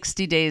spent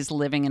 60 days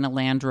living in a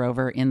Land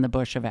Rover in the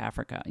bush of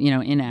Africa,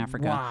 in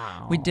Africa.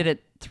 Wow. We did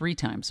it 3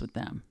 times with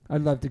them.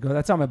 I'd love to go.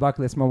 That's on my bucket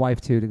list. My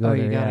wife too to go Oh,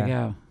 there. you gotta yeah.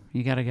 go.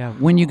 You gotta go.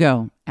 When you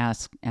go,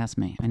 ask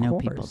me. I know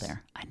people course.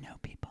 there. I know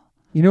people.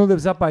 You know who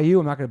lives up by you?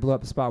 I'm not going to blow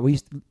up the spot.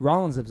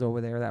 Rollins lives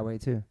over there that way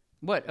too.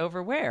 What,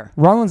 over where?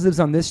 Rollins lives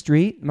on this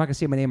street. I'm not going to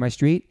say my name, my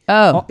street.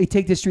 Oh. You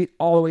take this street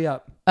all the way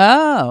up.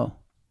 Oh,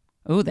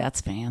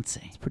 that's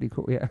fancy. It's pretty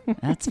cool. Yeah.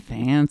 That's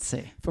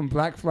fancy. From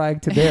Black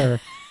Flag to there.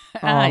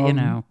 You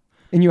know.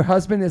 And your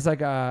husband is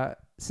like a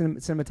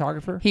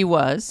cinematographer? He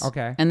was.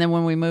 Okay. And then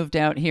when we moved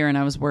out here and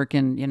I was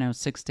working,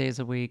 6 days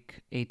a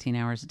week, 18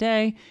 hours a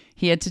day,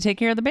 he had to take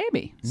care of the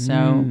baby.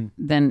 So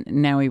then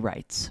now he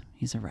writes.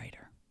 He's a writer.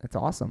 That's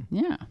awesome.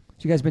 Yeah.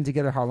 So you guys been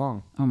together how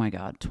long? Oh my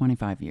God,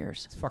 25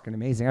 years. It's fucking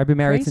amazing. I've been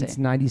married Crazy. since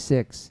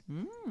 96.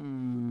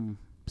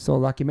 So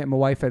lucky. Met my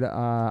wife at,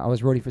 I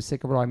was roadie for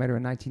Sick of It All. I met her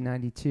in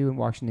 1992 in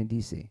Washington,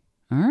 D.C.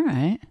 All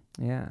right.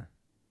 Yeah.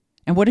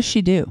 And what does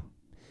she do?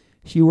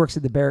 She works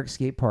at the Barrack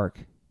Skate Park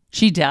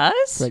She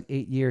does? for like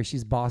 8 years.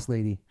 She's boss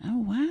lady. Oh,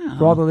 wow.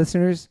 For all the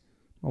listeners,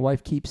 my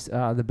wife keeps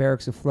the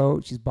barracks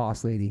afloat. She's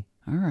boss lady.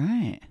 All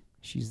right.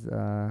 She's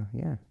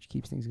she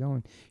keeps things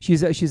going.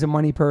 She's a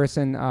money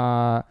person.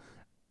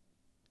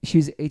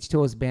 She's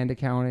H2O's band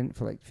accountant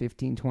for like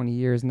 15, 20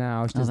 years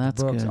now. She does the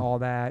that's books, good. all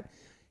that.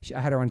 I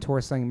had her on tour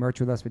selling merch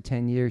with us for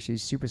 10 years.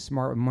 She's super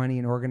smart with money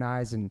and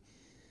organized. And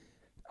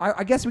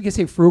I guess we could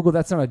say frugal.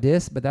 That's not a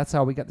diss, but that's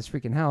how we got this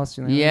freaking house.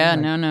 You know what I Yeah,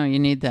 mean? Like, no, you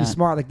need that. she's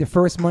smart. Like the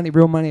first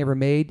real money I ever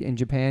made in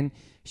Japan,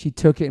 she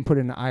took it and put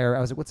it in an IRA.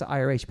 I was like, what's an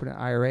IRA? She put it in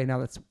an IRA.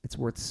 Now it's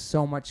worth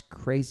so much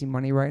crazy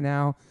money right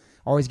now.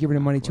 Always giving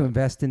her money to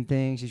invest in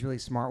things. She's really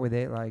smart with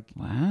it. Like,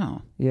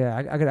 Wow. yeah,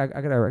 I got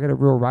a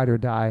real ride or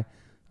die,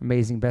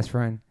 amazing best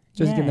friend. She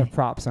doesn't get Yay. enough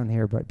props on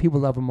here, but people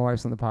love my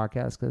wife's on the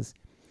podcast because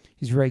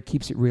she's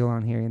keeps it real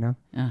on here, you know,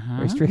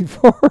 very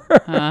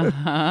straightforward.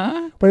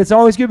 But it's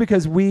always good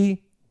because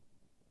we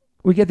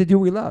get to do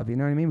what we love. You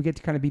know what I mean? We get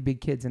to kind of be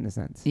big kids in a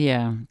sense.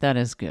 Yeah, that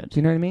is good. Do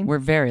you know what I mean? We're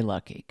very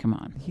lucky. Come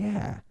on.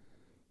 Yeah.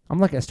 I'm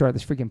lucky I started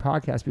this freaking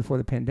podcast before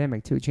the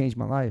pandemic too. It changed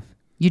my life.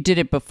 You did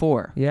it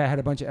before. Yeah, I had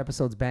a bunch of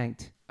episodes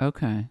banked.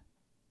 Okay.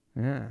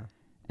 Yeah.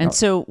 And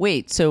so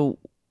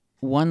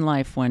one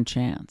life, one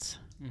chance.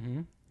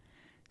 Mm-hmm.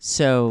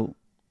 So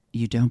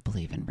you don't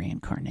believe in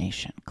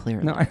reincarnation,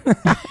 clearly. No,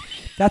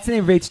 that's the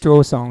name of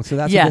H2O song, so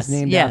that's what Yes, it's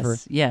named yes, after.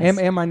 yes.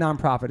 And my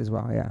nonprofit as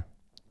well, yeah.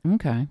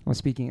 Okay. I was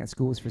speaking at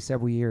schools for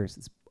several years.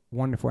 It's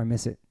wonderful. I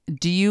miss it.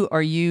 Do you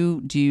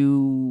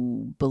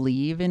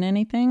believe in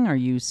anything? Are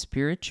you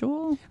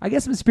spiritual? I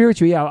guess I'm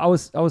spiritual. Yeah, I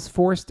was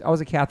forced. I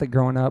was a Catholic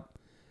growing up.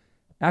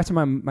 After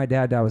my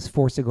dad died, I was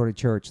forced to go to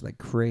church like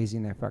crazy,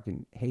 and I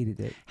fucking hated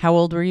it. How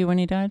old were you when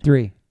he died?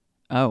 3.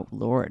 Oh,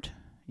 Lord.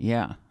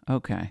 Yeah.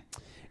 Okay.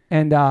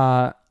 And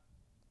I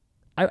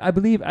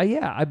believe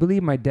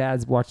my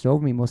dad's watched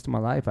over me most of my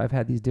life. I've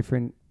had these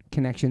different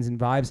connections and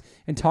vibes,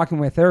 and talking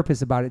with my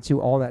therapist about it too.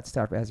 All that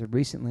stuff as of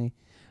recently.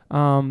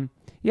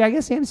 Yeah, I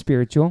guess I am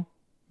spiritual.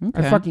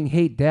 Okay. I fucking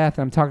hate death.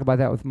 I'm talking about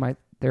that with my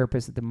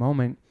therapist at the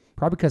moment.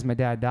 Probably because my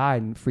dad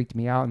died and freaked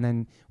me out. And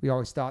then we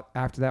always thought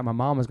after that my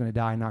mom was going to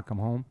die and not come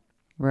home.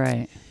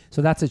 Right.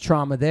 So that's a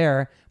trauma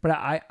there. But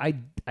I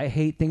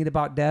hate thinking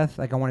about death.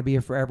 Like I want to be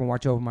here forever and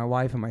watch over my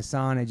wife and my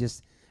son. I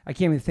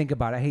can't even think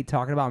about it. I hate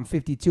talking about it. I'm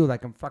 52.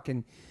 Like I'm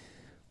fucking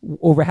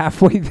over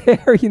halfway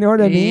there. You know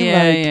what I mean?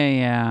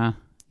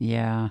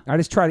 Yeah. I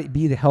just try to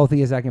be the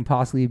healthiest I can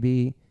possibly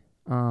be.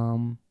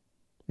 Stay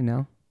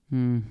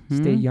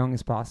young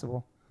as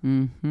possible.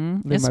 Mm-hmm.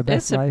 Live my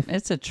best life.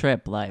 It's a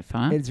trip life,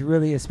 huh? It's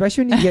really,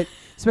 especially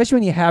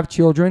when you have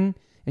children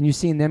and you're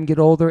seeing them get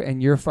older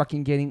and you're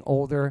fucking getting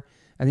older,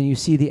 and then you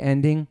see the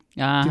ending.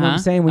 Do you know what I'm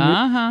saying?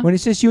 When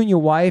it's just you and your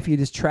wife, you're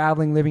just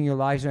traveling, living your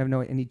lives, you don't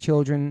have any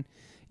children,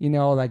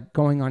 like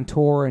going on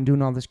tour and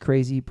doing all this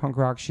crazy punk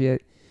rock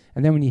shit.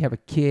 And then when you have a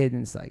kid,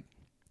 and it's like,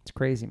 It's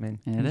crazy, man.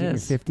 It In your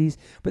is. 50s.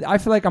 But I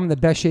feel like I'm in the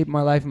best shape of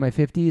my life in my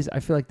 50s. I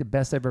feel like the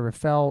best I've ever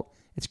felt.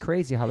 It's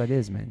crazy how that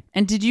is, man.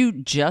 And did you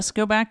just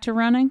go back to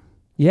running?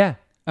 Yeah.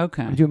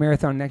 Okay. I'm doing a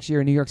marathon next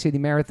year, New York City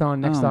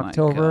Marathon next oh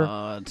October. My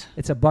God.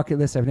 It's a bucket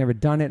list. I've never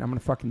done it. I'm going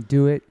to fucking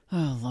do it.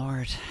 Oh,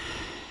 Lord.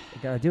 I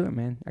got to do it,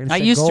 man. I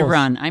used to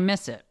run. I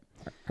miss it.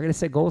 I got to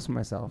set goals for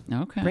myself.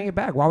 Okay. Bring it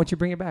back. Why would you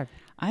bring it back?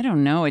 I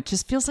don't know. It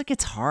just feels like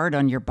it's hard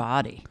on your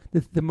body.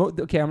 Okay, I'm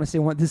going to say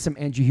one. This is some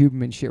Andrew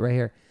Huberman shit right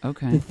here.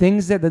 Okay. The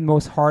things that are the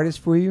most hardest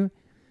for you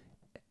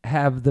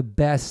have the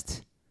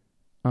best,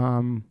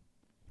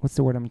 what's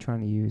the word I'm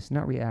trying to use?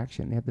 Not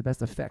reaction. They have the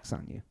best effects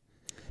on you.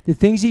 The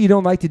things that you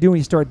don't like to do when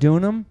you start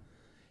doing them,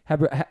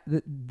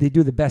 they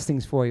do the best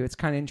things for you. It's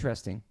kind of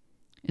interesting.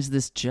 Is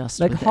this just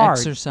Like with hard.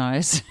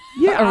 exercise?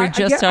 Yeah, Are we I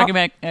just get- talking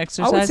about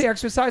exercise? I would say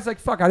exercise. Like,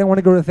 fuck, I didn't want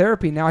to go to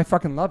therapy. Now I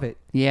fucking love it.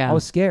 yeah. I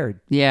was scared.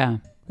 Yeah.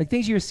 Like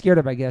things you're scared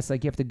of, I guess.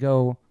 Like you have to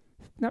go,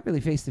 not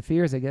really face the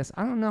fears, I guess.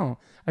 I don't know.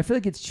 I feel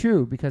like it's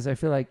true because I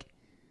feel like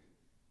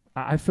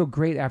I feel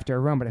great after I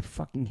run, but I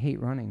fucking hate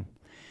running.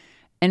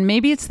 And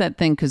maybe it's that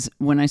thing because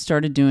when I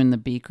started doing the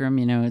Bikram,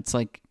 you know, it's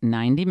like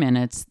 90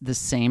 minutes, the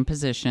same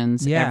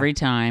positions Yeah. every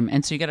time.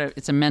 And so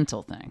it's a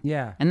mental thing.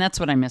 Yeah. And that's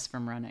what I miss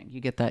from running. You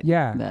get that,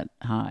 Yeah. that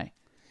high.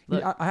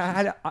 Look.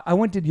 Yeah, I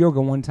went to yoga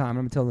one time. I'm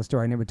going to tell the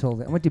story. I never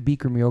told it. I went to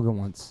Bikram yoga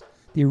once.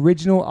 The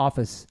original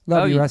office.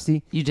 Love you,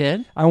 Rusty. You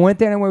did? I went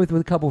there and I went with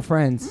a couple of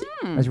friends.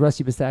 As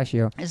Rusty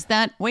Pistachio. Is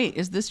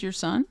this your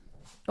son?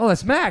 Oh,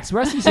 that's Max.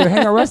 Rusty's here.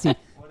 Hang on, Rusty.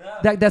 What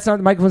up? That's not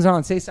the microphone's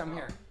on. Say something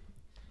here.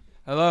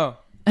 Hello.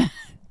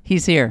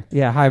 He's here.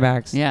 Yeah, hi,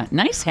 Max. Yeah.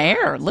 Nice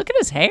hair. Look at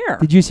his hair.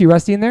 Did you see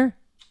Rusty in there?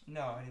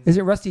 No, I didn't. Is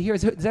it Rusty here?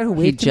 Is that who He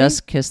waved to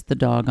just kissed the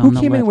dog me? on Who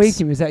the came in and lips. waved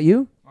to me? Was that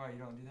you? Oh, you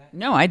don't do that?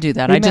 No, I do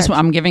that. Hey,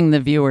 I'm Max. giving the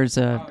viewers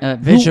a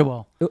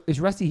visual. Is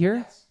Rusty here?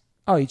 Yes.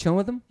 Oh, you chilling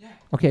with him? Yeah.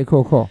 Okay,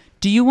 cool.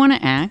 Do you want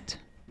to act?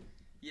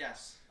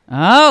 Yes.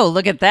 Oh,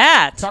 look at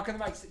that. Talk on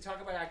the mic.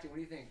 Talk about acting. What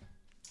do you think?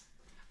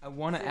 I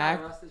want Say to hi,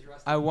 act. Rusty,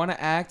 Rusty. I want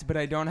to act, but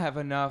I don't have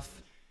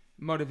enough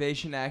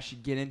motivation to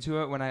actually get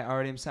into it when I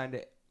already am signed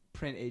to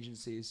print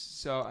agencies.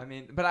 So I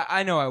mean, but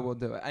I know I will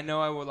do it. I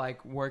know I will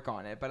like work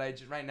on it. But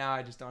right now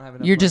I just don't have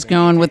enough. You're just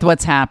motivation. going with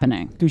what's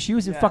happening. Dude, she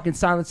was in Yeah. fucking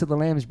Silence of the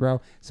Lambs,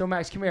 bro. So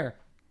Max, come here.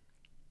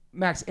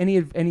 Max, any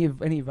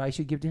advice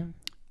you'd give to him?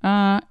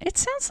 It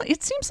seems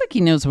like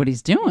he knows what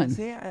he's doing.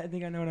 See, I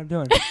think I know what I'm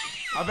doing.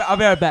 I'll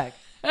be right back.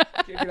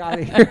 Get out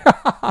of here.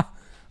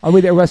 I'll be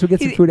there, Russ. We'll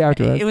get some food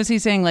afterwards. Was he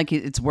saying like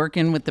it's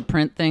working with the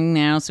print thing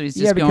now, so he's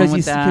just Yeah, going because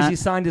with that? he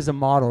signed as a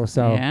model.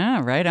 So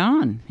Yeah, right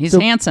on. He's So-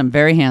 handsome,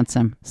 very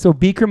handsome. So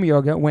Bikram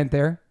Yoga went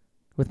there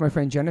with my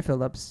friend Jenna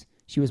Phillips.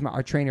 She was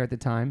our trainer at the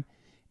time,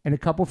 and a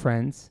couple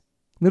friends.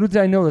 Little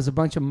did I know, there's a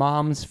bunch of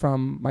moms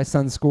from my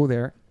son's school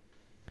there.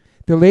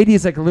 The lady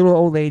is like a little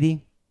old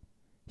lady.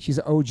 She's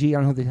an OG. I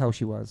don't know who the hell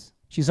she was.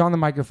 She's on the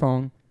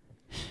microphone,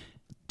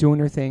 doing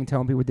her thing,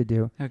 telling people what to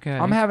do. Okay.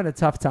 I'm having a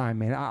tough time,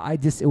 man.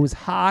 it was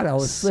hot. I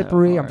was So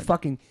slippery. I'm hard.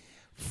 fucking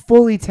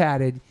fully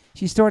tatted.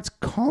 She starts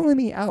calling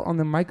me out on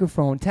the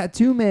microphone.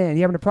 Tattoo man,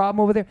 you having a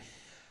problem over there?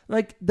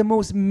 Like the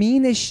most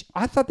meanish.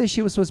 I thought this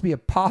shit was supposed to be a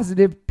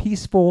positive,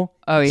 peaceful.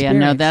 Oh yeah, no,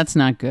 experience. that's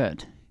not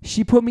good.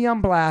 She put me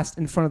on blast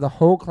in front of the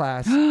whole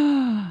class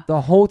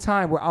the whole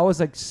time where I was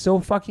like so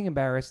fucking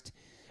embarrassed.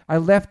 I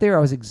left there.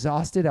 I was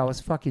exhausted. I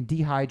was fucking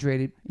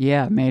dehydrated.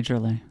 Yeah,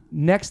 majorly.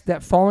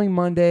 That following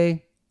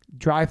Monday,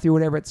 drive through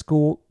whatever at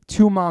school,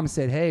 2 moms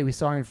said, "Hey, we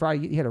saw you on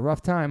Friday. You had a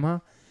rough time, huh?"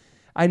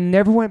 I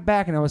never went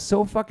back, and I was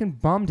so fucking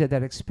bummed at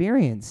that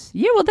experience.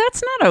 Yeah, well,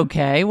 that's not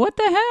okay. What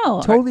the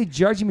hell? Totally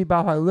judging me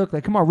about how I look.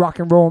 Like, come on, rock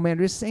and roll, man.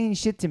 They're saying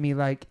shit to me,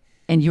 like,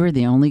 And you were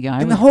the only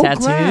guy in with the whole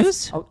tattoos?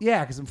 class. Oh,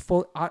 yeah, because I'm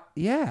full.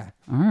 Yeah,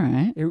 All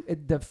right.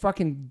 the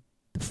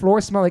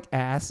floor smelled like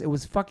ass. It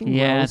was fucking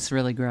Yeah, gross. it's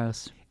really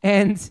gross.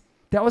 And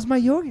that was my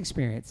yoga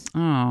experience. Oh.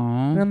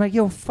 And I'm like,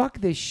 yo, fuck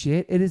this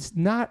shit. It is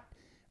not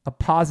a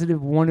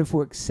positive,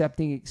 wonderful,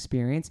 accepting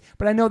experience.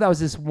 But I know that was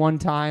this one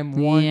time,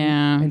 one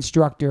Yeah.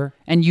 instructor.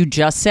 And you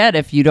just said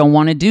if you don't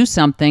want to do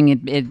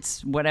something,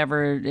 it's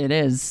whatever it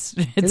is.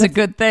 It's a left-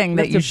 good thing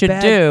that Left you a should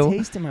bad do.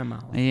 taste in my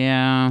mouth.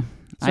 Yeah.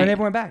 So I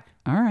never went back.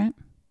 All right.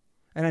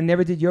 And I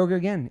never did yoga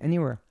again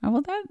anywhere. Oh,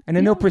 well, that. And I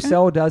yeah, know okay.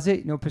 Purcell does it.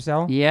 You know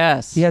Purcell?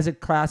 Yes. He has a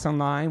class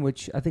online,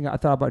 which I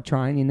thought about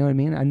trying. You know what I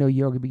mean? I know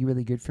yoga would be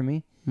really good for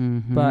me.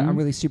 Mhm. But I'm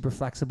really super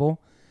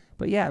flexible.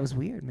 But yeah, it was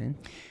weird, man.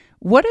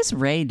 What is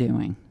Ray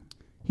doing?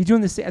 He's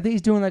doing this. I think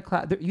he's doing like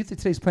Youth of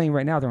Today's playing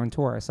right now. They're on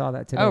tour. I saw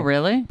that today. Oh,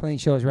 really? Playing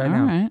shows right All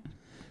now. right.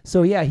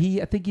 So yeah,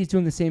 I think he's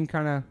doing the same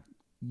kind of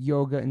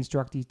yoga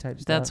instructy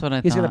type stuff. That's what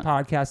I He's got a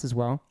thought. podcast as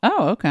well.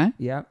 Oh, okay.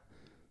 Yeah.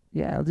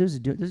 Yeah, those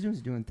dudes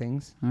are doing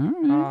things. All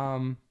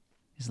right.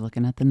 He's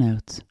looking at the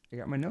notes. I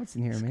got my notes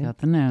in here, He's man. got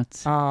the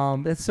notes.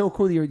 That's so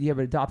cool that you have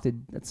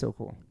adopted. That's so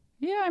cool.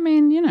 Yeah, I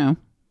mean, yeah.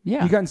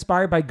 You got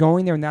inspired by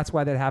going there, and that's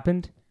why that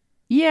happened?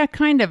 Yeah,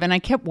 kind of. And I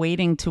kept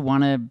waiting to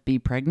want to be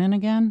pregnant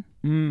again.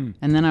 Mm.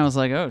 And then I was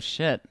like, oh,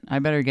 shit, I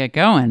better get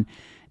going.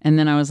 And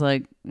then I was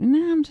like,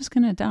 no, I'm just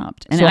going to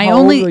adopt. And So I how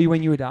old were you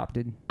when you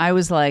adopted? I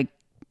was like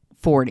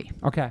 40.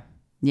 Okay.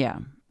 Yeah.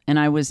 And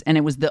it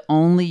was the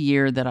only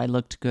year that I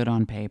looked good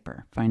on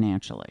paper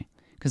financially.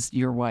 Because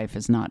your wife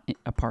is not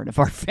a part of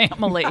our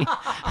family.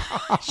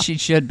 She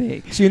should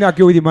be. So you're not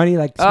good with your money?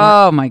 Like, smart?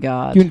 Oh my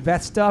God. You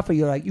invest stuff, or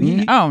you're like,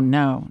 Oh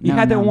no. you no,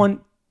 had that no. one.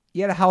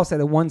 You had a house at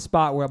a one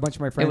spot where a bunch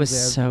of my friends It was live.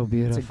 so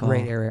beautiful. It's a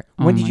great area.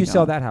 Oh When did my you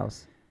sell God. that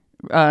house?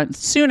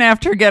 Soon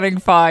after getting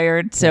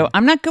fired. So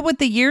I'm not good with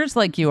the years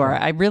like you are.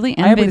 I really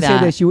I envy happen to that.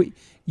 say this.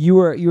 You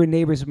were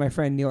neighbors with my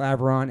friend Neil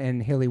Averon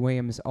and Haley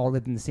Williams. All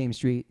lived in the same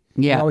street.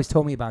 Yeah. They always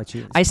told me about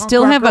you. It's I punk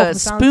still rock have girl a from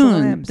Silence of the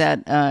spoon Lambs.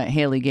 that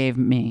Haley gave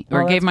me, Oh,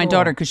 or gave that's my cool.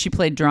 daughter because she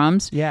played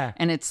drums. Yeah.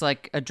 And it's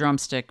like a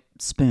drumstick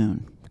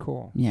spoon.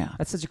 Cool. Yeah.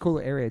 That's such a cool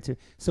area too.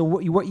 So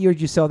what year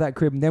did you sell that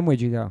crib, and then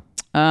where'd you go?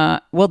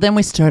 Well, then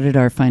we started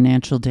our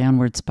financial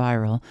downward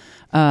spiral.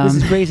 This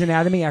is Grey's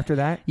Anatomy. After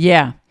that,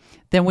 Yeah.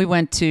 Then we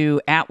went to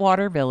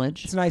Atwater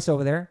Village. it's nice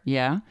over there.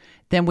 Yeah.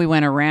 Then we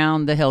went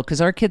around the hill because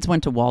our kids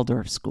went to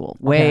Waldorf school,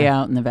 way Okay.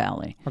 out in the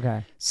valley.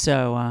 Okay.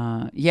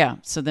 So, yeah.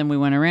 So then we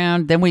went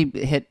around. Then we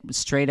hit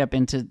straight up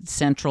into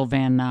central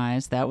Van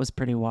Nuys. That was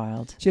pretty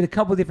wild. She had a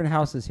couple different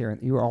houses here.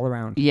 You were all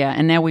around. Yeah.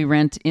 And now we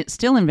rent,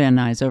 still in Van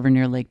Nuys, over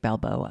near Lake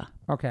Balboa.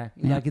 Okay.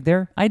 You Yeah. like it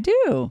there? I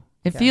do.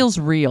 It feels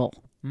real.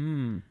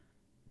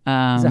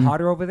 Is it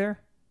hotter over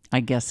there?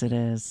 I guess it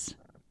is.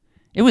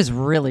 It was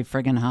really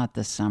friggin' hot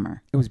this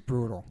summer. It was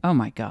brutal. Oh,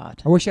 my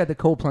God. I wish I had the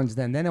cold plunge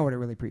then. Then I would have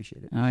really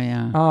appreciated it. Oh,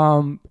 yeah.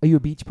 Are you a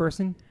beach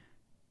person?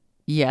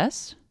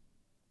 Yes.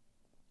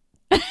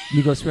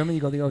 You go swimming?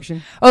 You go to the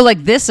ocean? Oh,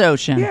 like this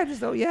ocean? Yeah,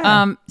 just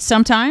yeah.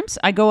 Sometimes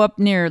I go up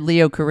near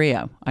Leo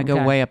Carrillo. I go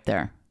Okay. way up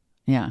there.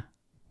 Yeah.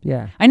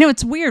 yeah. I know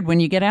it's weird when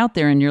you get out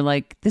there and you're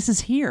like, this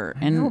is here.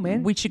 And know,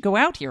 man. we should go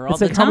out here all It's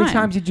the like time. how many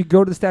times did you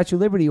go to the Statue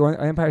of Liberty or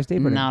Empire State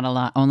Building? Not a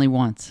lot. Only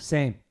once.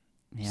 Same.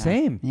 Yeah.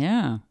 Same.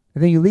 Yeah.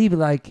 And then you leave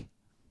like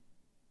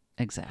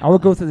Exactly. I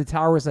would go through the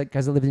towers like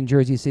because I lived in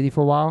Jersey City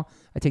for a while.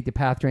 I take the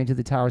path train to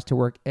the towers to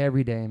work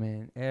every day,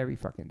 man. Every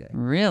fucking day.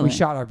 Really? We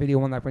shot our video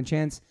One Life One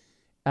Chance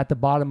at the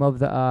bottom of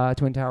the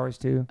Twin Towers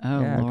too.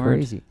 Oh, yeah, Lord.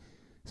 crazy.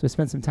 So I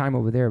spent some time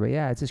over there, but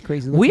yeah, it's just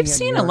crazy. We've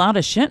seen a lot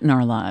of shit in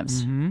our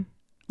lives. Mm-hmm.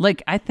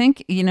 Like, I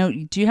think,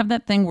 do you have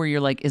that thing where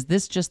you're like, is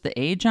this just the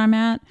age I'm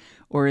at?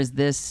 Or is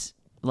this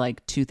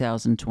like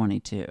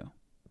 2022?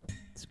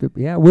 It's good.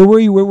 Yeah, where were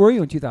you? Where were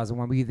you in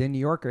 2001? Were you in New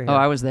York or here? Oh,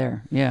 I was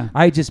there. Yeah.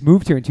 I just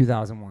moved here in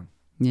 2001.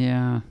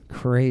 Yeah.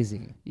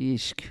 Crazy.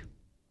 Eesh.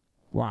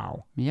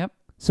 Wow. Yep.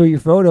 So your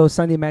photos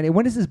Sunday matinee.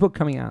 When is this book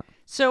coming out?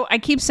 So I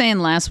keep saying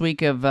last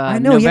week of I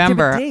know, you have to have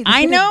a November. date.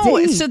 I Let's get a know.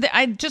 date. So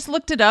I just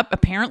looked it up.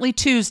 Apparently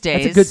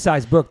Tuesdays. That's a good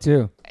sized book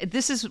too.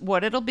 This is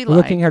what it'll be We're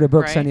like. looking at her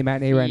book right? Sunday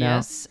matinee right now.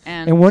 Yes,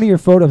 And one of your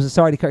photos,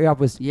 sorry to cut you off,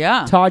 was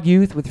yeah. Todd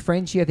Youth with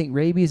Frenchie, I think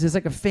rabies. It's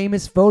like a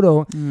famous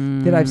photo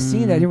that I've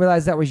seen. I didn't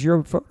realize that was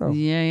your photo.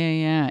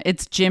 Yeah.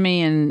 It's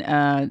Jimmy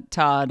and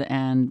Todd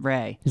and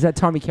Ray. Is that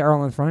Tommy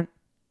Carroll in the front?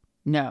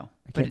 No,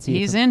 can't but see it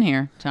he's from- in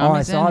here.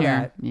 Tommy's saw in here.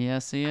 that.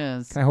 Yes, he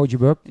is. Can I hold your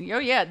book? Oh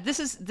yeah, this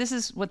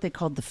is what they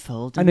called the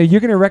fold. I know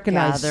you're going to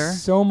recognize Gather.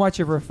 so much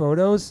of her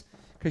photos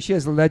because she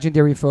has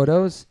legendary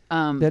photos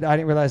that I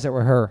didn't realize that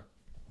were her.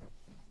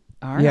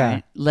 All right,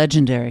 Yeah.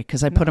 legendary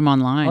because I put him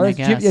online. Oh, I that's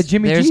guess. yeah,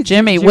 Jimmy There's G.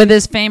 Jimmy Jimmy- with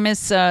his famous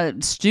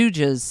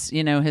Stooges.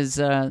 His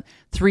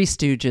Three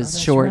Stooges that's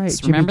shorts. right.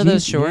 Jimmy Remember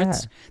those G's,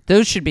 shorts? yeah.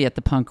 Those should be at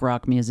the Punk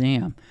Rock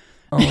Museum.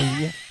 Oh,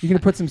 yeah. You're going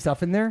to put some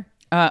stuff in there?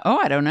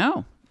 I don't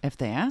know if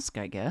they ask.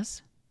 I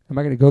guess Am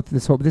I going to go through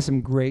this whole? There's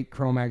some great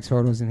Chromax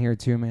photos in here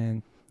too,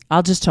 man.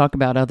 I'll just talk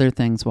about other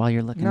things while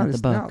you're looking at the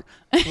there's-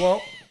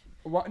 book.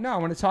 No, I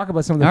want to talk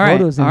about some of the All right,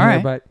 photos in all here,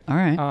 right, but all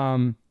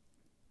right.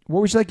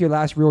 what was like your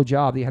last real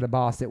job that you had a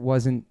boss that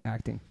wasn't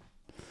acting?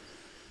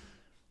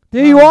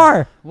 There you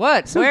are.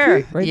 What? So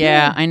Where? cute, right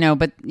yeah, there. I know,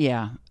 but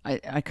yeah,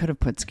 I could have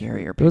put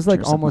scarier It pictures was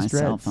like of almost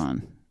myself dreads.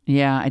 on.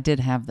 Yeah, I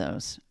did have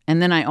those,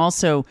 and then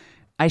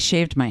I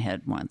shaved my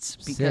head once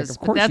Sick, because of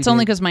but course that's you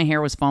only did. because my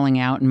hair was falling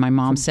out, and my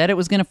mom said it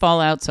was going to fall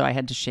out, so I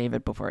had to shave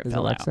it before it There's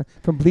fell Alexa. out.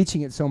 From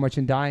bleaching it so much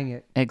and dyeing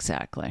it.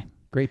 Exactly.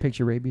 Great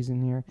picture, rabies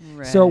in here.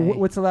 So Right.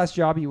 what's the last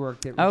job you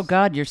worked at? Oh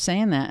God, you're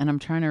saying that, and I'm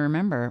trying to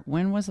remember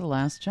when was the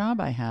last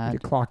job I You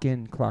had. clock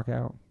in, clock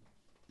out.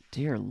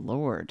 Dear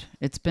Lord,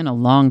 it's been a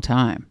long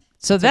time.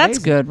 So That's that's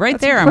amazing. good, right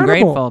That's there. incredible.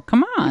 I'm grateful.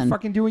 Come You on.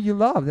 fucking do what you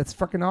love. That's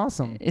fucking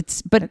awesome.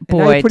 But and now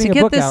you're boy, putting to a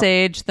get book this out.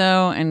 age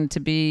though, and to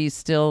be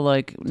still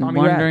like Tommy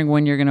wondering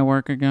when you're going to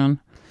work again.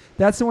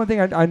 That's the one thing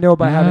I know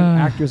about having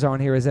actors on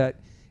here is that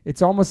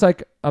it's almost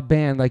like a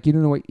band. Like you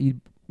don't know what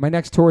my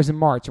next tour is in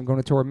March. I'm going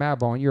to tour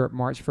Madball in Europe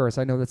March 1st.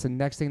 I know that's the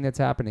next thing that's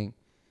happening.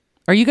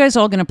 Are you guys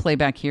all going to play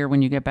back here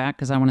when you get back?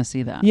 Because I want to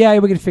see that. Yeah,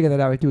 we can figure that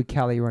out. We do a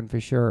Cali run for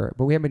sure,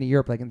 but we haven't been to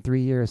Europe like in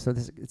 3 years, so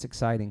it's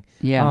exciting.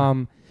 Yeah.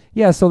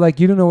 Yeah. So like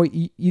you don't know what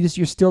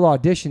you're still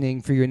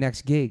auditioning for your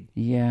next gig.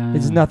 Yeah.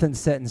 It's nothing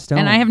set in stone.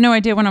 And I have no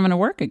idea when I'm going to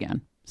work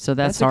again. So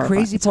that's the horrifying.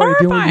 crazy It's part of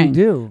doing what you horrifying.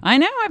 do. I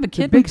know. I have a It's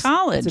a kid big in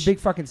college. It's a big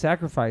fucking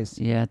sacrifice.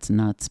 Yeah, it's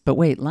nuts. But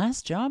wait,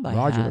 last job I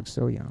Roger had. looks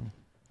so young.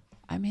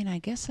 I mean, I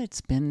guess it's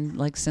been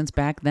like since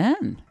back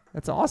then,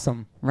 That's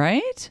awesome.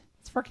 right?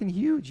 It's fucking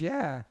huge.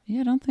 Yeah.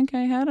 Yeah, I don't think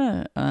I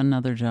had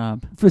another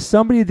job. For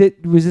somebody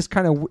that was just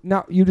kind of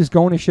not you just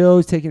going to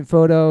shows, taking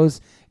photos.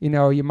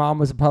 Your mom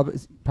was a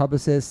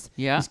publicist.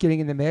 Yeah. Just getting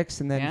in the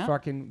mix, and then Yeah.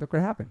 fucking look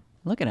what happened.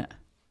 Look at it.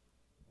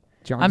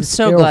 John, I'm just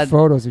so ill glad-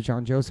 photos of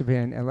John Joseph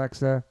and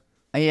Alexa.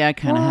 Yeah, I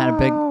kind of had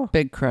Wow. a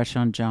big crush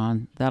on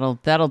John. That'll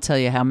tell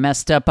you how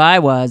messed up I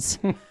was.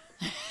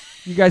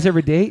 You guys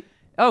ever date?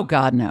 Oh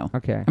God, no.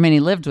 Okay. I mean, he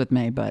lived with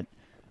me, but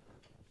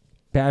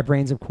Bad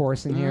Brains, of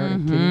course, in here. Are you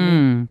kidding me?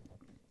 Mhm.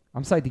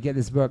 I'm psyched to get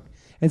this book.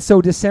 And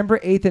so December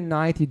 8th and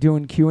 9th, you're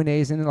doing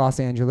Q&As in Los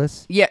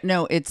Angeles. Yeah,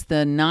 no, it's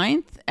the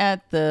 9th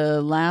at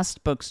the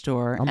last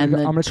bookstore, I'm and gonna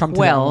the come to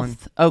that one.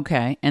 12th.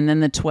 Okay, and then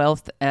the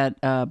 12th at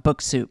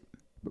Book Soup.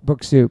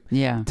 Book Soup.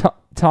 Yeah,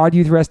 Todd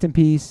Youth, rest in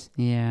peace.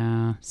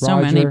 yeah. So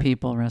many Roger.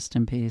 people rest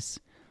in peace.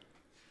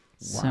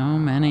 So Wow.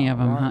 many of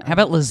them. Huh? How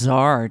about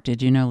Lazar?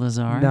 Did you know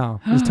Lazar? No,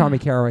 there's Tommy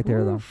Carroll right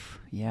there, though. Oof,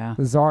 yeah,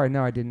 Lazar,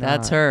 no, I did not.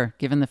 that's her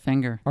giving the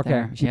finger. Okay,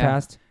 there. she Yeah.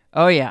 passed?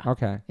 Oh yeah,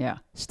 Okay. yeah.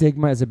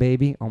 Stigma as a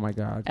baby? Oh, my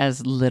God.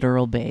 As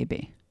literal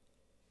baby.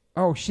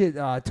 Oh, shit,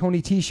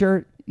 Tony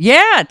T-shirt?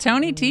 Yeah,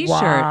 Tony T-shirt.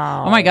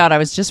 Wow. Oh my God, I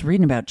was just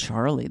reading about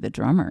Charlie, the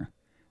drummer.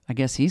 I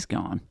guess he's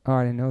gone. Oh,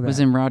 I didn't know that. Was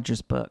in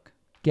Roger's book.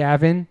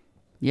 Gavin?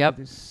 Yep,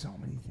 There's so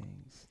many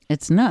things.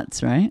 it's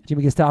nuts, right?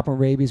 Jimmy Gestapo and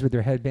Rabies with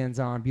their headbands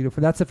on.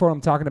 Beautiful. That's the photo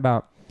I'm talking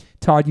about.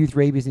 Todd Youth,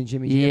 Rabies, and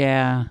Jimmy. G.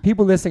 Yeah.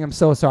 People listening, I'm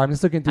so sorry. I'm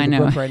just looking through I the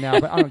know. book right now,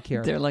 but I don't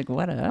care. They're like,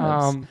 what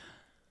else?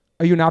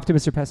 Are you an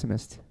optimist or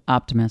pessimist?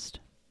 Optimist.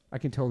 I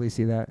can totally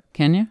see that.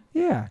 Can you?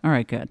 Yeah. All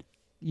right, good.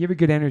 You have a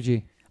good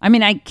energy. I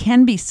mean, I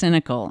can be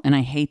cynical, and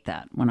I hate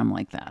that when I'm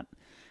like that.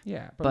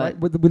 Yeah. But-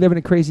 we live in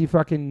a crazy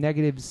fucking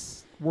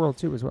negatives world,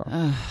 too, as well.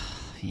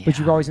 Yeah. But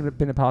you've always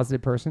been a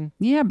positive person?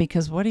 Yeah,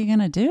 because what are you going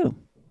to do?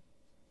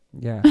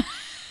 Yeah.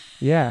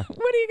 Yeah.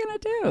 What are you going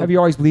to do? Have you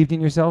always believed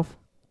in yourself?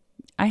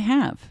 I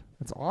have.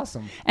 That's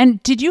awesome.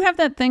 And did you have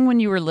that thing when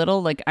you were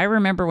little? Like, I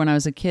remember when I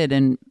was a kid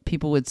and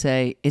people would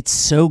say, it's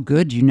so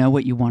good you know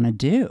what you want to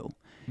do.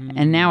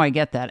 And now I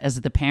get that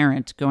as the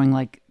parent going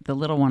like, the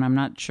little one, I'm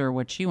not sure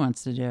what she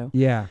wants to do.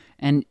 Yeah.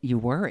 And you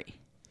worry.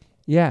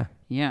 Yeah.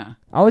 Yeah.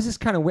 I was just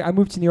kind of, I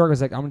moved to New York. I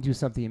was like, I'm going to do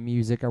something in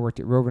music. I worked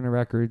at Rovina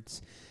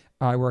Records.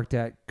 I worked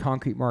at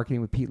Concrete Marketing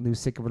with Pete Lou,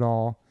 Sick of It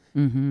All.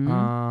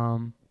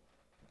 Mm-hmm.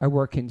 I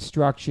worked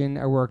construction.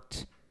 I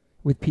worked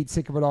with Pete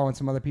Sick of It All and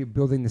some other people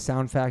building the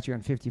Sound Factory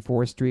on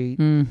 54th Street.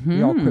 Mm-hmm.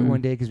 We all quit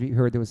one day because we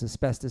heard there was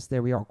asbestos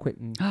there. We all quit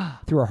and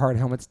threw our hard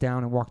helmets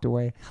down and walked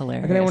away.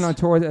 Hilarious. And then I went on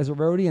tour as a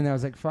roadie, and I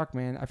was like, fuck,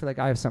 man, I feel like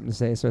I have something to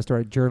say. So I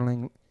started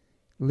journaling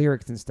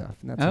lyrics and stuff.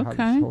 And that's how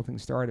Okay. this whole thing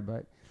started.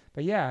 But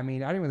yeah, I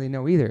mean, I didn't really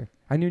know either.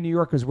 I knew New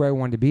York was where I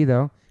wanted to be,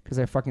 though, because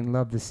I fucking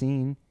loved the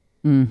scene.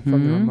 Mm-hmm.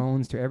 From the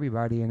Ramones to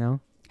everybody, you know?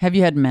 Have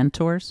you had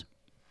mentors?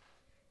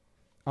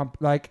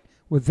 Like,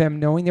 with them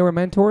knowing they were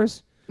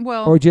mentors?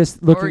 Well, Or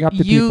just looking or up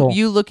to you, people?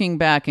 You looking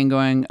back and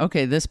going,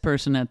 okay, this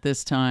person at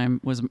this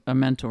time was a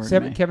mentor to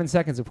me. Kevin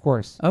Seconds, of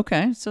course.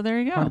 Okay, so there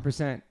you go.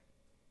 100%.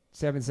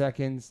 7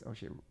 seconds. Oh,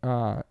 shit.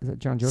 Is that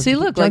John Joseph? See,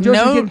 look, John like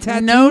Joseph no, getting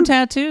tattooed? no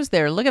tattoos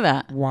there. Look at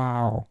that.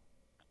 Wow.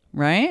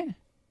 Right?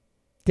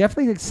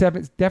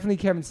 Definitely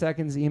Kevin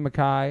Seconds, Ian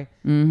Mackay.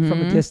 Mm-hmm.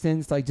 From a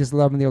distance, like just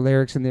loving their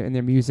lyrics and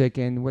their music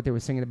and what they were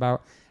singing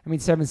about. I mean,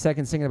 7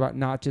 Seconds singing about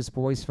not just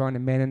boys fun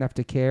and man enough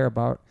to care,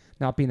 about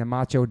not being a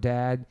macho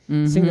dad,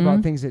 singing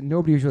about things that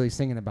nobody was really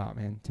singing about,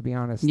 man, to be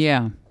honest.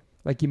 Yeah.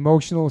 Like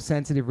emotional,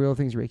 sensitive, real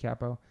things, Ray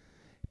Capo.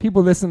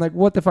 People listen like,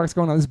 what the fuck's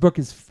going on? This book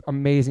is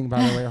amazing,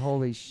 by the way.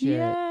 Holy shit.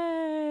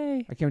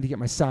 Yay. I can't wait to get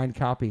my signed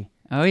copy.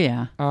 Oh,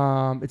 yeah.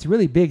 It's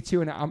really big,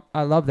 too, and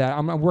I love that.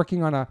 I'm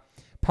working on a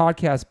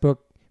podcast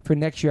book for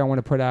next year I want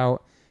to put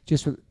out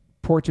just with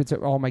portraits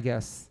of all my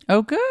guests.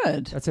 Oh,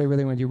 good. That's what I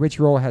really want to do. Rich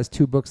Roll has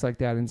 2 books like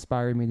that,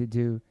 inspired me to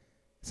do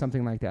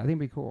something like that. I think it'd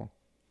be cool.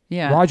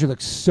 Yeah. Roger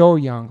looks so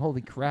young.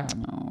 Holy crap.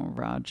 Oh,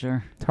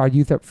 Roger. Todd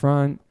Youth up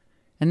front.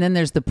 And then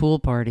there's the pool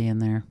party in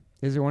there.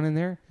 Is there one in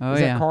there? Oh,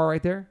 Is yeah. that Carl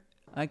right there?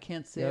 I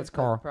can't see Yeah, it. that's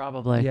Carl.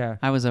 Probably. Yeah.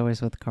 I was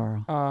always with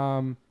Carl.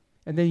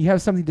 And then you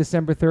have something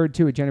December 3rd,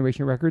 too, at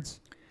Generation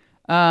Records.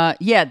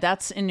 Yeah,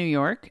 that's in New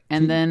York.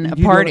 And So then you a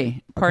do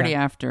party Okay.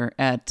 after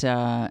at,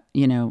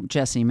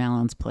 Jesse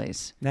Mallon's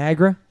place.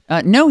 Niagara?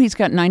 No, he's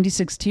got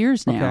 96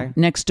 Tears now Okay.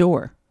 next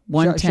door.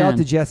 110. Shout out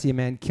to Jesse,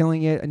 man.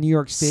 Killing it. A New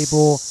York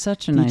staple.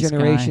 Such a nice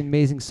Generation, guy.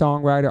 amazing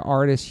songwriter,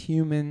 artist,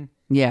 human.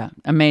 Yeah,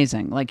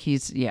 amazing. Like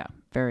he's,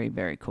 very,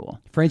 very cool.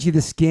 Frenchie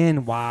the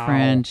Skin. Wow.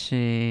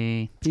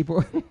 Frenchie.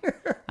 People.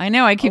 I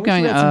know, I keep wish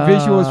we going, had some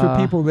visuals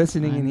for people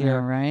listening I in know,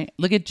 here. right?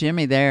 Look at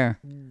Jimmy there.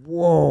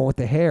 Whoa, with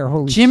the hair.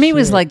 Holy Jimmy shit.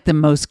 was like the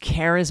most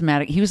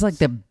charismatic. He was like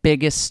the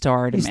biggest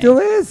star to He me. still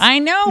is. I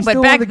know, He's but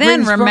still one of back the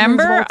then, greatest frontmans of all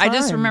remember? I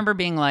just time. remember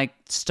being like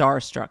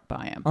starstruck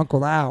by him.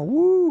 Uncle Al.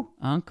 Woo.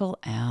 Uncle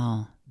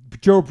Al.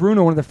 Joe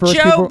Bruno, one of the first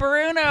Joe people.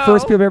 Bruno.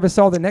 First people ever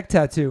saw the neck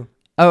tattoo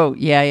Oh,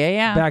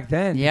 yeah. back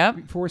then. Yep.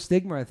 Before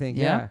Stigma, I think.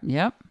 Yep.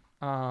 Yeah.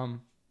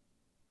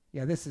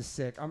 Yeah, this is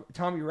sick.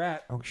 Tommy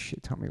Rat. Oh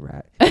shit, Tommy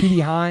Rat.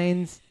 Petey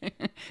Hines.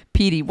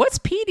 Petey. What's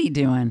Petey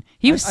doing?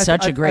 He was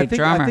such a great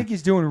drummer. I think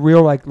he's doing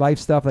real life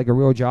stuff, like a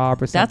real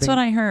job or something. That's what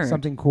I heard.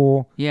 Something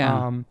cool.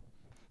 Yeah.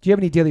 Do you have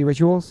any daily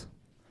rituals?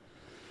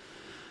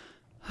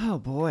 Oh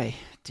boy,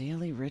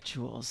 daily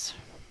rituals.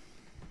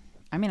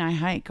 I mean, I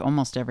hike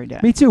almost every day.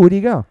 Me too. Where do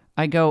you go?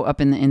 I go up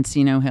in the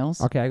Encino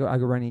Hills. Okay, I go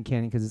running in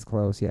Canyon because it's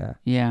close. Yeah,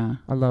 Yeah,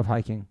 I love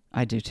hiking.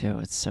 I do too.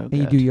 It's so And good.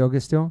 you do yoga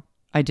still?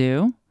 I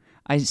do.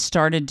 I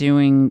started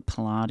doing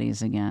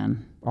Pilates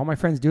again. All my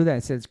friends do that. I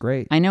said it's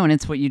great. I know, and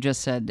it's what you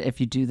just said. If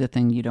you do the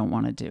thing you don't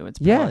want to do, it's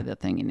Yeah. probably the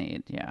thing you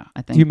need. Yeah,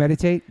 I think Do you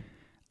meditate?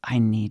 I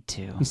need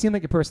to. You seem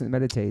like a person that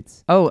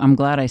meditates. Oh, I'm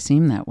glad I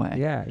seem that way.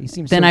 Yeah, you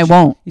seem. Then so I chill.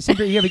 won't. You seem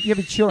you have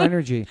a chill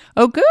energy.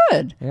 Oh,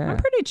 good. Yeah. I'm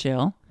pretty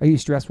chill. Are you a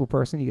stressful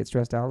person? You get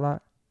stressed out a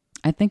lot.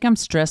 I think I'm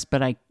stressed,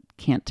 but I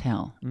can't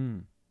tell.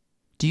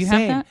 Do you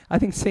Same. have that? I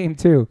think same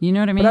too. You know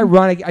what I mean? But I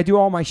run. I do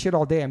all my shit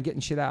all day. I'm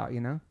getting shit out.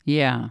 You know.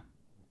 Yeah.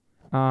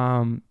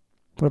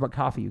 What about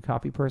coffee? You a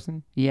coffee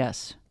person?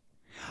 Yes.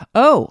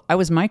 Oh, I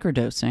was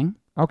microdosing.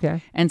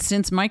 Okay. And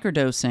since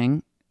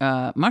microdosing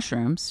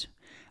mushrooms,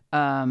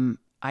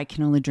 I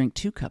can only drink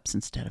 2 cups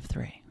instead of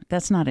 3.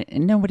 That's not it.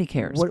 Nobody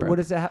cares. What bro.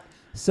 does that?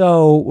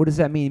 So what does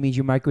that mean? It means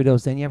you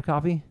microdose, then you have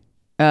coffee?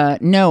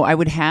 No, I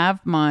would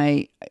have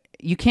my.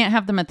 You can't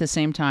have them at the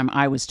same time,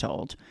 I was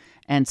told.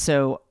 And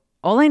so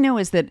all I know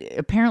is that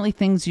apparently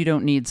things you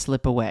don't need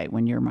slip away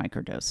when you're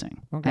microdosing.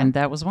 Okay. And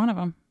that was one of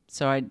them.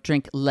 So I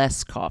drink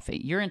less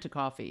coffee. You're into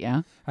coffee,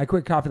 yeah? I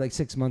quit coffee like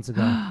 6 months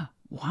ago. I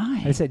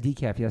Why? just had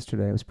decaf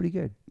yesterday. It was pretty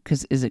good.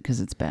 Because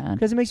it's bad?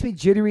 Because it makes me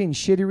jittery and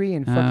shittery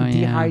and fucking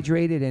yeah.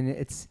 dehydrated, and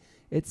it's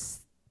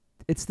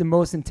the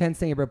most intense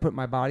thing I've ever put in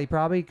my body,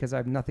 probably, because I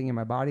have nothing in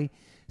my body.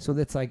 So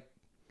that's like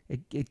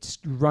it just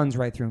runs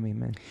right through me,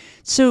 man.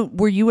 So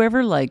were you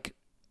ever like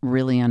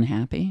really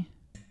unhappy?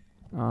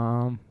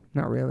 Not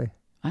really.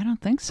 I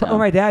don't think so. Oh,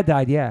 my dad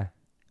died. Yeah,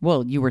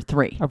 Well, you were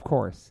 3. of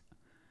course.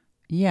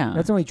 Yeah.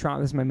 That's only trauma.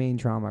 That's my main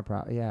trauma.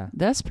 Probably. Yeah,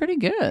 That's pretty it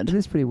good.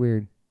 is pretty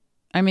weird.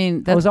 I mean,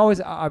 I that's was always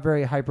a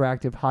very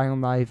hyperactive, high on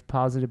life,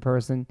 positive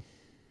person.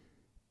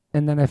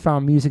 And then I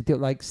found music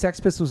that, like, Sex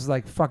Pistols was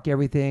like, fuck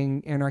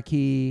everything,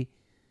 anarchy,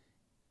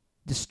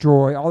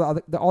 destroy,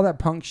 all that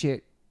punk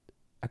shit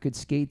I could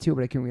skate to,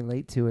 but I can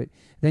relate to it.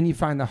 Then you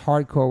find the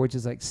hardcore, which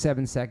is like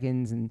 7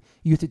 seconds, and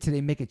Youth of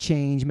Today, make a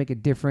change, make a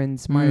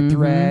difference, Minor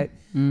Threat.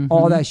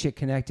 All that shit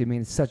connected me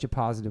in such a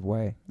positive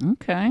way.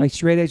 Okay. Like,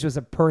 straight edge was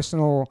a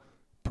personal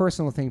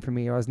thing for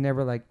me. I was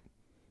never like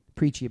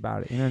preachy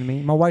about it. You know what I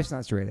mean? My wife's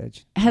not straight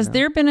edge. Has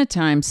there been a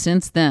time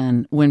since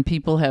then when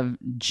people have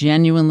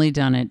genuinely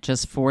done it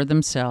just for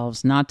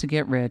themselves, not to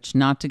get rich,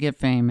 not to get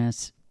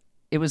famous?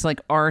 It was like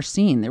our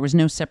scene. There was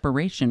no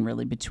separation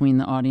really between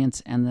the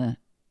audience and the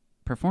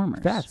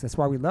performers. Facts. That's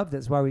why we loved it.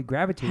 That's why we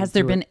gravitated. Has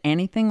there to been it.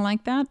 anything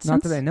like that?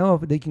 Not Since? that I know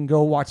of. They can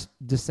go watch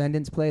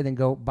Descendants play, then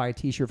go buy a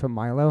T-shirt from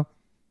Milo.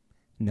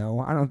 No,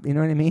 I don't. You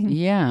know what I mean?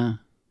 Yeah.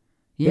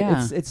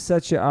 Yeah. It's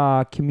such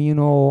a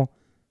communal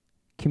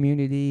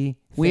community.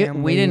 We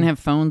family. didn't have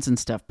phones and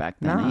stuff back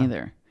then Nah.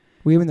 either.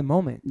 We were in the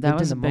moment. That Lived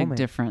was a in the big moment.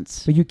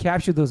 difference. But you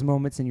captured those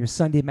moments in your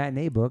Sunday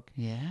matinee book.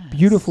 Yeah.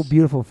 Beautiful,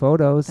 beautiful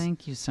photos.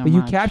 Thank you so but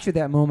much. you captured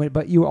that moment,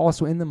 but you were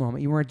also in the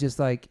moment. You weren't just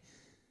like,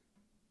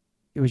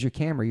 it was your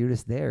camera. You were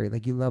just there.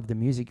 Like, you loved the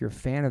music. You're a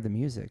fan of the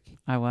music.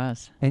 I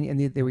was. And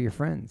they were your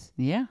friends.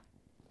 Yeah.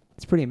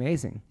 It's pretty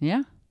amazing.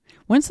 Yeah.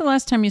 When's the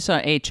last time you saw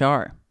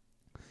HR?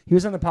 He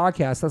was on the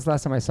podcast. That's the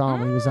last time I saw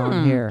him when he was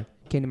on here.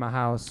 Came to my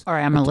house. All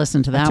right, I'm going to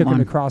listen to I that took one.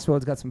 him to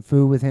Crossroads, got some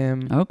food with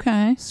him.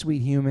 Okay.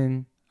 Sweet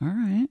human. All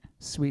right.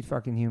 Sweet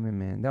fucking human,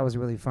 man. That was a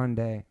really fun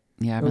day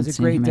Yeah, I It haven't was a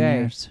seen great him in day.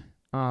 years.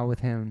 with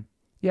him.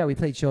 Yeah, we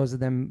played shows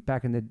with them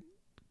back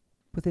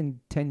within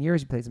 10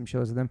 years, we played some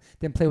shows with them.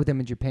 Then played with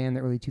them in Japan in the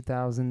early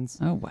 2000s.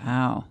 Oh,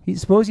 wow.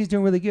 He's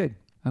doing really good.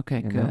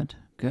 Okay, You know? good.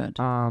 Good.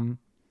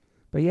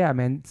 But yeah,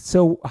 man.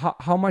 So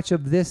how much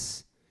of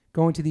this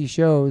going to these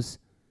shows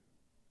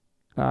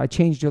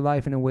changed your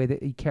life in a way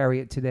that you carry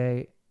it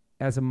today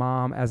as a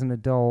mom, as an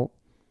adult,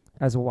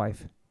 as a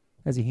wife,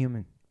 as a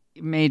human?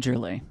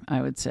 Majorly,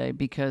 I would say,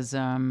 because,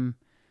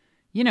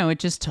 it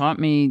just taught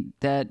me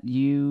that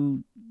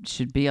you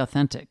should be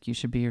authentic. You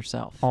should be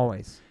yourself.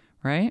 Always.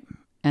 Right?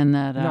 And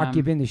that... Not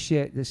give in to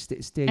shit. Just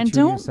stay and true to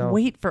don't yourself.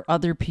 wait for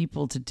other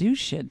people to do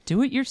shit.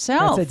 Do it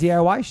yourself. That's a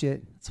DIY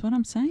shit. That's what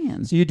I'm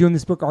saying. So you're doing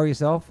this book all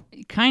yourself?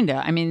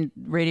 Kinda. I mean,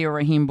 Radio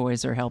Raheem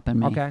boys are helping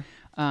me. Okay.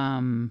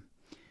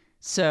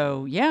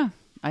 So yeah,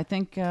 I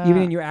think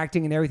Even in your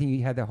acting and everything,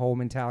 you had the whole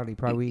mentality,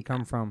 probably where you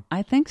come from.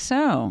 I think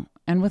so,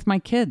 and with my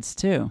kids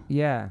too.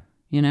 Yeah.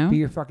 You know, Be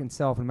your fucking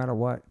self no matter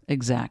what.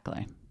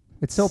 exactly.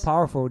 It's so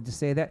powerful to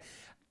say that.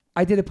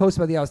 I did a post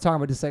about I was talking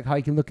about just like how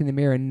you can look in the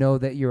mirror and know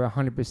that you're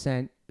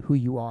 100% who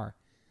you are,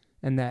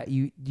 and that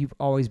you've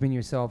always been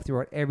yourself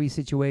throughout every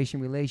situation,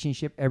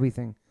 relationship,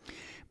 everything.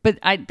 But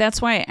that's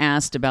why I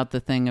asked about the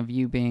thing of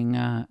you being,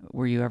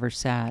 were you ever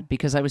sad?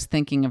 Because I was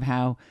thinking of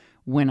how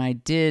when I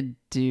did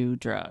do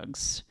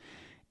drugs,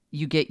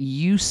 you get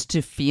used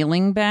to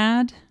feeling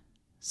bad,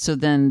 so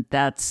then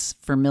that's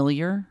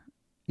familiar.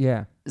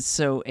 Yeah.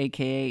 So,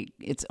 AKA,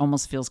 it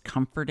almost feels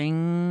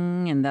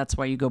comforting, and that's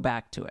why you go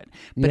back to it.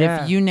 But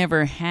Yeah. if you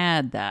never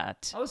had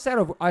that, I was sad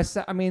over.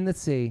 I mean,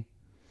 let's see.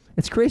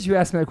 It's crazy you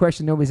asked me that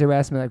question. Nobody's ever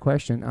asked me that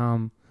question.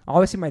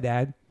 Obviously, my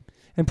dad.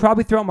 And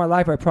probably throughout my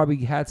life, I probably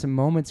had some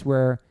moments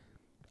where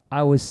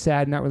I was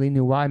sad, not really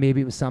knew why.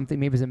 Maybe it was something.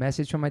 Maybe it was a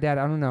message from my dad.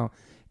 I don't know.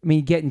 I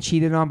mean, getting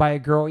cheated on by a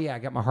girl. Yeah, I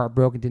got my heart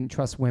broken. Didn't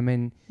trust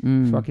women.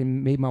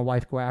 Fucking made my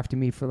wife go after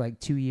me for like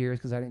 2 years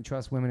because I didn't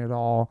trust women at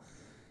all.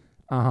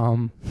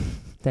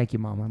 Thank you,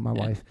 Mama, my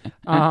wife.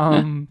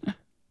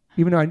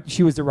 Even though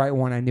she was the right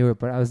one, I knew it.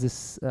 But I was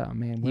this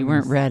man. You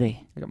weren't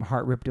ready. I got my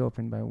heart ripped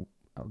open by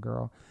a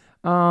girl.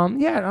 Yeah, I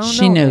don't know.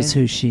 She knows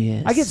man. who she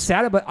is. I get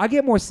sad, but I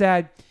get more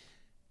sad.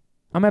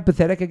 I'm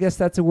empathetic, I guess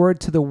that's a word,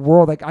 to the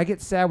world. Like, I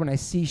get sad when I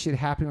see shit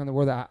happening in the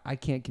world that I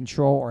can't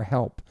control or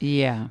help.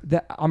 Yeah.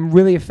 That I'm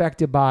really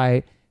affected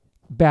by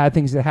bad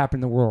things that happen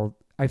in the world.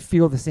 I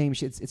feel the same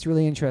shit. It's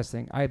really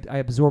interesting. I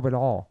absorb it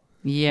all.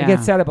 Yeah. I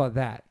get sad about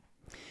that.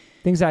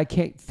 Things that I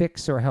can't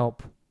fix or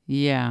help.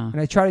 Yeah.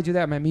 And I try to do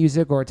that in my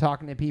music or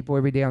talking to people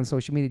every day on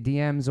social media,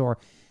 DMs, or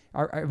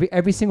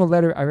every single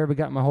letter I've ever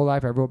got in my whole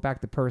life, I wrote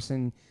back the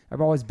person.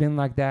 I've always been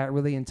like that,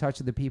 really in touch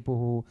with the people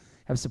who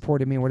have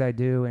supported me in what I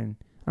do. And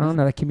I don't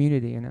know, that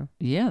community, you know?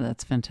 Yeah,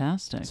 that's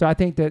fantastic. So I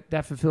think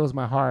that fulfills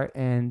my heart.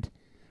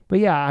 But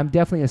yeah, I'm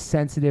definitely a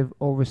sensitive,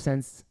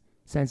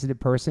 sensitive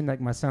person.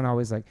 Like my son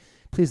always like,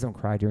 please don't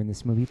cry during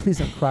this movie. Please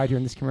don't cry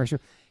during this commercial.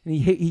 And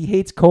he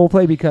hates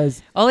Coldplay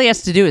because... All he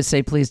has to do is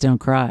say, please don't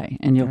cry,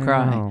 and you'll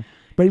cry.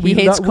 But he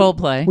hates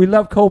Coldplay. We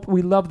love Coldplay.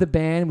 We love the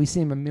band. We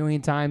see him a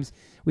million times.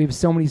 We have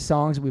so many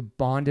songs we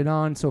bonded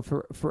on. So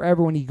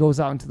forever when he goes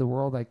out into the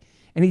world, like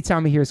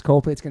anytime he hears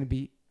Coldplay, it's going to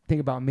be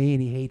think about me,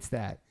 and he hates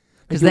that.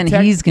 Because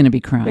then he's going to be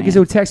crying. Because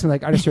he'll text me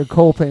like, I just heard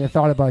Coldplay and I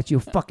thought about you.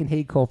 Fucking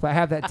hate Coldplay. I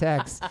have that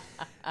text.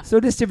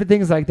 So just different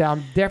things like that.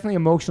 I'm definitely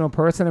an emotional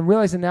person. I'm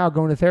realizing now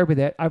going to therapy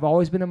that I've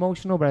always been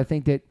emotional, but I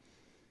think that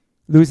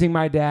losing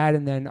my dad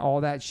and then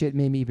all that shit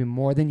made me even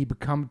more. Then you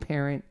become a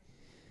parent.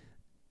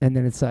 And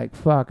then it's like,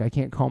 fuck, I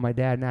can't call my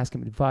dad and ask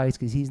him advice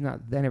because he's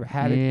not, they never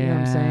had it. You know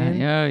what I'm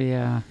saying? Oh,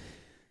 yeah.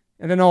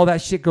 And then all that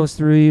shit goes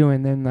through you.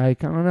 And then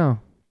like, I don't know.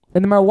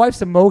 And then my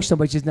wife's emotional,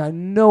 but she's not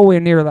nowhere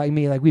near like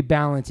me. Like we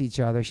balance each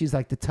other. She's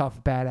like the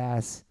tough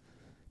badass.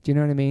 Do you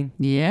know what I mean?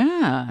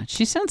 Yeah.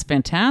 She sounds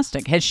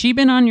fantastic. Has she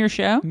been on your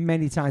show?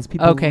 Many times.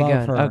 People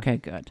love her. Okay,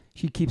 good.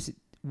 She keeps it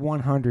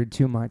 100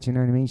 too much. You know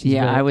what I mean? She's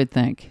I would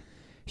think.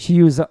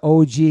 She was an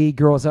OG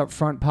Girls Up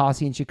Front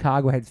posse in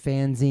Chicago, had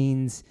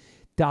fanzines,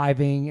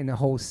 diving in the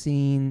whole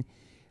scene,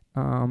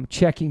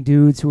 checking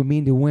dudes who were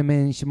mean to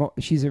women.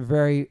 She's a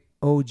very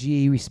OG,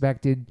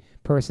 respected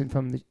person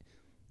from the...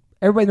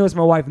 Everybody knows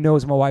my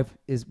wife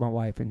is my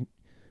wife, and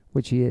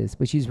which she is.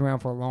 But she's been around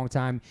for a long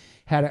time.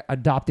 Had an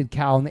adopted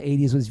cow in the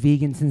 80s, was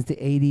vegan since the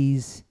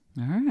 80s.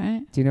 All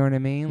right. Do you know what I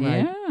mean?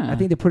 Like, yeah. I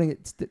think I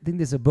think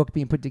there's a book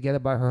being put together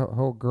by her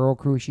whole girl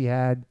crew she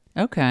had.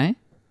 Okay.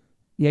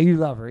 Yeah, you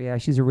love her. Yeah,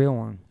 she's a real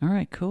one. All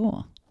right,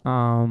 cool.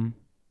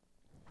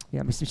 Yeah,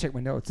 let me check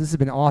my notes. This has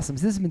been awesome.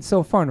 This has been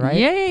so fun, right?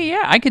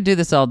 Yeah. I could do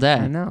this all day.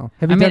 I know.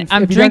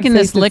 I'm drinking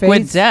this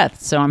liquid death,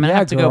 so I'm going to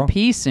have to go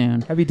pee soon.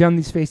 Have you done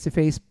these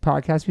face-to-face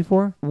podcasts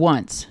before?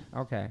 Once.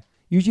 Okay.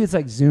 Usually it's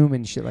like Zoom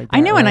and shit like that.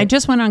 I know, right? and I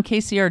just went on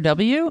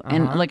KCRW,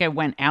 and like I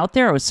went out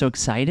there. I was so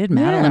excited.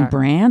 Madeline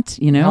Brandt,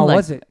 you know. How like,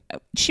 was it?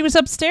 She was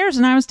upstairs,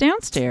 and I was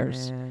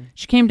downstairs. Man.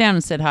 She came down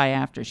and said hi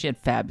after. She had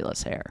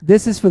fabulous hair.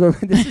 This is for the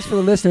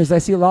listeners. I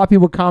see a lot of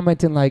people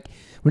commenting like,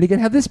 when are you going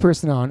to have this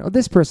person on? Or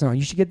this person on?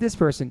 You should get this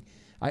person.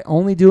 I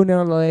only do it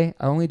in LA. I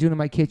only do it in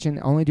my kitchen.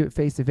 I only do it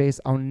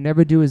face-to-face. I'll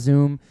never do a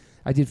Zoom.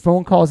 I did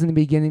phone calls in the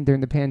beginning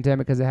during the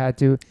pandemic because I had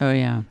to. Oh,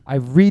 yeah.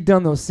 I've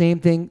redone those same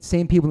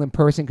people in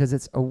person because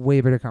it's a way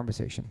better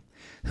conversation.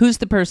 Who's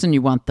the person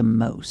you want the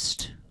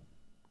most,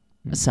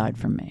 aside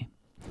from me?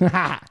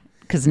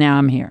 Because now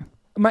I'm here.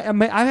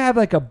 I have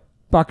like a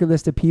bucket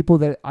list of people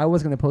that I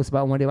was going to post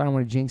about one day, but I don't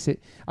want to jinx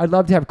it. I'd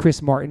love to have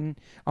Chris Martin.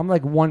 I'm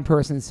like one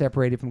person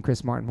separated from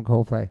Chris Martin from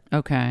Coldplay.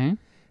 Okay.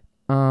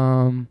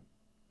 I'd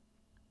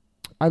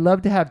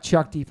love to have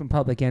Chuck D from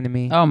Public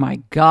Enemy. Oh, my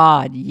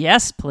God.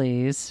 Yes,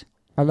 please.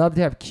 I'd love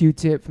to have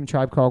Q-Tip from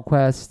Tribe Called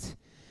Quest.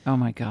 Oh,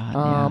 my God.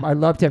 Yeah. I'd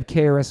love to have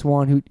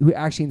KRS-One, who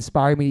actually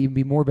inspired me to even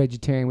be more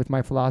vegetarian with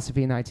my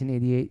philosophy in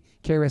 1988.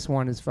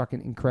 KRS-One is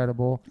fucking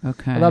incredible.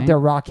 Okay. I'd love to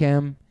have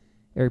Rakim,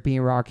 Eric B.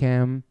 and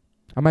Rakim.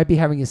 I might be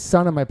having his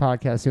son on my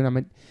podcast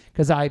soon.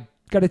 Because I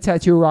got a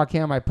tattoo of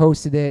Rakim. I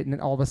posted it, and then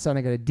all of a sudden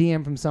I got a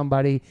DM from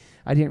somebody.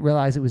 I didn't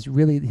realize it was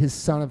really his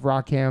son of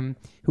Rakim,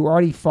 who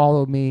already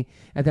followed me.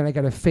 And then I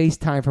got a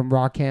FaceTime from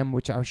Rakim,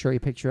 which I'll show you a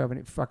picture of, and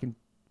it fucking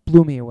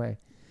blew me away.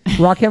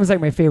 Rakim is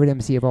like my favorite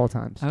MC of all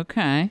times.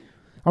 Okay.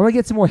 I want to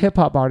get some more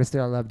hip-hop artists that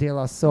I love. De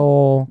La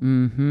Soul.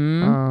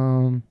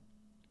 Mm-hmm.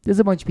 There's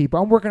a bunch of people.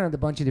 I'm working on a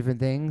bunch of different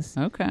things.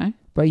 Okay.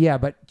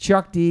 But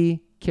Chuck D,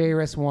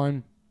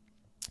 KRS-One,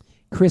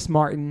 Chris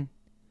Martin.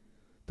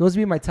 Those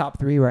would be my top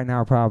 3 right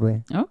now,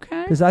 probably.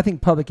 Okay. Because I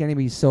think Public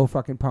Enemy is so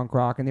fucking punk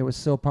rock, and they were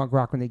so punk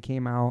rock when they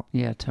came out.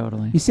 Yeah,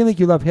 totally. You seem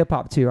like you love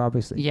hip-hop, too,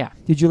 obviously. Yeah.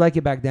 Did you like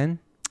it back then?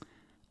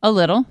 A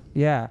little.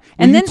 Yeah.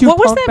 And then what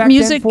was that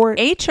music?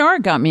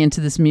 HR got me into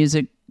this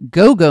music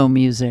go-go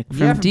music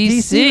from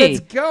DC. Let's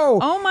go.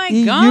 Oh my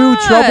EU, God.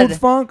 Troubled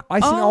Funk. I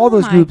seen all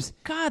those groups.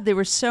 God, they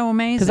were so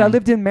amazing. Because I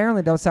lived in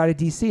Maryland outside of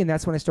DC, and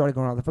that's when I started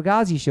going to all the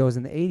Fugazi shows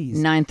in the 80s.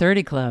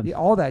 930 Club. Yeah,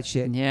 all that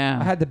shit. Yeah.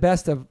 I had the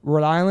best of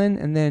Rhode Island,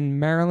 and then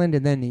Maryland,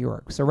 and then New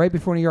York. So right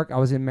before New York, I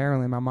was in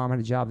Maryland. My mom had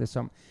a job there.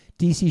 So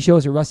DC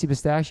shows where Rusty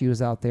Pistachio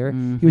was out there.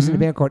 He was in a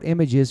band called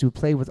Images, who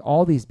played with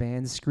all these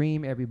bands,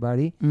 Scream,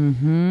 everybody.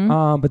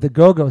 But the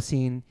go-go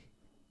scene,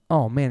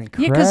 oh man,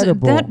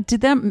 incredible. Yeah, because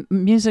that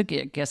music,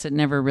 I guess it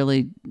never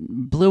really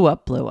blew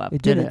up.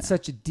 It did. It's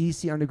such a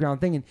DC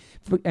underground thing.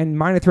 And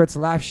Minor Threat's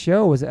last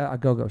show was a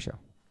go-go show.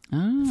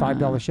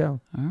 $5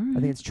 show. I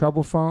think it's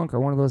Trouble Funk or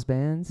one of those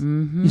bands.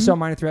 You saw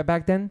Minor Threat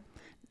back then?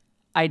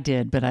 I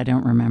did, but I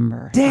don't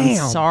remember.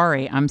 Damn.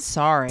 I'm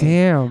sorry.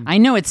 Damn. I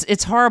know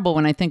it's horrible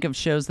when I think of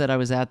shows that I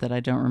was at that I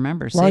don't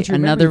remember. Why don't you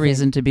remember another anything?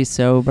 reason to be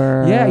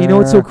sober. Yeah, you know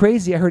what's so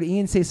crazy? I heard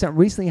Ian say something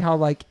recently how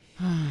like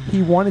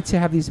he wanted to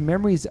have these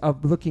memories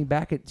of looking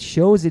back at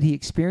shows that he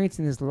experienced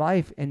in his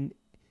life, and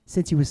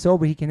since he was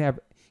sober,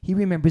 he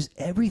remembers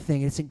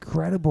everything. It's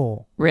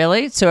incredible.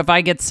 Really? So if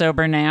I get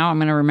sober now, I'm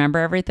going to remember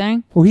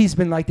everything? Well, he's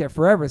been like that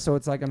forever, so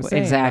it's like I'm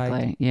saying. Exactly.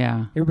 Like,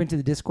 Yeah. you ever been to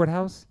the Discord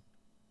house?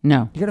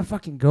 No. You gotta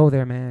fucking go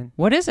there, man.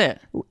 What is it?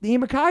 The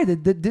Ian Mackay,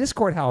 the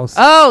Discord house.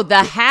 Oh,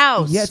 the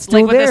house. Yeah, it's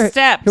still like there. With the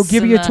steps. He'll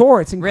give you a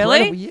tour. It's incredible.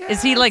 Really? Yes.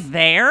 Is he like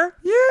there?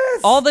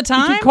 Yes. All the You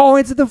time? can call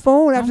into the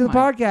phone after Oh the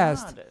my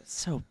podcast. God.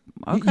 So,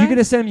 You're okay.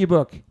 gonna send him your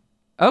book.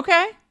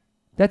 Okay.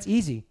 That's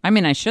easy. I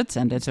mean, I should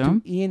send it to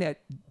him. Ian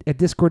at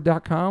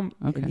discord.com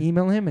Okay. and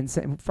email him and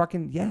say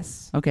fucking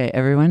yes. Okay,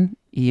 everyone.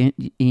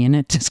 Ian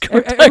at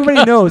Discord.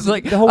 Everybody knows.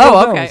 Like, the whole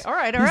world okay. knows. All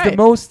right. He's the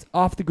most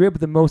off the grid, but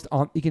the most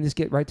on. You can just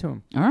get right to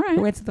him. All right.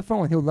 He'll answer the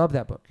phone. He'll love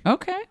that book.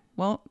 Okay.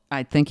 Well,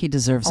 I think he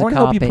deserves I a want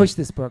copy. to help you push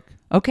this book.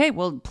 Okay.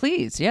 Well,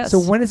 please. Yes. So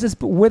when is this?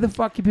 Where the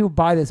fuck can people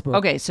buy this book?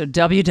 Okay. So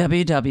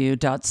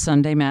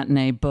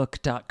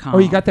www.sundaymatineebook.com. Oh,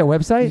 you got that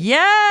website?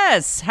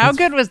 Yes. How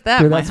good was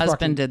that? Dude, My that's husband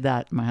fucking- did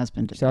that. My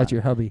husband did Shout that. out to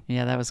your hubby.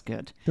 Yeah, that was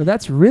good. No,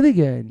 that's really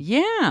good.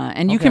 Yeah,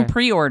 and you can Okay.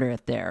 pre-order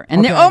it there.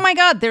 And Okay. oh my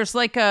God, there's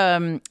like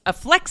a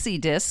flexi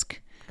disc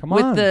Come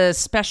with on. the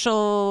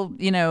special,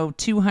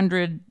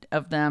 200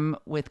 of them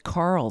with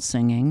Carl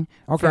singing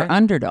for Okay.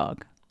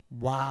 Underdog.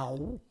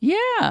 Wow.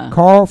 Yeah.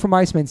 Carl from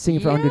Iceman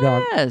singing for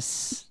Underdog.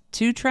 Yes.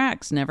 2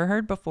 tracks, never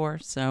heard before.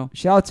 So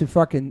Shout out to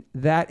fucking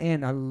that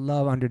and I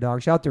love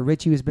Underdog. Shout out to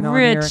Richie who's been on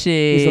here.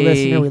 Richie. He's a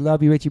listener. We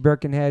love you, Richie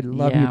Birkenhead.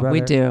 Love yeah, you, brother.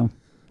 we do.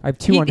 I have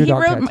 2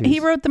 Underdog tattoos. He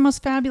wrote the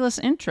most fabulous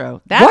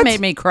intro. That What? made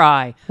me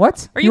cry.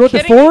 What? Are You you wrote the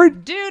kidding forward?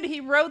 me? Dude,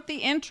 he wrote the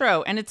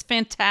intro, and it's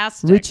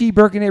fantastic. Richie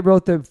Birkenhead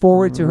wrote the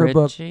forward to her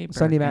book, Richie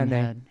Sunday Birkenhead.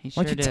 Matinee. He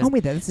Why don't sure you did. tell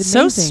me that? It's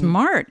So amazing.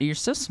 smart. You're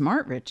so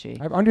smart, Richie.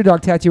 I have Underdog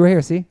tattoo right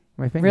here. See?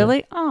 My finger.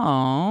 Really?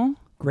 Oh,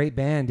 Great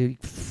band, dude.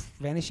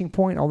 Vanishing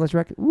Point, all those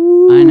records.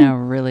 Ooh. I know.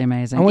 Really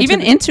amazing. I went to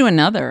Even Into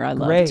Another, I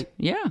loved. Great.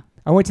 Yeah.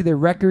 I went to the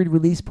record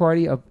release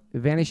party of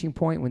Vanishing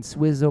Point when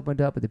Swizz opened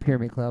up at the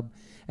Pyramid Club.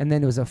 And then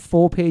there was a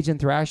full page in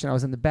thrash, and I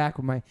was in the back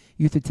with my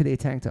Youth of Today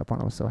tank top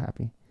on. I was so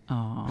happy.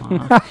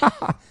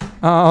 Aw.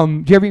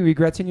 Do you have any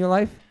regrets in your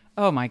life?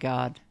 Oh my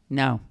God.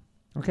 No.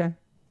 Okay.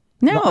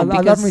 No. I love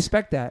because, and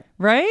respect that.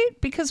 right?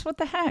 Because what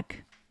the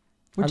heck?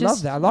 I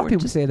love that. A lot of we're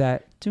people just say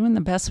that. doing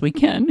the best we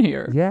can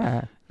here.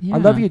 Yeah. Yeah. I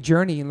love your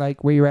journey and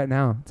like where you're at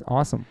now. It's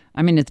awesome.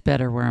 I mean, it's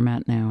better where I'm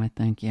at now. I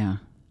think. Yeah.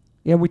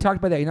 Yeah, we talked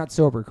about that. You're not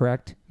sober,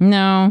 correct?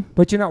 No,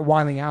 But you're not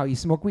wilding out. You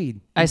smoke weed.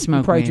 I You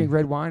smoke probably weed. drink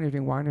red wine or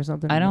drink wine or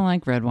something. I don't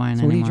like red wine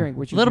So what do you anymore. drink?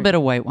 What you a little drink? bit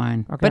of white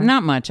wine, Okay. but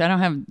not much. I don't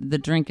have the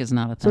drink is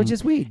not a thing. So it's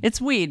just weed.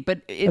 It's weed,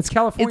 but it's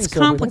California It's sober. That's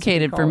what they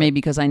complicated for call me it.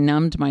 because I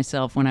numbed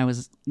myself when I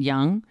was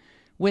young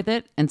with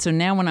it, and so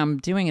now when I'm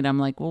doing it, I'm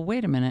like, well,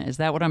 wait a minute, is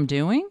that what I'm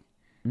doing?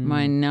 Am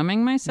I numbing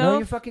No, myself?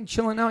 you're fucking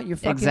chilling out. You're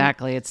fucking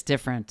Exactly, it's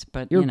different.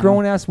 But You're you a know,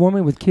 grown ass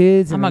woman with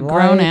kids. I'm and a life,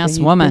 grown-ass and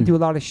you've woman. Been through a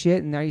lot of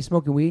shit, and now you're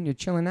smoking weed and you're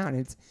chilling out, and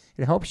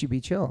it helps you be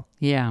chill,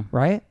 Yeah,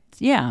 right?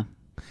 yeah,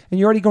 And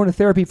you're already going to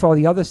therapy for all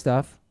the other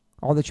stuff,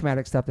 all the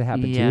traumatic stuff that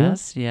happened to you.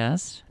 yes,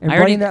 yes. And I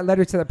already writing that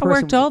letter to that I person.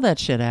 worked all that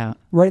shit out.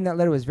 Writing that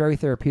letter was very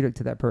therapeutic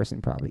to that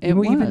person, probably. It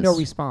Even no was.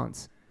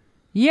 response.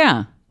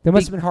 Yeah, That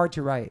must have been hard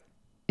to write.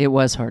 it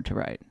was hard to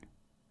write.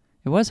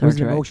 It was hard Was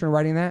to it write. emotional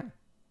writing that?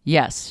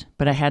 Yes,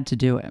 but I had to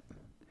do it.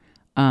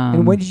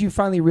 And when did you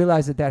finally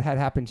realize that had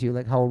happened to you?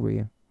 Like, how old were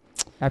you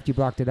after you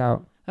blocked it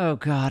out? Oh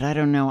God, I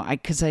don't know.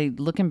 Because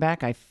looking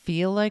back, I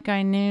feel like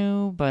I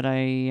knew, but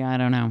I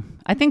don't know.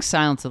 I think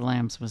Silence of the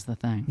Lambs was the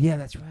thing. Yeah,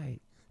 that's right.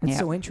 That's Yeah.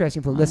 so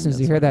interesting for I think listeners to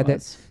that's hear what that it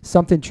was.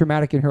 something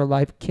traumatic in her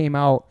life came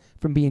out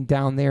from being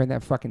down there in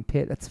that fucking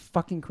pit. That's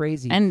fucking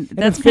crazy. And a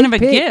that's kind of a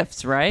fake pit,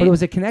 gift, right? But it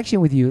was a connection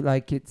with you.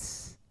 Like,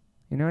 it's,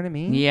 you know what I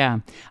mean? Yeah.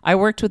 I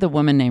worked with a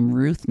woman named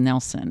Ruth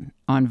Nelson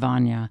on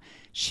Vanya.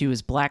 She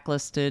was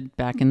blacklisted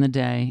back in the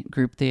day,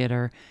 group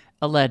theater,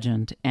 a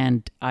legend.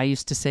 And I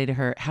used to say to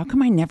her, how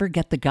come I never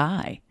get the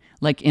guy?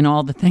 Like in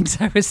all the things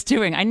I was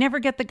doing, I never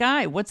get the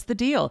guy. What's the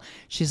deal?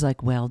 She's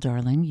like, well,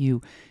 darling,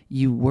 you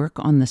work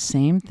on the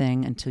same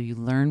thing until you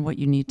learn what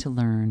you need to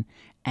learn.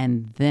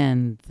 And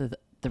then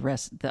the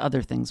rest, the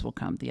other things will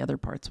come. The other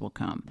parts will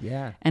come.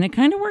 Yeah. And it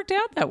kind of worked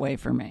out that way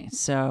for me.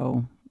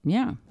 So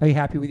Yeah. Are you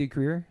happy with your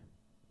career?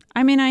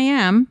 I mean, I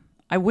am.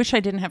 I wish I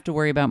didn't have to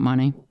worry about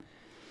money.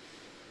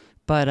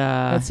 But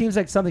That seems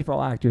like something for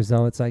all actors,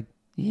 though. It's like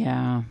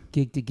yeah.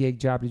 gig to gig,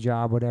 job to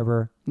job,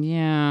 whatever.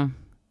 Yeah.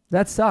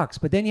 That sucks.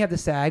 But then you have the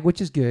SAG,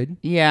 which is good.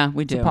 Yeah,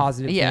 we do. a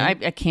positive Yeah,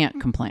 thing. I can't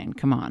complain.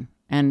 Come on.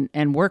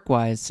 And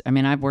work-wise, I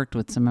mean, I've worked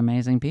with some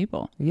amazing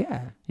people.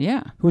 Yeah.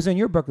 Yeah. Who's on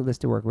your bucket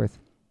list to work with?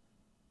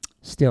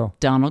 Still.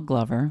 Donald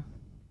Glover,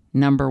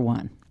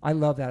 #1. I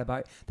love that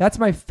about it. That's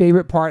my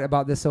favorite part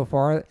about this so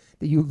far,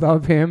 that you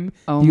love him,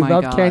 Oh you my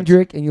love God.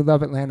 Kendrick, and you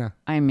love Atlanta.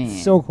 I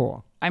mean, So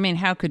cool.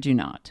 how could you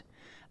not?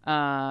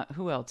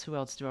 Who else? Who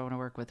else do I want to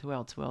work with? Who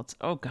else?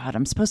 Oh God,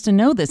 I'm supposed to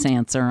know this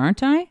answer,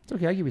 aren't I? It's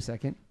okay. I'll give you a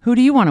second. Who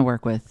do you want to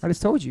work with? I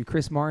just told you.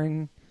 Chris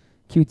Martin,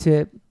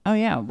 Q-Tip. Oh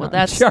yeah, well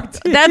Chuck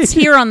D. that's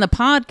here on the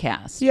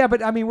podcast. Yeah,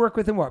 but I mean, work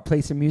with him, what?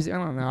 Play some music? I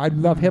don't know. I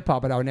love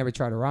hip-hop, but I would never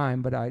try to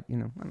rhyme. But I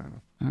don't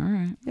know. All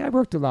right. Yeah, I've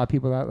worked with a lot of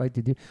people that I like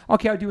to do.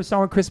 Okay, I'll do a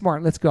song with Chris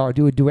Martin. Let's go. I'll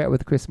do a duet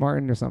with Chris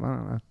Martin or something. I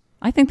don't know.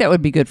 I think that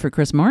would be good for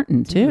Chris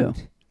Martin too.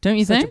 Dude, Don't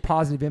you such think? a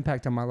positive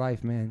impact on my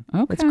life, man.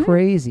 Okay. That's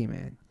crazy,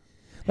 man.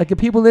 Like, if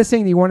people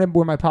listening, you wonder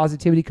where my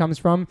positivity comes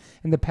from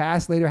in the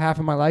past, later half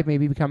of my life,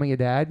 maybe becoming a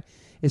dad,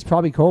 is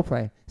probably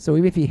Coldplay. So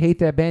even if you hate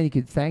that band, you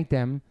could thank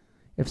them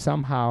if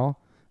somehow,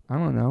 I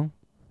don't know,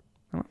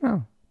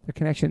 the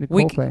connection to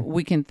Coldplay.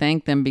 We can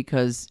thank them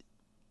because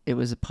it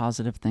was a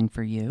positive thing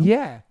for you.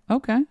 Yeah.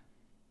 Okay.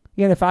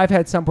 Yeah, and if I've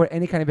had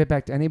any kind of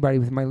impact to anybody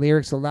with my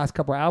lyrics, the last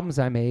couple of albums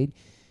I made,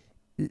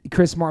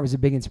 Chris Martin was a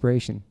big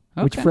inspiration.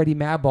 Which Okay. Freddie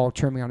Madball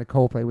turned me on to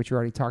Coldplay, which we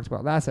already talked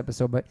about last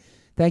episode. But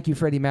thank you,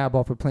 Freddie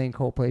Madball, for playing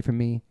Coldplay for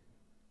me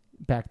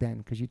back then,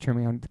 because you turned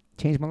me on,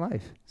 changed my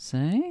life. See?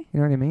 You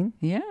know what I mean?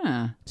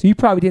 Yeah. So you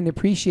probably didn't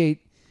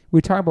appreciate. We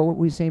were talking about what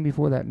we were saying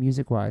before that,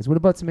 music-wise. What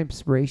about some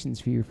inspirations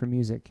for you for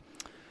music?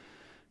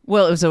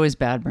 Well, it was always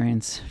Bad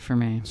Brains for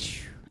me.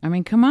 I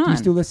mean, come on. Do you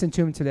still listen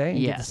to him today and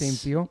yes. get the same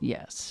feel?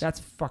 Yes. That's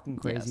fucking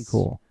crazy Yes.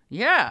 cool.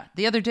 Yeah.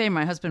 The other day,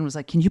 my husband was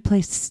like, "Can you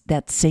play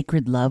that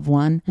Sacred Love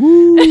one?"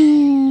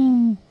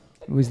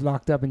 It was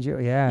locked up in jail.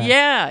 Yeah.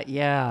 Yeah.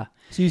 Yeah.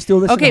 So you still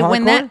listen to Okay. hardcore?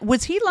 When that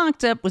was he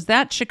locked up? Was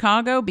that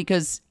Chicago?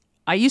 Because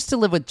I used to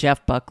live with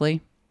Jeff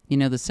Buckley. You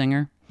know the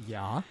singer.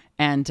 Yeah.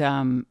 And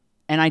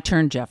I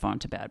turned Jeff on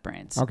to Bad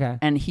Brains. Okay.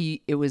 And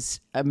it was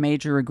a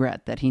major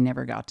regret that he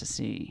never got to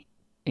see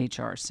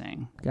HR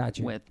sing.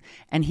 Gotcha. With,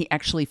 and he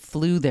actually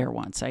flew there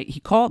once. He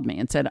called me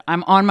and said,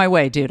 "I'm on my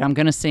way, dude. I'm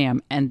going to see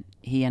him." And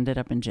he ended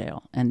up in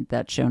jail, and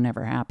that show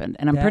never happened.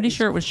 And I'm That pretty is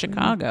sure it was crazy.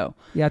 Chicago.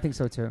 Yeah, I think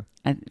so too.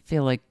 I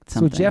feel like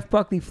something. So Jeff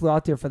Buckley flew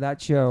out there for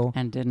that show,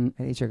 and didn't.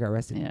 and HR got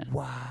arrested. Yeah.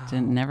 Wow.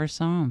 Never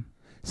saw him.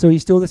 So you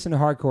still listen to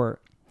hardcore?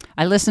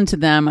 I listened to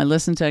them. I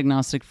listened to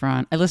Agnostic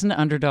Front. I listened to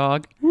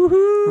Underdog.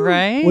 Woohoo!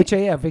 Right? Which,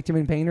 Victim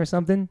in Pain or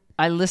something?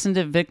 I listened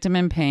to Victim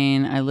in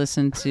Pain. I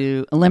listened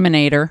to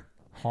Eliminator.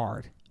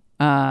 Hard.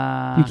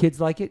 You kids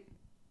like it?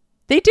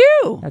 They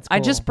do. That's I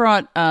cool. just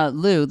brought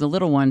Lou, the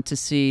little one, to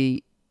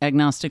see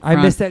Agnostic Front.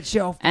 I missed that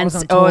show. I And was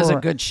on it was a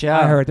tour. good show.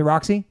 I heard the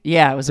Roxy.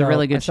 Yeah, it was a So,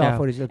 really I good saw show.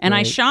 footage. It looked And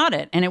I great. shot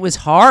it, and it was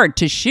hard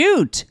to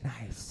shoot.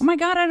 Nice. Oh my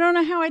God, I don't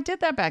know how I did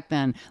that back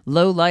then.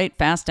 Low light,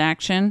 fast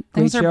action.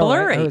 Things Great are show.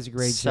 blurry. It was a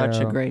great Such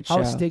show. a great show.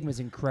 House Stigma's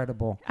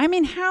incredible. I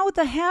mean, how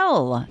the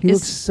hell? He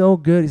looks so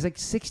good. He's like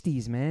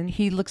 60s, man.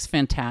 He looks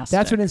fantastic.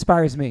 That's what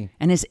inspires me.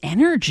 And his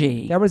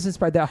energy. That was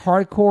inspired. That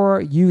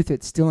hardcore youth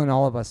that's still in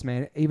all of us,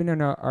 man. Even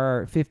in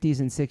our 50s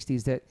and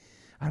 60s, that,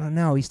 I don't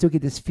know, you still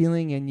get this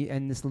feeling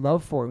and this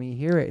love for it when you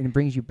hear it, and it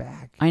brings you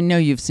back. I know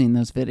you've seen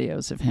those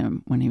videos of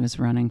him when he was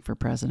running for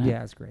president.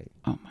 Yeah, it's great.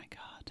 Oh my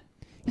God.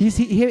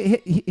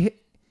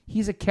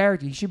 He's a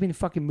character. He should be in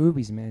fucking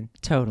movies, man.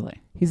 Totally.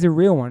 He's the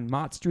real one.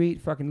 Mott Street,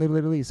 fucking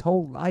literally his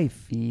whole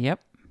life. Yep.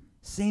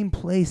 Same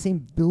place,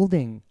 same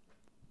building.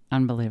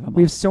 Unbelievable.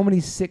 We have so many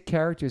sick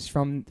characters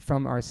from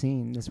our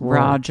scene, this world.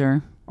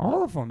 Roger.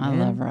 All of them, I man.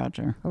 love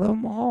Roger. I love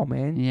them all,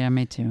 man. Yeah,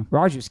 me too.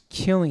 Roger's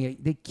killing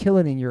it. They kill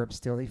it in Europe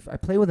still. I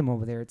play with him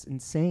over there. It's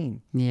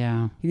insane.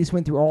 Yeah. He just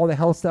went through all the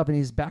health stuff, and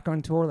he's back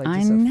on tour. Like, I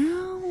just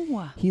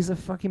know. he's a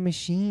fucking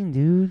machine,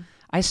 dude.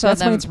 I saw That's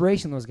my them.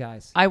 inspiration, those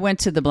guys. I went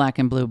to the Black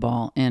and Blue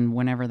Ball in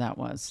whenever that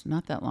was.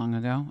 Not that long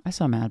ago. I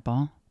saw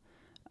Madball.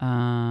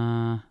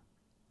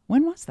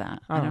 When was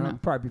that? I don't know.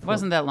 Probably It before.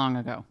 wasn't that long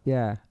ago.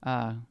 Yeah.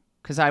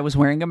 Because I was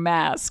wearing a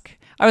mask.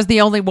 I was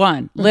the only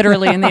one,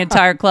 literally, in the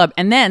entire club.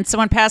 And then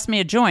someone passed me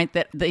a joint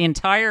that the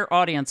entire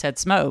audience had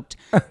smoked.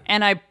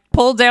 And I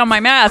pulled down my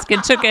mask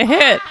and took a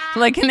hit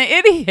like an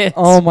idiot.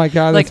 Oh, my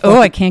God. Like, that's oh,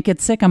 I fucking- can't get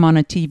sick. I'm on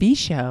a TV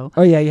show.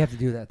 Oh, yeah, you have to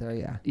do that, though,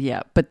 yeah.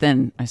 Yeah, but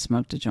then I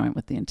smoked a joint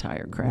with the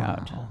entire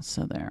crowd. Wow.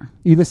 So there.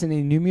 You listen to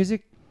any new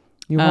music?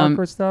 New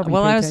hardcore stuff? You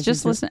Well, pay I was attention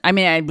just to it? listening. I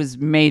mean, I was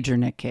major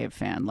Nick Cave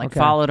fan. Like, Okay.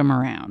 followed him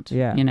around.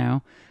 Yeah. You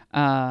know?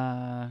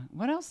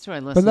 What else do I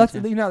But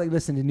listen to? you're not like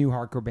listening to new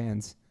hardcore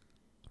bands.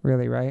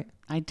 Really, right?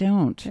 I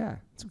don't. Yeah,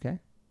 it's okay.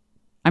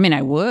 I mean,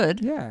 I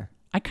would. Yeah.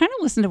 I kind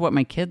of listen to what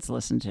my kids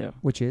listen to.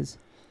 Which is?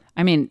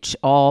 I mean,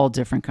 all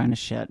different kind of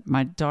shit.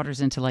 My daughter's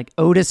into like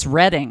Otis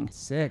Redding.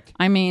 Sick.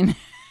 I mean,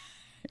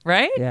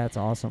 right? Yeah, it's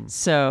awesome.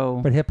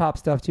 So, But hip hop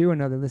stuff too, I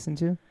know they listen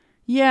to?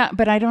 Yeah,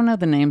 but I don't know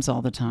the names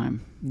all the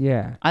time.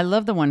 Yeah. I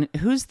love the one.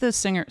 Who's the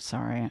singer?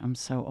 Sorry, I'm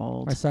so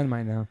old. My son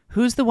might know.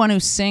 Who's the one who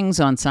sings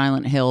on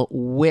Silent Hill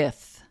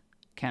with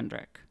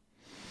Kendrick?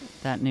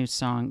 That new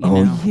song, you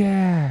know,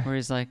 yeah. where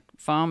he's like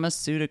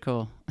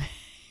pharmaceutical.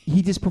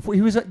 He just performed.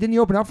 He was. Didn't he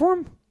open up for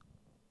him?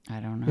 I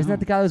don't know. Isn't that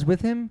the guy that was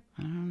with him?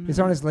 I don't know. Is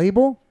on his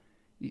label?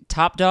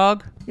 Top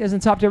Dog? He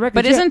hasn't Top Dog Records.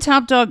 But yet. isn't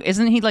Top Dog?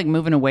 Isn't he like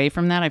moving away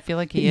from that? I feel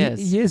like he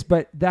is. He is.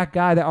 But that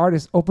guy, the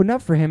artist, opened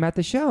up for him at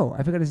the show.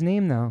 I forgot his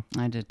name though.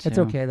 I did too. It's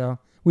okay though.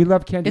 We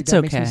love Kendrick. It's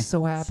that okay. Makes me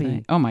so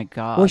happy. Oh my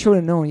God. Wish I would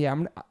have known. Yeah.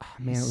 Man,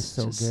 it was It's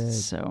so just good.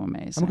 So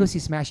amazing. I'm gonna go see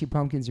Smashing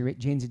Pumpkins or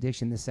Jane's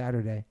Addiction this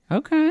Saturday.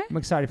 Okay. I'm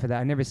excited for that.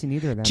 I've never seen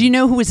either of them. Do you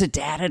know who was a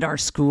dad at our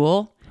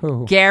school?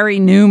 Who? Gary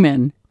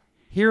Newman.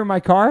 Here in my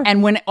car?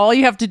 And when all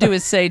you have to do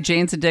is say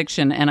Jane's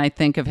Addiction, and I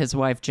think of his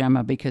wife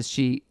Gemma because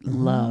she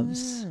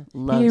loves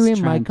Here in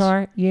my Trent.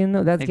 car. You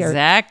know, that's Gary.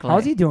 Exactly.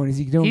 How's he doing? Is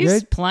he doing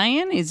He's good?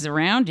 playing. He's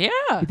around. Yeah.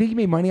 You think he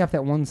made money off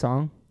that one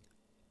song?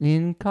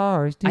 In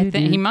cars. I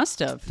think he must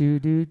have. Do,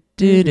 do,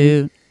 Do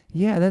do.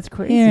 Yeah, that's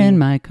crazy. Here in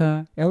my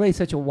car. LA is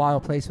such a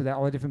wild place with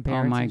all the different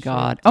parents. Oh my and shit.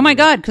 God. Oh my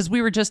God. Because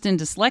we were just in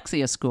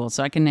dyslexia school,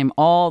 so I can name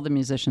all the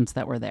musicians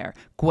that were there.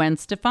 Gwen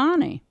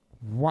Stefani.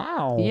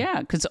 Wow.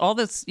 Yeah, because all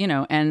this, you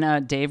know,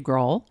 and Dave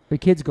Grohl. The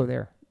kids go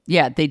there.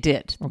 Yeah, they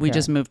did. We Okay.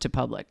 just moved to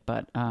public,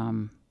 but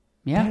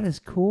yeah, That is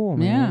cool,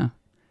 man.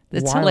 yeah,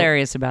 it's Wild.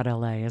 hilarious about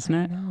LA, isn't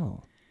it?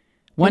 No.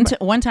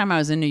 One time I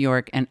was in New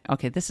York, and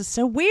okay, this is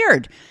so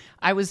weird.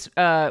 I was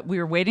we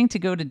were waiting to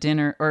go to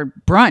dinner or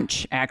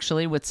brunch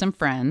actually with some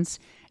friends,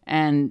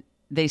 and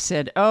they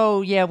said,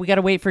 "Oh yeah, we got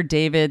to wait for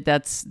David.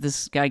 That's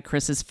this guy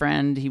Chris's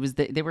friend. He was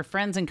they were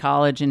friends in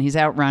college, and he's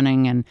out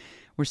running." And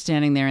we're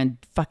standing there, and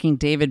fucking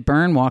David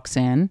Byrne walks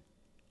in.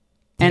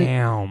 And,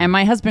 Damn. And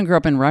my husband grew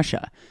up in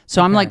Russia,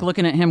 so I'm Okay. like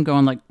looking at him,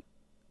 going like,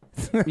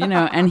 you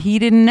know, and he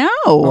didn't know.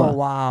 Oh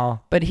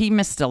wow. But he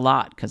missed a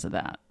lot because of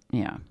that.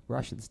 Yeah,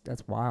 Russians.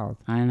 That's wild.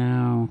 I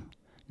know.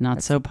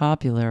 Not so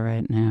popular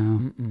right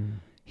now.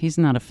 He's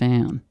not a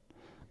fan.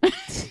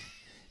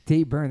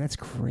 Dave Byrne. That's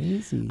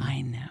crazy.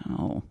 I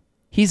know.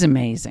 He's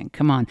amazing.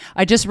 Come on.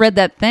 I just read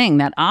that thing,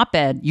 that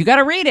op-ed. You got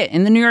to read it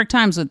in the New York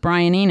Times with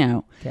Brian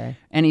Eno. Okay.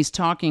 And he's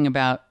talking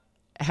about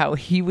how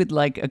he would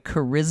like a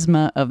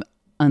charisma of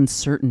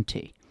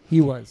uncertainty. He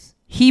was.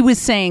 He was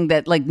saying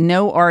that like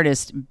no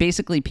artist,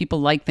 basically people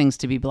like things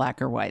to be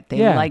black or white. They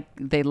Yeah.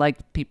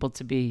 like people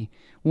to be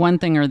one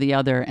thing or the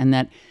other, and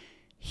that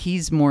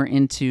he's more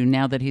into,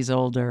 now that he's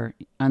older,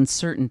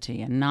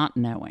 uncertainty and not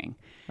knowing.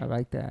 I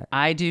like that.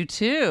 I do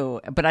too.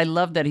 But I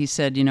love that he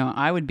said, you know,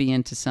 I would be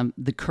into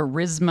the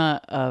charisma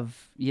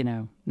of, you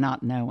know,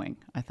 not knowing.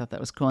 I thought that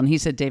was cool. And he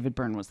said David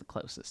Byrne was the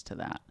closest to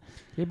that.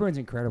 Dave Byrne's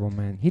incredible,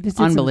 man. He just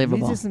did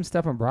Unbelievable. He did some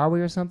stuff on Broadway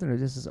or something, or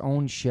just his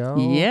own show.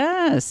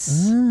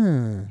 Yes.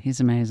 Ah. He's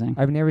amazing.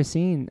 I've never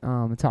seen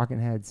Talking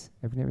Heads.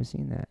 I've never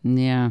seen that.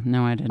 Yeah,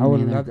 no, I didn't I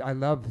would either.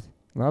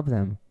 love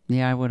them.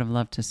 Yeah, I would have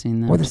loved to have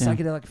seen them Or the too.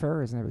 Psychedelic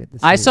Furs. Never get to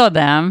see I it. saw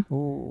them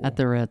Ooh. at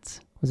the Ritz.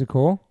 Was it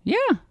cool? Yeah.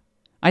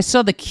 I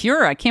saw The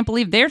Cure. I can't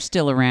believe they're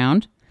still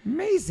around.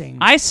 Amazing.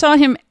 I saw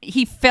him.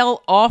 He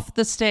fell off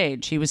the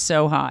stage. He was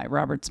so high,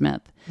 Robert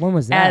Smith. When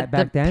was that? At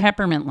Back the then?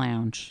 Peppermint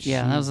Lounge.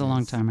 Yeah, that was a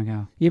long Jesus. time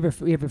ago. You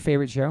have a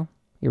favorite show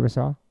you ever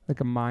saw? Like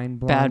a mind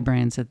blowing? Bad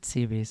Brains at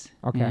CB's.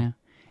 Okay. Yeah.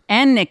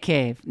 And Nick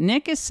Cave.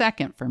 Nick is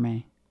second for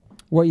me.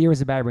 What year was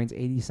the Bad Brains?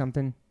 80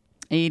 something?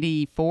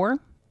 84?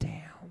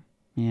 Damn.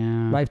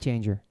 Yeah. Life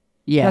changer.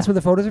 Yeah. That's where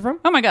the photos are from?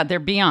 Oh my God, they're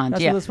beyond.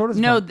 That's yeah. where those photos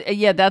are no, from.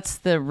 Yeah, that's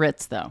the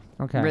Ritz though.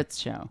 Okay. Ritz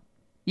show.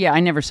 Yeah, I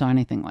never saw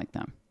anything like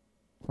them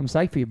I'm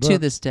psyched for you, book. to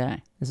this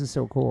day. This is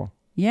so cool.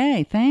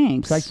 Yay,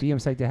 thanks. I'm psyched for you. I'm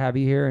psyched to have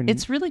you here. And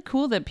It's really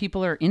cool that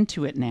people are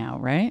into it now,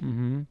 right?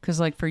 Mhm. Because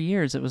like for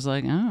years it was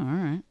like, oh, all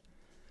right.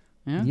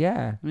 Yeah.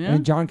 Yeah. Yeah.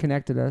 And John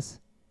connected us.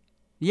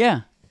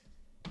 Yeah.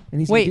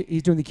 And Wait.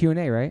 he's doing the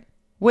Q&A, right?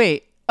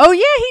 Wait. Oh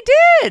yeah,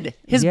 he did.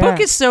 His Yeah. book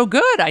is so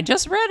good. I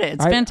just read it.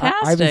 It's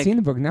fantastic. I haven't seen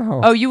the book,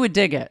 no. Oh, you would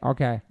dig it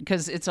Okay.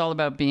 because it's all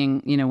about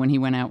being, you know, when he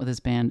went out with his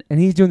band. And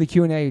he's doing the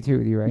Q&A too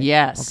with you, right?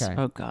 Yes. Okay.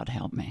 Oh God,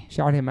 help me.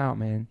 Shout him out,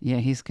 man. Yeah,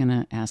 he's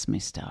gonna ask me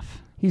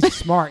stuff. He's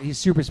smart. He's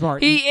super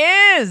smart. He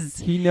is.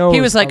 He knows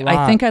He was like, a I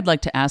lot. think I'd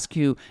like to ask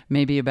you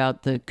maybe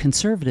about the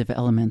conservative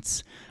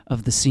elements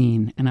of the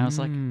scene. And I was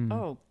like,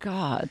 oh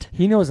God,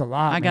 He knows a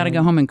lot. I got to man.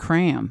 go home and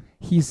cram.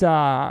 He's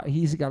got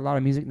a lot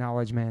of music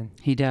knowledge, man.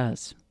 He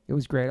does. It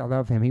was great. I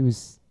love him. He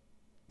was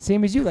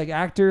same as you, like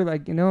actor,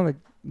 like like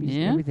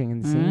Yeah. everything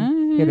in the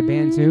scene. He had a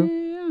band too.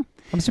 Yeah.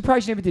 I'm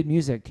surprised you never did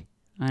music.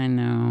 I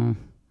know.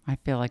 I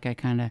feel like I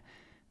kind of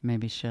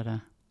maybe should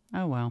have.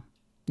 Oh well.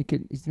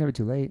 It's never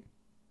too late.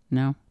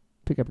 No.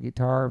 Pick up a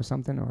guitar or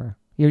something, or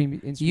you have any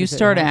instruments You at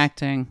start your house?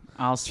 acting.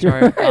 I'll Sure.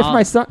 start. If I'll,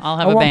 my son- I'll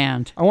have I a want-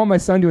 band. I want my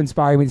son to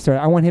inspire me to start.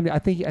 I want him to. I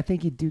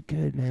think he'd do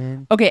good,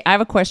 man. Okay, I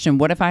have a question.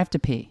 What if I have to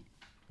pee?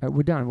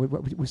 We're done.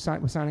 We're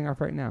signing off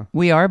right now.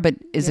 We are, but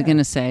is it Yeah. going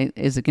to say?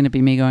 Is it going to be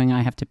me going?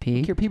 I have to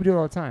pee. People do it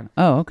all the time.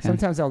 Oh, okay.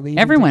 Sometimes I'll leave. and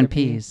Everyone take a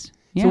pee. pees.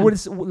 Yeah. So what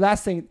is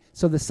last thing?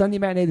 So the Sunday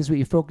matinee is what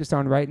you're focused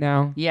on right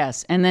now.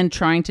 Yes, and then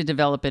trying to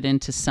develop it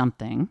into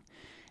something.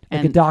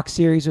 Like a doc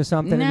series or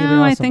something? It'd be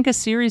No, I awesome. think a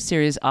series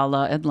a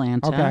la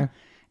Atlanta. Okay.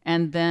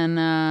 And then,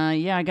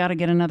 I got to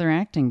get another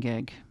acting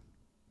gig.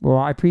 Well,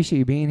 I appreciate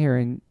you being here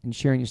and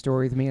sharing your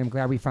story with me. I'm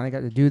glad we finally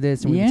got to do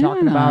this and we've been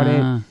talking about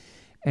it.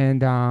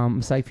 And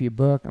I'm psyched for your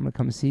book. I'm going to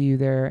come see you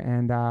there.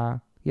 And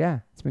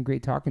it's been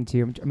great talking to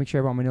you. I'll make sure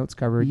I have all my notes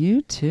covered.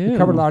 You too. You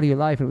covered a lot of your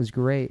life. And it was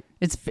great.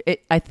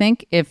 I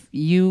think if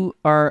you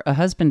are a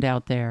husband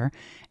out there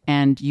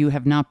and you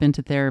have not been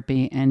to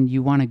therapy and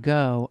you want to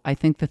go, I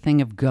think the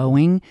thing of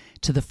going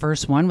to the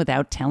first one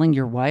without telling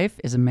your wife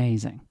is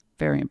amazing.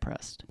 Very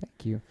impressed.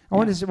 Thank you. I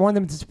wanted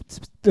them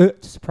to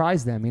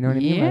surprise them. You know what I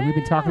mean? Like, we've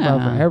been talking about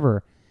it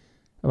forever,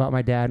 about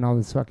my dad and all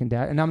this fucking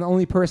dad. And I'm the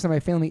only person in my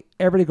family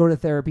ever to go to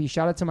therapy.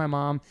 Shout out to my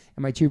mom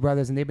and my two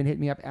brothers, and they've been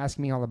hitting me up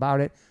asking me all about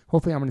it.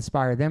 Hopefully I'm going to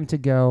inspire them to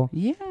go.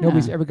 Yeah.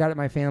 Nobody's ever got it in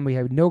my family. We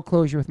had no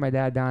closure with my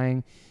dad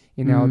dying.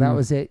 You know, that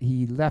was it.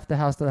 He left the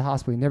house to the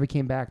hospital. He never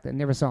came back. I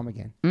never saw him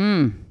again.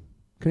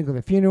 Couldn't go to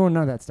the funeral,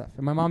 none of that stuff.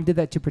 And my mom did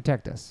that to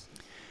protect us.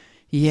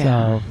 Yeah.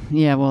 So,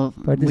 yeah, well,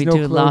 but we there's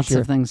no do lots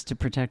closure. of things to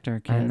protect our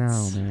kids. I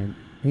know, man.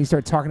 And you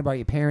start talking about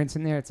your parents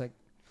in there. It's like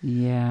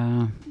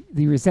Yeah.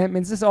 the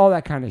resentments, just all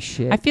that kind of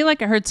shit. I feel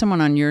like I heard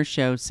someone on your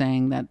show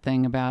saying that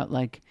thing about,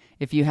 like,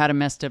 if you had a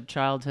messed up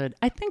childhood.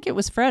 I think it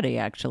was Freddie,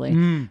 actually,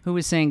 who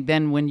was saying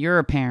then when you're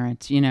a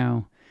parent, you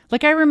know.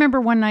 Like, I remember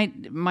one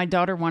night my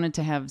daughter wanted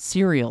to have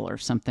cereal or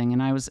something,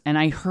 and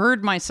I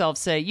heard myself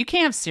say, "You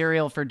can't have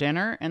cereal for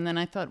dinner." And then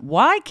I thought,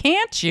 why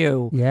can't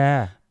you?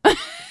 Yeah.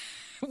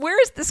 Where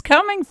is this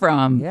coming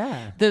from?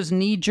 Yeah. Those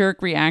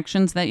knee-jerk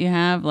reactions that you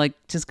have, like,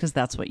 just because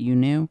that's what you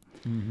knew.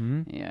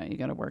 Yeah, you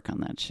got to work on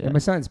that shit. Yeah, my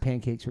son's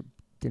pancakes for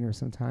dinner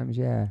sometimes.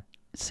 Yeah.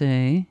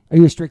 See? Are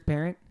you a strict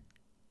parent?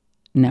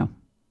 No.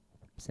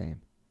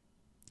 Same.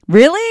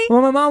 Really?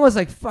 Well, my mom was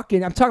like,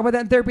 fucking, I'm talking about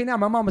that in therapy now.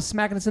 My mom was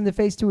smacking us in the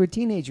face to her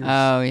teenagers.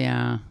 Oh,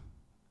 yeah.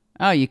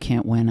 Oh, you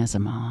can't win as a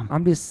mom.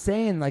 I'm just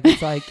saying, like,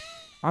 it's like,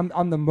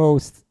 I'm the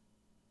most,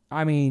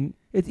 I mean,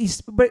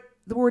 but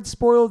the word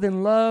spoiled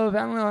and love, I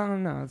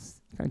don't know.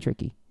 It's kind of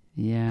tricky.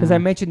 Yeah. Because I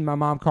mentioned my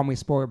mom called me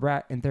spoiled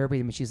brat in therapy,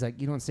 and she's like,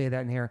 you don't say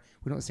that in here.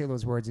 We don't say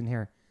those words in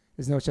here.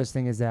 There's no such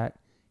thing as that.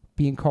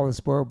 Being called a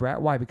spoiled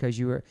brat. Why? Because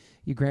your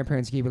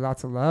grandparents gave you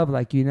lots of love.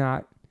 Like,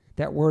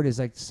 that word is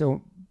like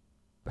so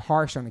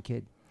harsh on a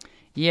kid.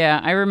 Yeah,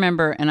 I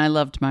remember, and I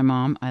loved my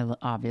mom,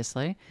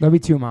 obviously. Love you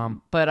too,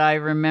 Mom. But I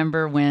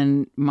remember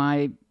when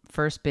my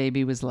first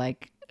baby was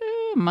like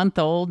a month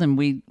old, and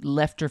we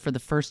left her for the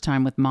first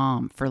time with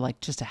Mom for like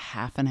just a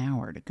half an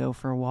hour to go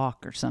for a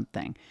walk or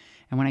something.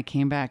 And when I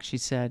came back, she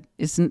said,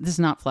 this is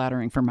not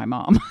flattering for my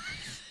mom.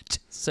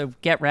 So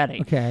get ready.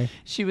 Okay.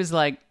 She was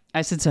like,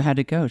 I said, so how'd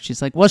it go?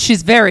 She's like, well,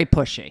 she's very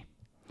pushy.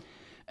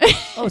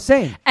 Oh,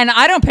 same. And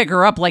I don't pick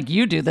her up like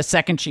you do the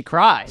second she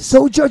cries.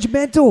 So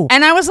judgmental.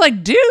 And I was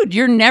like, dude,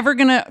 you're never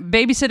going to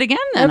babysit again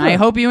then. Ever. I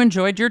hope you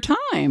enjoyed your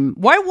time.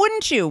 Why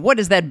wouldn't you? What,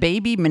 is that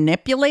baby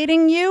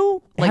manipulating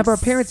you? Have our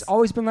parents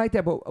always been like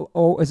that? But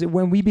is it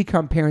when we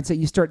become parents that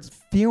you start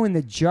feeling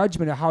the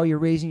judgment of how you're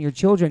raising your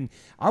children?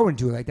 I wouldn't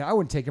do it like that. I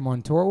wouldn't take him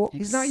on tour. Well,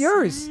 he's not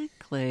yours.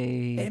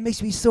 Exactly. It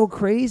makes me so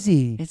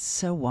crazy. It's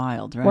so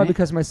wild, right? Why?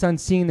 Because my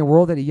son's seeing the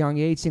world at a young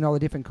age, seeing all the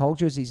different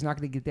cultures. He's not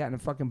going to get that in a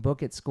fucking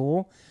book at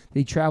school. Did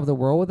he travel the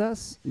world with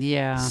us?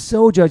 Yeah.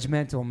 So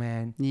judgmental,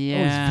 man. Yeah.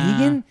 Oh, he's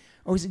vegan?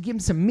 Oh, he's give him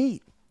some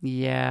meat.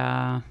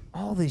 Yeah.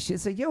 All this shit.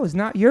 It's like, yo, it's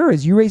not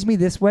yours. You raised me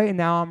this way, and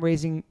now I'm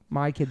raising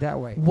my kid that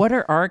way. What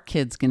are our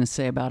kids going to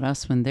say about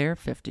us when they're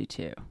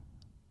 52?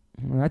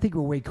 Well, I think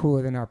we're way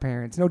cooler than our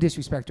parents. No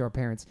disrespect to our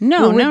parents.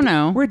 No, We're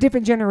no. We're a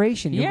different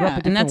generation. You grew up Yeah,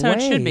 a and that's how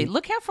different it should way. be.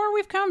 Look how far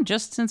we've come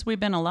just since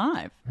we've been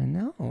alive. I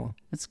know.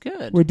 It's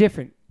good. We're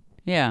different.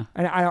 Yeah.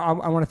 And I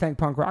want to thank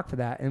punk rock for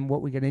that and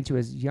what we got into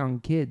as young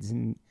kids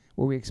and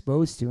what we're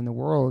exposed to in the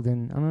world.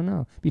 And I don't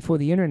know, before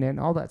the internet and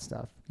all that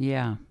stuff.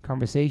 Yeah.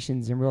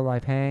 Conversations and real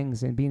life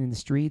hangs and being in the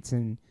streets.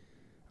 And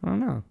I don't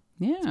know.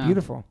 Yeah. It's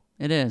beautiful.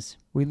 It is.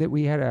 We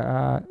had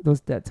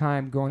that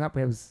time growing up.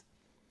 It was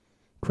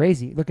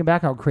crazy. Looking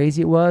back how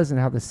crazy it was and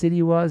how the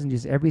city was and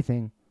just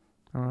everything.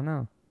 I don't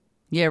know.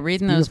 Yeah,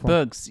 reading those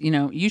books. You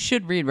know, you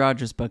should read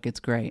Roger's book. It's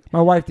great.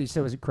 My wife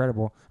said it was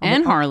incredible.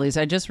 And Harley's.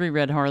 I just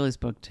reread Harley's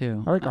book,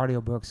 too. I like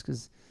audiobooks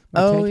because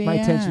my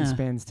attention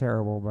span's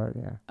terrible, but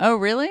yeah. Oh,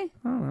 really?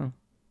 I don't know.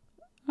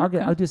 Okay.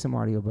 I'll do some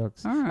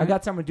audiobooks. All right. I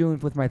got something doing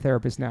with my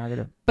therapist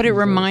now. But it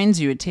reminds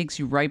you, it takes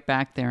you right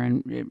back there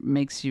and it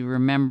makes you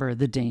remember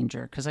the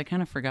danger because I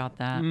kind of forgot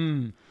that.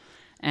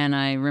 And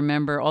I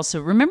remember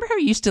how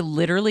you used to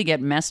literally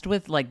get messed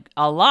with like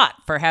a lot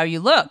for how you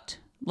looked.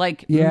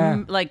 Like,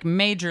 like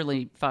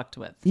majorly fucked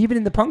with. Even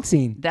in the punk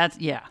scene. That's,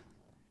 yeah.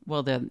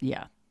 Well, then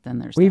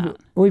there's or that.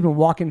 Even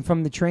walking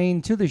from the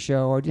train to the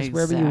show or just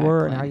wherever you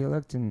were and how you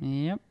looked. And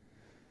Yep.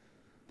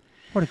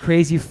 what a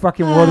crazy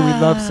fucking world we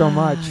love so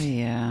much.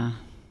 Yeah.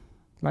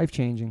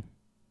 Life-changing.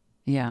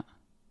 Yeah.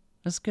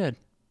 That's good.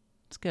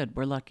 It's good.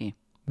 We're lucky.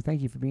 Well,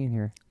 thank you for being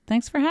here.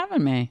 Thanks for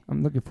having me.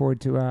 I'm looking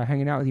forward to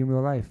hanging out with you in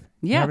real life.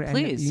 Yeah,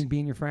 please. You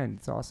being your friend.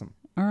 It's awesome.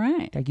 All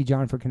right. Thank you,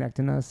 John, for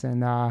connecting us.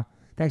 And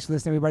thanks for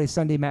listening, everybody.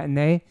 Sunday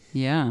Matinee.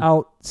 Yeah.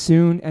 Out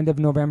soon, end of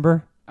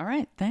November. All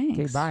right. Thanks.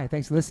 Okay, bye.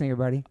 Thanks for listening,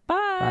 everybody.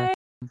 Bye.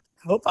 Bye.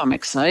 Hope I'm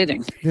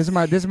exciting. This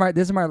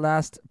is my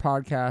last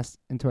podcast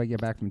until I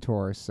get back from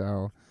tour.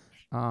 So,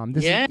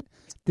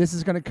 this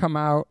is going to come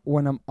out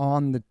when I'm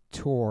on the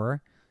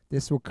tour.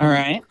 This will come. All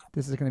right.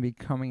 This is going to be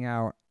coming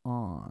out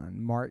on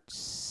March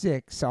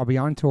 6th. I'll be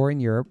on tour in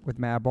Europe with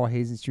Madball,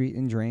 Hazen Street,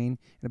 and Drain,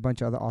 and a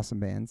bunch of other awesome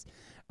bands.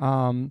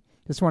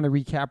 Just want to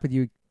recap with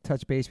you,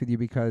 touch base with you,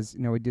 because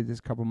we did this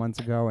a couple months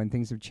ago, and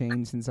things have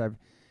changed since I've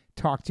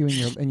talked to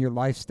you in your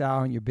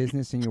lifestyle and your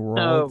business and your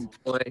world.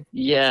 Oh boy,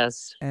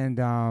 yes. And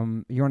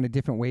you're on a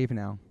different wave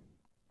now.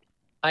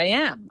 I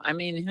am. I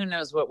mean, who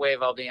knows what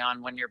wave I'll be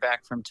on when you're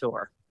back from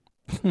tour.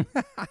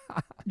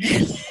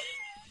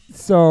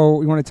 So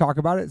we want to talk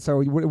about it.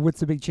 So what's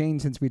the big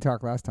change since we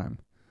talked last time?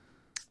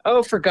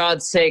 Oh, for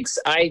God's sakes.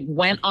 I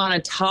went on a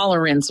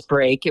tolerance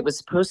break. It was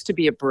supposed to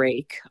be a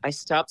break. I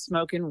stopped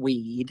smoking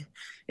weed.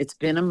 It's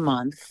been a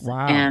month.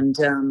 Wow.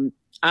 And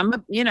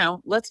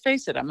let's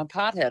face it, I'm a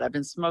pothead. I've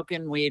been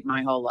smoking weed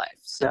my whole life.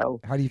 So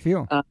how do you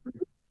feel?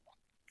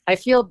 I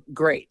feel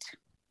great.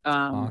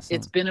 Awesome.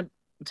 It's been a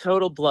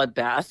total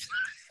bloodbath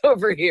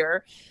over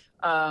here.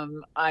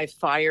 I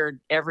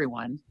fired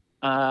everyone.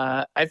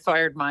 I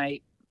fired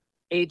my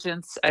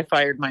agents. I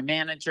fired my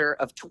manager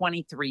of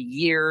 23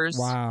 years.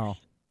 Wow.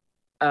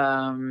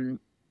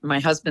 My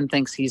husband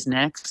thinks he's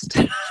next.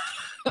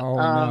 Oh,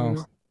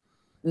 no.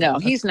 No,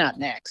 he's not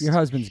next. Your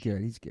husband's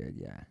good. He's good.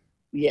 Yeah.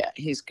 Yeah,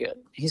 he's good.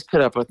 He's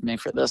put up with me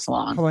for this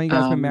long. How long you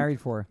guys been married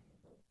for?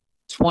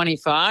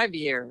 25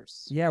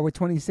 years. Yeah, we're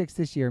 26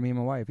 this year, me and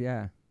my wife.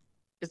 Yeah.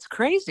 It's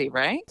crazy,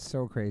 right?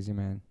 So crazy,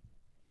 man.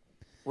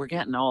 We're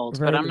getting old,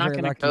 but I'm not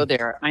going to go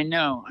there. I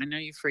know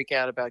you freak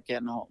out about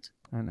getting old.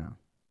 I know.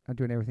 I'm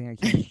doing everything I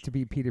can to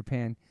be Peter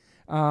Pan.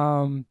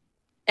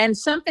 And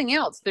something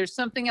else. There's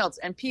something else.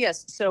 And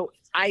P.S. So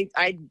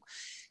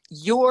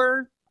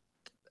your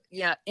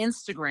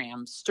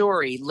Instagram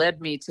story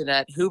led me to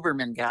that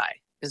Huberman guy.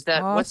 Is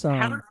that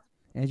awesome?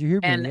 Andrew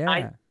Huberman,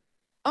 yeah.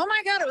 Oh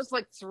my God, it was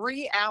like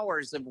 3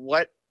 hours of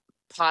what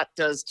pot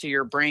does to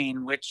your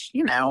brain, which,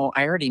 I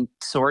already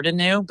sort of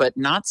knew, but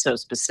not so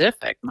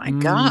specific. My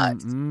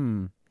God.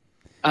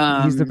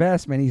 He's the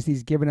best, man.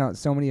 He's giving out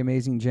so many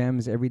amazing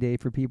gems every day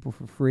for people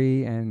for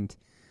free, and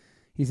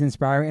he's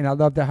inspiring. And I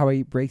love how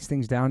he breaks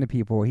things down to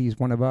people. He's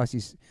one of us.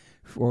 He's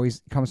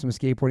always comes from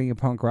skateboarding and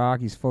punk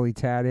rock. He's fully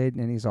tatted,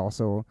 and he's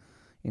also,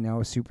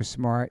 a super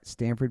smart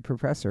Stanford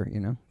professor.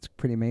 It's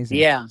pretty amazing.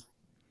 Yeah.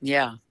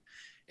 Yeah.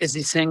 Is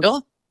he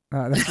single?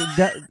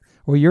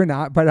 Well, you're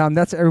not, but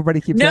that's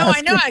everybody keeps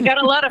asking. I know. I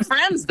got a lot of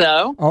friends,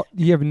 though. Oh,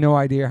 you have no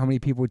idea how many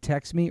people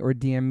text me or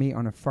DM me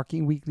on a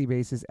fucking weekly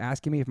basis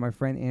asking me if my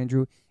friend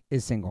Andrew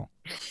is single.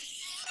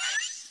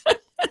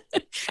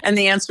 And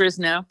the answer is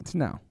no? It's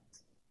no.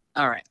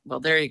 All right. Well,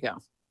 there you go.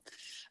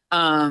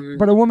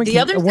 But a woman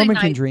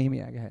can dream.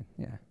 Yeah, go ahead.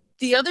 Yeah.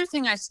 The other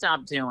thing I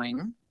stopped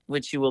doing,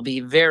 which you will be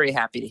very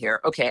happy to hear.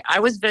 Okay, I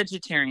was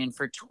vegetarian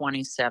for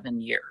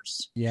 27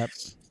 years. Yep.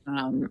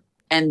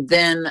 And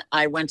then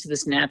I went to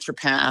this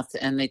naturopath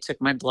and they took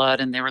my blood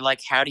and they were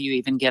like, how do you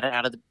even get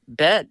out of the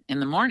bed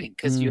in the morning?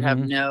 Because you have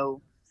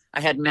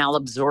I had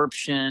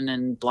malabsorption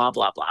and blah,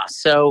 blah, blah.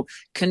 So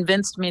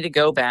convinced me to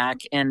go back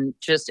and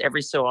just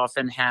every so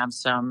often have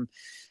some.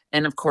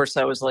 And of course,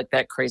 I was like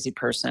that crazy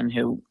person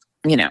who,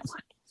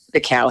 the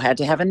cow had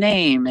to have a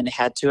name and it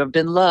had to have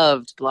been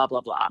loved, blah,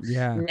 blah, blah.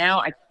 Yeah.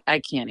 Now I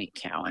can't eat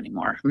cow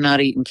anymore. I'm not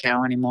eating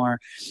cow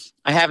anymore.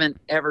 I haven't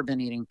ever been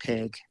eating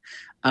pig.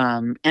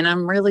 And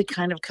I'm really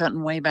kind of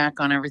cutting way back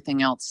on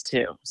everything else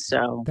too.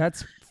 So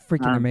that's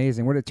freaking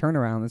amazing. What a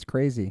turnaround. That's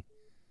crazy.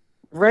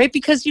 Right.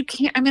 Because you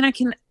can't,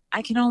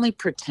 I can only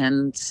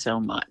pretend so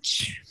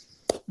much.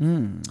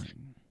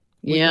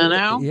 Yeah.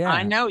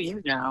 I know,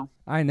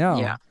 I know.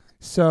 Yeah.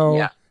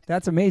 So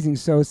that's amazing.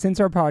 So since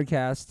our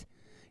podcast,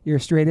 you're a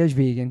straight edge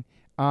vegan.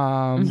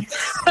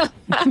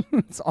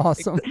 It's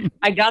awesome.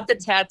 I got the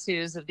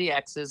tattoos of the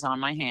X's on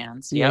my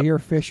hands. Yeah, you're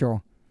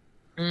official.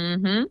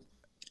 Mm-hmm.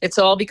 It's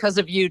all because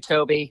of you,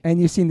 Toby.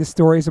 And you've seen the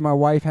stories of my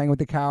wife hanging with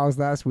the cows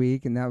last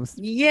week, and that was...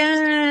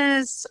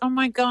 Yes. Oh,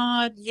 my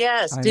God.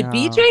 Yes. Did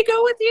BJ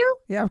go with you?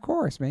 Yeah, of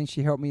course, man.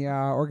 She helped me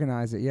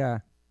organize it, yeah.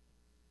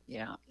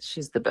 Yeah,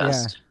 she's the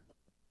best. Yeah.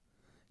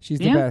 She's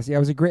the best. Yeah,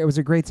 it was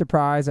a great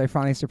surprise. I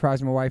finally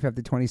surprised my wife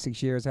after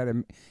 26 years. I had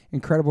an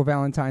incredible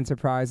Valentine's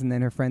surprise, and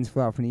then her friends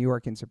flew out from New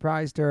York and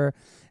surprised her.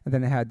 And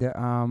then I had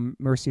the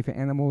Mercy for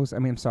Animals.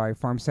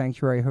 Farm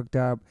Sanctuary hooked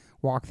up,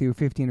 walked through.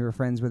 15 of her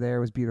friends were there.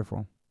 It was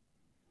beautiful.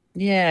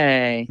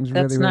 Yay. That's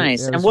really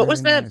nice. And what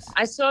was that? Nice.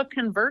 I saw a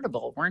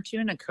convertible. Weren't you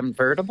in a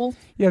convertible?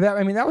 Yeah,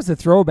 that was a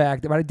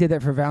throwback. But I did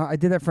that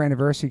for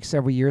anniversary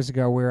several years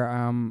ago where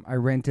I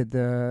rented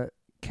the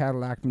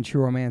Cadillac from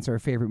True Romance, our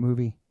favorite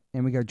movie.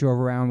 And we drove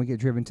around. We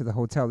get driven to the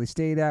hotel they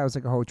stayed at. It was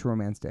like a whole True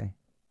Romance day.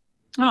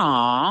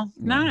 Aw,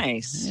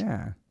 nice.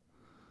 Yeah.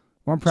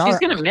 Well, I'm proud. She's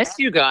gonna miss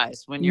you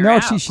guys when you're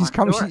out. No, she's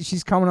coming.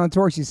 She's coming on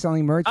tour. She's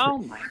selling merch. Oh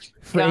my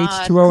for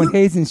God. H2O and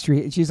Hazen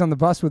Street. She's on the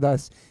bus with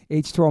us.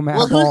 H2O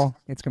Matt Hall.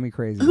 It's gonna be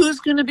crazy.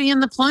 Who's gonna be in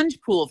the plunge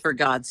pool for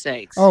God's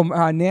sakes? Oh,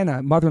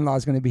 Nana, mother-in-law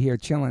is gonna be here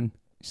chilling.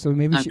 So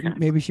maybe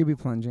maybe she'll be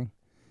plunging.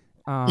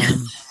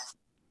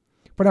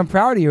 But I'm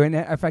proud of you, and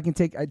if I can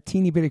take a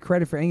teeny bit of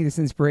credit for any of this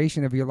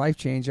inspiration of your life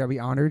change, I'll be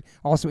honored.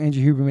 Also,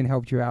 Andrew Huberman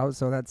helped you out,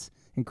 so that's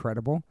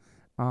incredible.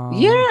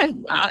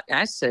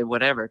 I say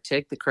whatever.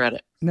 Take the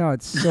credit. No,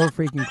 it's so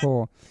freaking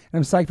cool. And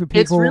I'm psyched for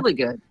people. It's really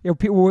good.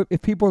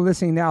 If people are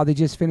listening now, they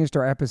just finished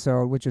our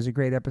episode, which was a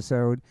great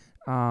episode.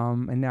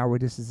 And now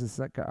this is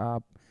like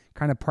a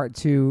kind of part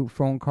 2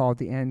 phone call at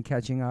the end,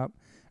 catching up.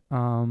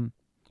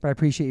 But I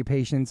appreciate your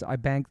patience. I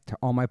banked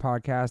all my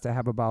podcasts. I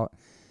have about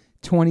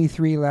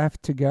 23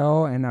 left to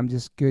go, and I'm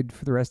just good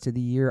for the rest of the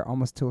year,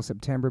 almost till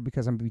September,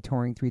 because I'm going to be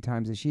touring 3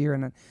 times this year.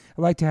 And I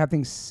like to have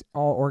things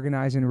all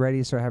organized and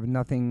ready so I have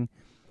nothing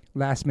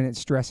last minute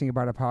stressing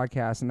about a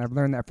podcast. And I've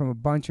learned that from a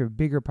bunch of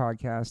bigger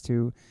podcasts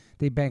who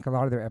they bank a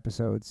lot of their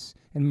episodes.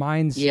 And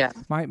mine's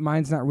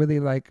not really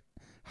like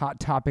hot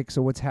topics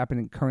or what's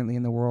happening currently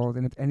in the world.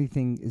 And if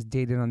anything is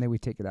dated on there, we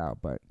take it out.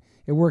 But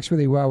it works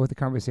really well with the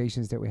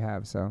conversations that we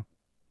have. So.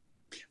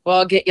 Well,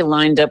 I'll get you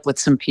lined up with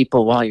some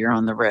people while you're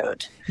on the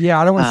road. Yeah,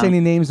 I don't want to say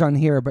any names on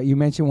here, but you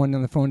mentioned one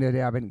on the phone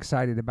today I've been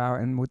excited about,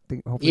 and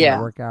hopefully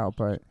it'll work out.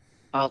 But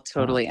I'll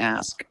totally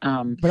ask.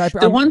 But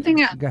the one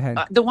thing go ahead.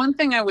 The one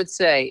thing I would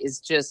say is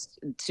just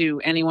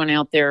to anyone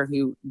out there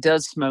who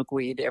does smoke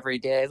weed every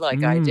day,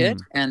 like I did,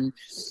 and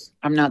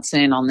I'm not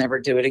saying I'll never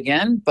do it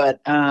again, but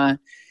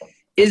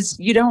is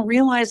you don't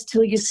realize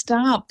till you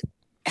stop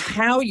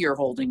how you're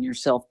holding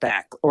yourself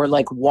back, or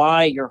like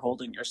why you're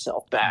holding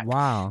yourself back.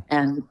 Wow.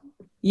 And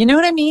you know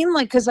what I mean?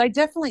 Like, because I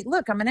definitely,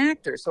 look, I'm an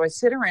actor, so I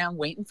sit around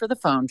waiting for the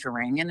phone to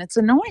ring, and it's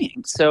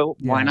annoying. So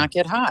why not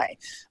get high?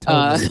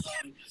 Totally.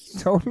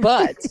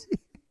 But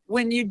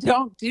when you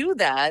don't do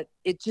that,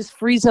 it just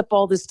frees up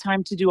all this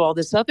time to do all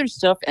this other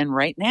stuff. And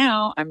right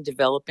now, I'm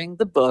developing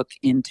the book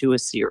into a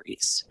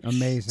series.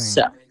 Amazing.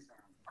 So,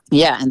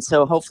 yeah, and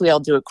so hopefully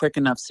I'll do it quick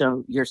enough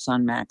so your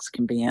son Max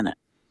can be in it.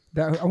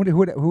 I wonder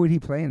who would he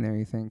play in there,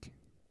 you think?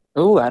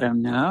 Oh, I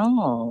don't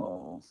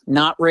know.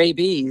 Not Ray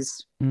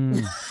Bees.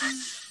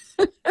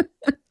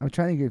 I'm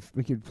trying to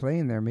we could play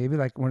in there. Maybe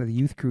like one of the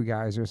youth crew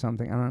guys or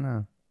something. I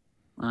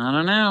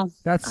don't know.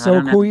 That's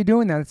so cool you're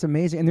doing that. It's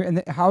amazing.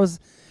 And how's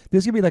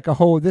this gonna be like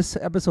this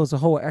episode's a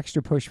whole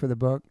extra push for the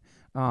book,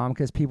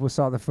 because people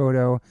saw the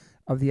photo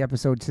of the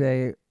episode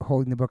today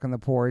holding the book on the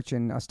porch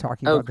and us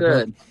talking about the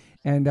book.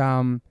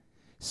 And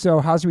so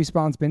how's the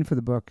response been for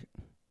the book?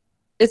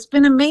 It's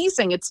been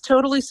amazing. It's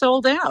totally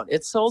sold out.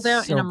 It's sold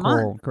out in a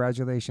month.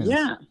 Congratulations.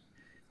 Yeah.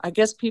 I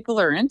guess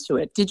people are into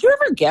it. Did you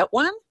ever get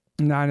one?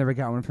 No, I never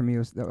got one from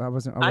you.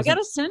 I got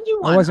to send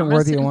you one. I wasn't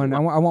worthy of one. I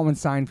want one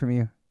signed from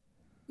you.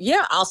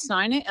 Yeah, I'll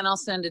sign it and I'll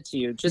send it to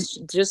you.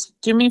 Just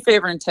do me a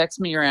favor and text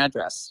me your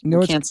address.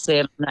 You can't say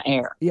it on the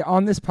air. Yeah,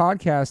 on this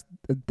podcast,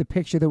 the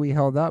picture that we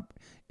held up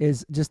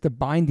is just the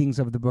bindings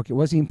of the book. It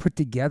wasn't even put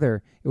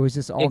together. It was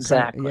just all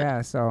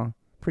so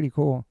pretty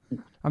cool.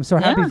 I'm so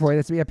happy for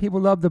you.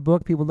 People love the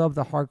book. People love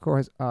the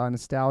hardcore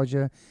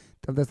nostalgia.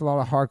 There's a lot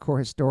of hardcore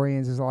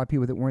historians. There's a lot of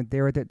people that weren't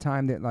there at that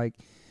time that like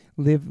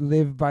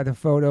live by the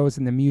photos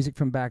and the music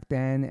from back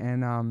then.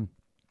 And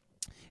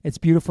it's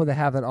beautiful to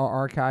have that all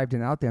archived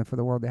and out there for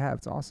the world to have.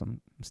 It's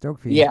awesome. I'm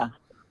stoked for you.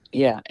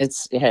 Yeah.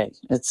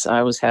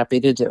 I was happy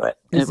to do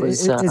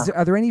it.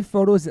 Are there any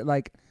photos that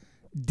like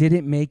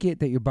didn't make it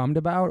that you're bummed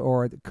about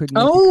or that couldn't?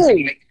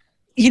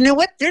 You know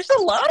what? There's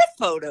a lot of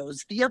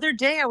photos. The other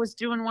day I was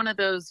doing one of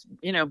those,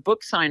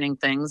 book signing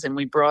things, and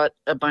we brought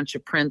a bunch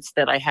of prints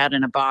that I had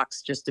in a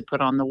box just to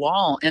put on the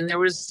wall. And there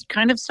was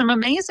kind of some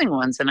amazing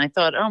ones. And I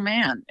thought, oh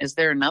man, is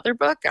there another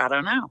book? I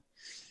don't know.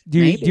 Do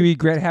you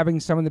regret having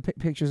some of the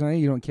pictures on it?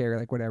 You don't care,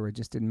 like whatever, it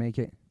just didn't make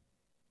it?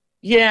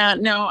 Yeah,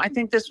 no, I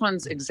think this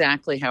one's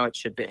exactly how it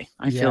should be.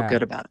 I feel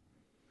good about it.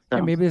 So.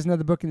 Yeah, maybe there's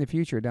another book in the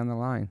future down the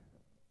line.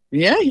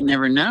 Yeah, you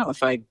never know.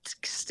 If I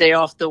stay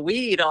off the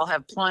weed, I'll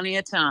have plenty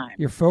of time.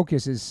 Your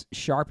focus is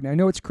sharp. Now, I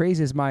know what's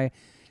crazy is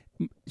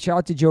shout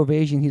out to Joe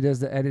Vasian. He does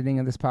the editing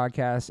of this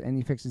podcast, and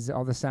he fixes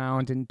all the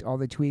sound and all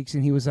the tweaks.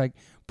 And he was like,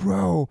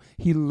 bro,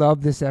 he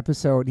loved this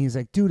episode. And he's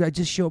like, dude, I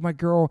just showed my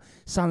girl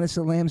Silence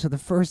of the Lambs for the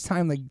first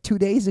time like 2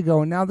 days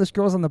ago. And now this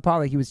girl's on the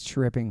pod. Like, he was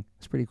tripping.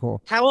 It's pretty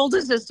cool. How old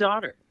is his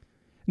daughter?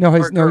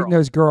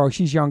 His girl.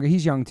 She's younger.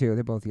 He's young, too.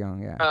 They're both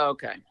young, yeah. Oh,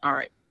 okay. All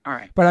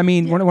right. But, I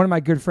mean, one of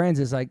my good friends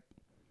is like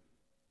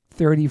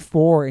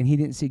 34, and he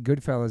didn't see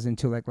Goodfellas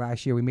until like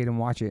last year. We made him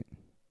watch it.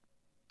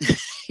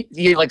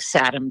 You like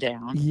sat him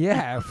down.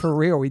 Yeah, for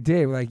real, we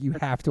did. Like, you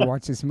have to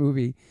watch this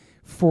movie.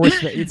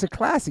 It's a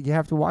classic. You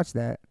have to watch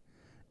that.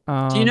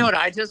 Do you know what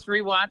I just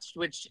rewatched?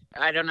 Which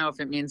I don't know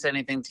if it means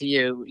anything to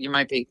you. You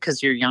might be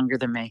because you're younger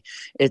than me.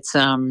 It's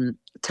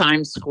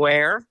Times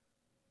Square.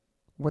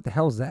 What the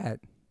hell's that?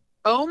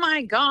 Oh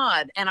my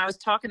God. And I was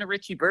talking to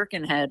Richie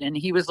Birkenhead and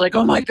he was like,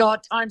 oh my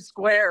God, Times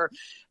Square.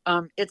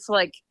 It's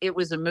like, it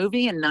was a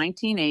movie in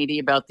 1980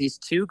 about these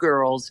two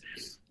girls.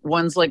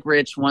 One's like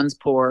rich, one's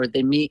poor.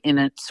 They meet in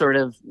a sort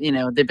of,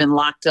 they've been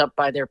locked up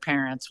by their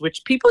parents,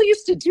 which people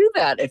used to do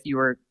that if you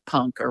were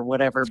punk or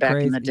whatever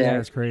back in the day. Yeah,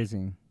 it's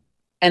crazy.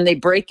 And they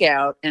break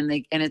out and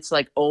it's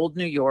like old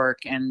New York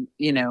and,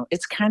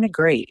 it's kind of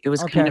great. It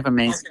was kind of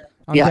amazing.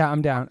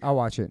 I'm down. I'll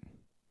watch it.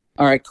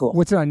 All right, cool.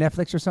 What's it on,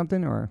 Netflix or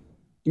something, or?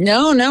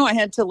 No, I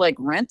had to like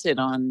rent it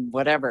on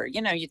whatever.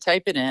 You know, you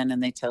type it in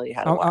and they tell you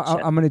how to watch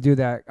it. I'm gonna do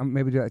that.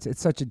 Maybe do that.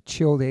 It's such a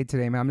chill day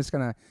today, man.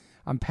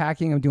 I'm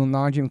packing. I'm doing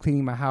laundry. I'm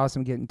cleaning my house.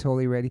 I'm getting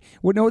totally ready.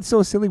 Well, no, it's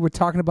so silly. We're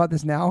talking about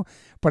this now,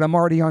 but I'm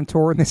already on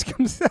tour and this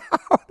comes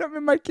out. I'm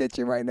in my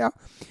kitchen right now.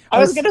 I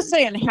was gonna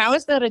say, and how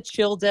is that a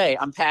chill day?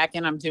 I'm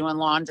packing. I'm doing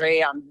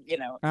laundry.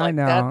 I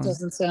know. That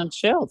doesn't sound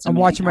chill to me. I'm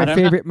watching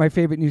my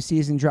favorite new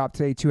season drop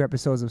today. 2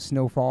 episodes of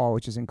Snowfall,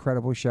 which is an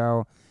incredible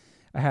show.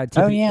 I had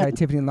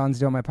Tiffany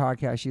Lonsdale on my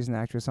podcast. She's an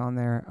actress on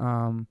there.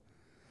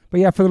 But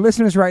yeah, for the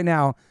listeners right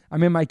now,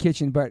 I'm in my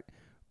kitchen, but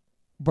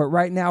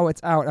right now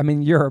it's out. I'm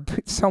in Europe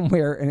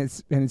somewhere, and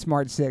it's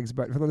March 6th.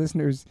 But for the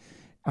listeners,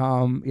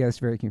 it's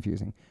very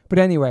confusing. But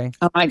anyway.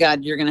 Oh my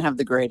God, you're gonna have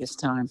the greatest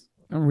time.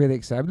 I'm really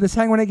excited. Let's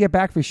hang when I get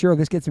back for sure.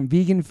 Let's get some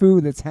vegan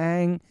food. Let's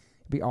hang.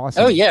 It'd be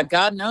awesome. Oh yeah,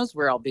 God knows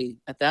where I'll be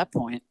at that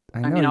point.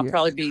 I'll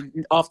probably be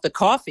off the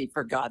coffee,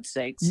 for God's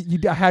sakes.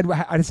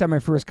 I just had my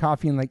first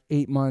coffee in like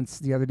 8 months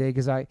the other day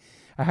because I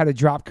had a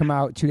drop come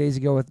out 2 days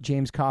ago with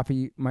James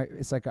Coffee.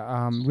 It's like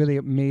a really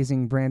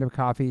amazing brand of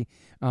coffee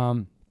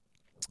for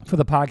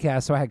the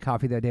podcast. So I had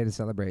coffee that day to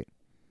celebrate.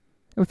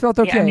 It felt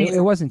okay.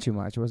 It wasn't too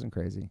much. It wasn't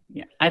crazy.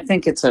 Yeah, I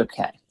think it's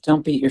okay.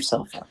 Don't beat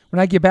yourself up.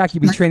 When I get back,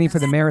 you'll be training for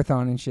the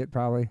marathon and shit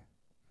probably.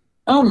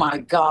 Oh my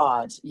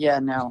God. Yeah,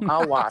 no,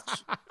 I'll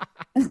watch.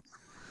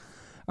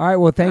 All right.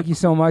 Well, thank you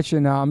so much.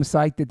 And I'm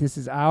psyched that this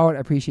is out. I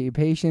appreciate your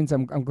patience.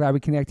 I'm glad we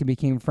connected and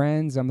became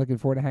friends. I'm looking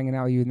forward to hanging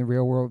out with you in the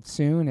real world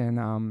soon.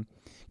 And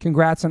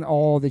congrats on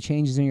all the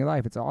changes in your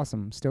life. It's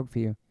awesome. I'm stoked for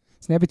you.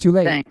 It's never too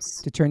late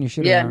to turn your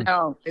shit around. Yeah,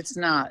 no, it's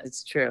not.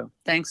 It's true.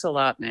 Thanks a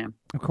lot, man.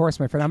 Of course,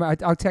 my friend.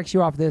 I'll text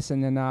you off this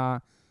and then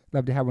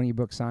love to have one of your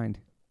books signed.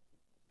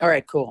 All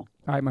right, cool.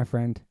 All right, my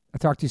friend. I'll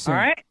talk to you soon.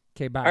 All right.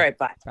 Okay, bye. All right,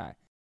 bye. Bye.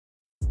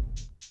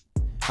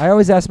 I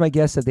always ask my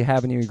guests if they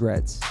have any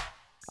regrets.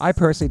 I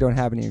personally don't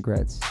have any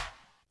regrets.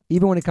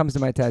 Even when it comes to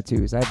my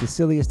tattoos, I have the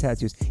silliest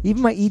tattoos.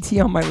 Even my ET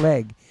on my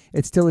leg,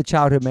 it's still a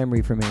childhood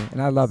memory for me,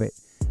 and I love it.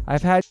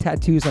 I've had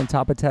tattoos on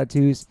top of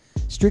tattoos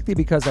strictly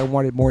because I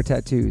wanted more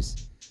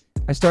tattoos.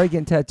 I started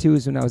getting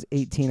tattoos when I was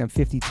 18. I'm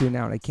 52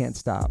 now, and I can't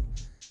stop.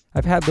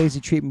 I've had laser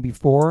treatment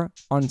before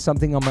on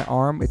something on my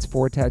arm. It's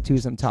 4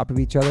 tattoos on top of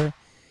each other.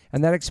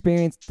 And that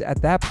experience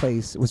at that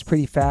place was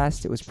pretty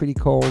fast. It was pretty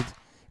cold.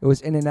 It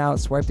was in and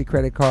out, swiped the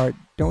credit card.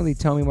 Don't really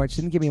tell me much.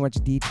 Didn't give me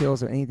much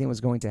details or anything was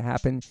going to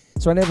happen.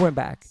 So I never went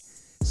back.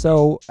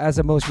 So as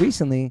of most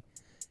recently,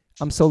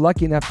 I'm so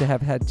lucky enough to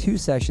have had 2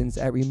 sessions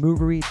at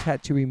Removery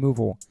Tattoo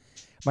Removal.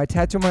 My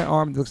tattoo on my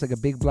arm that looks like a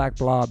big black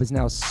blob is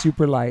now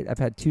super light. I've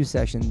had 2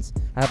 sessions.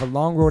 I have a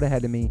long road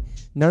ahead of me.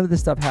 None of this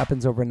stuff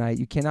happens overnight.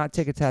 You cannot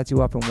take a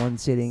tattoo off in one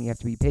sitting. You have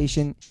to be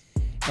patient.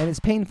 And it's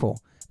painful.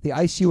 They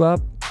ice you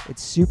up.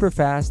 It's super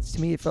fast.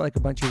 To me, it felt like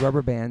a bunch of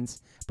rubber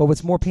bands. But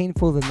what's more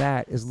painful than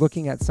that is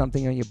looking at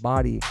something on your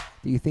body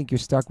that you think you're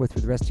stuck with for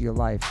the rest of your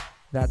life.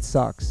 That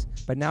sucks.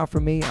 But now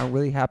for me, I'm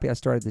really happy I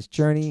started this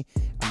journey.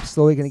 I'm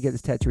slowly going to get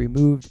this tattoo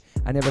removed.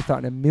 I never thought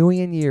in a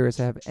million years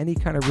I have any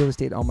kind of real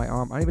estate on my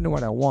arm. I don't even know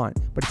what I want,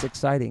 but it's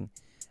exciting.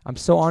 I'm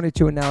so honored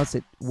to announce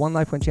that One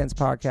Life, One Chance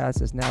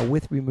podcast is now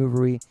with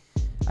Removery.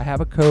 I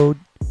have a code.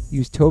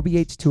 Use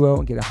TobyH20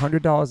 and get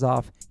 $100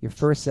 off your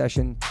first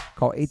session.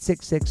 Call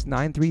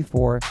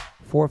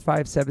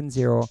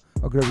 866-934-4570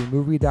 or go to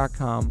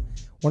removery.com.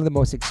 One of the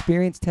most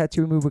experienced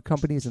tattoo removal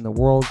companies in the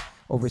world.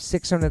 Over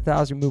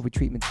 600,000 removal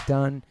treatments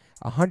done.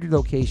 100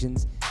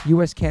 locations.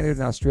 U.S., Canada,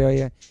 and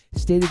Australia.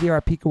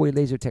 State-of-the-art Pico-Way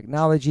laser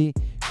technology.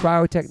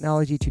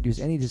 Cryo-technology to reduce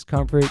any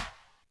discomfort.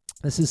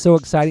 This is so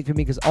exciting for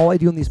me because all I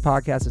do in these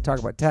podcasts is talk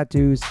about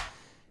tattoos.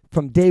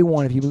 From day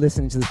one, if you've been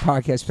listening to this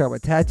podcast, talk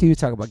about tattoos,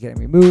 talk about getting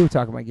removed,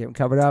 talk about getting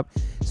covered up.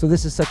 So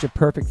this is such a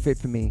perfect fit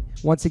for me.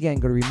 Once again,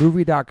 go to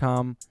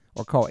removery.com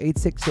or call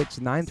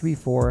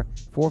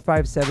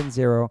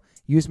 866-934-4570.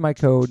 Use my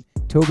code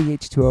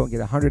TobyH20 and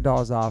get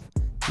 $100 off.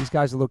 These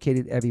guys are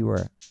located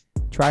everywhere.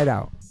 Try it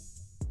out.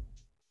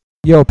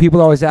 Yo, people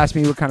always ask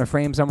me what kind of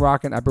frames I'm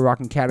rocking. I've been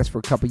rocking Caddis for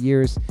a couple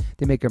years.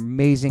 They make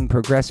amazing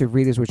progressive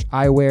readers, which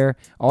I wear.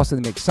 Also,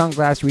 they make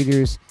sunglass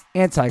readers,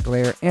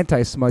 anti-glare,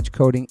 anti-smudge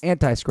coating,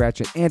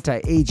 anti-scratch,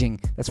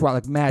 anti-aging. That's why I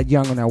look mad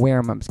young when I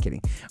wear them. I'm just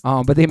kidding.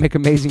 But they make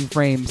amazing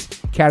frames.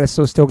 Caddis,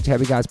 so stoked to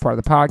have you guys part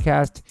of the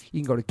podcast.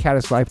 You can go to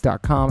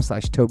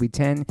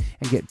caddislife.com/Toby10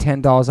 and get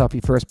 $10 off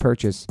your first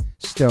purchase.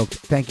 Stoked.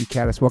 Thank you,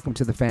 Caddis. Welcome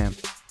to the fam.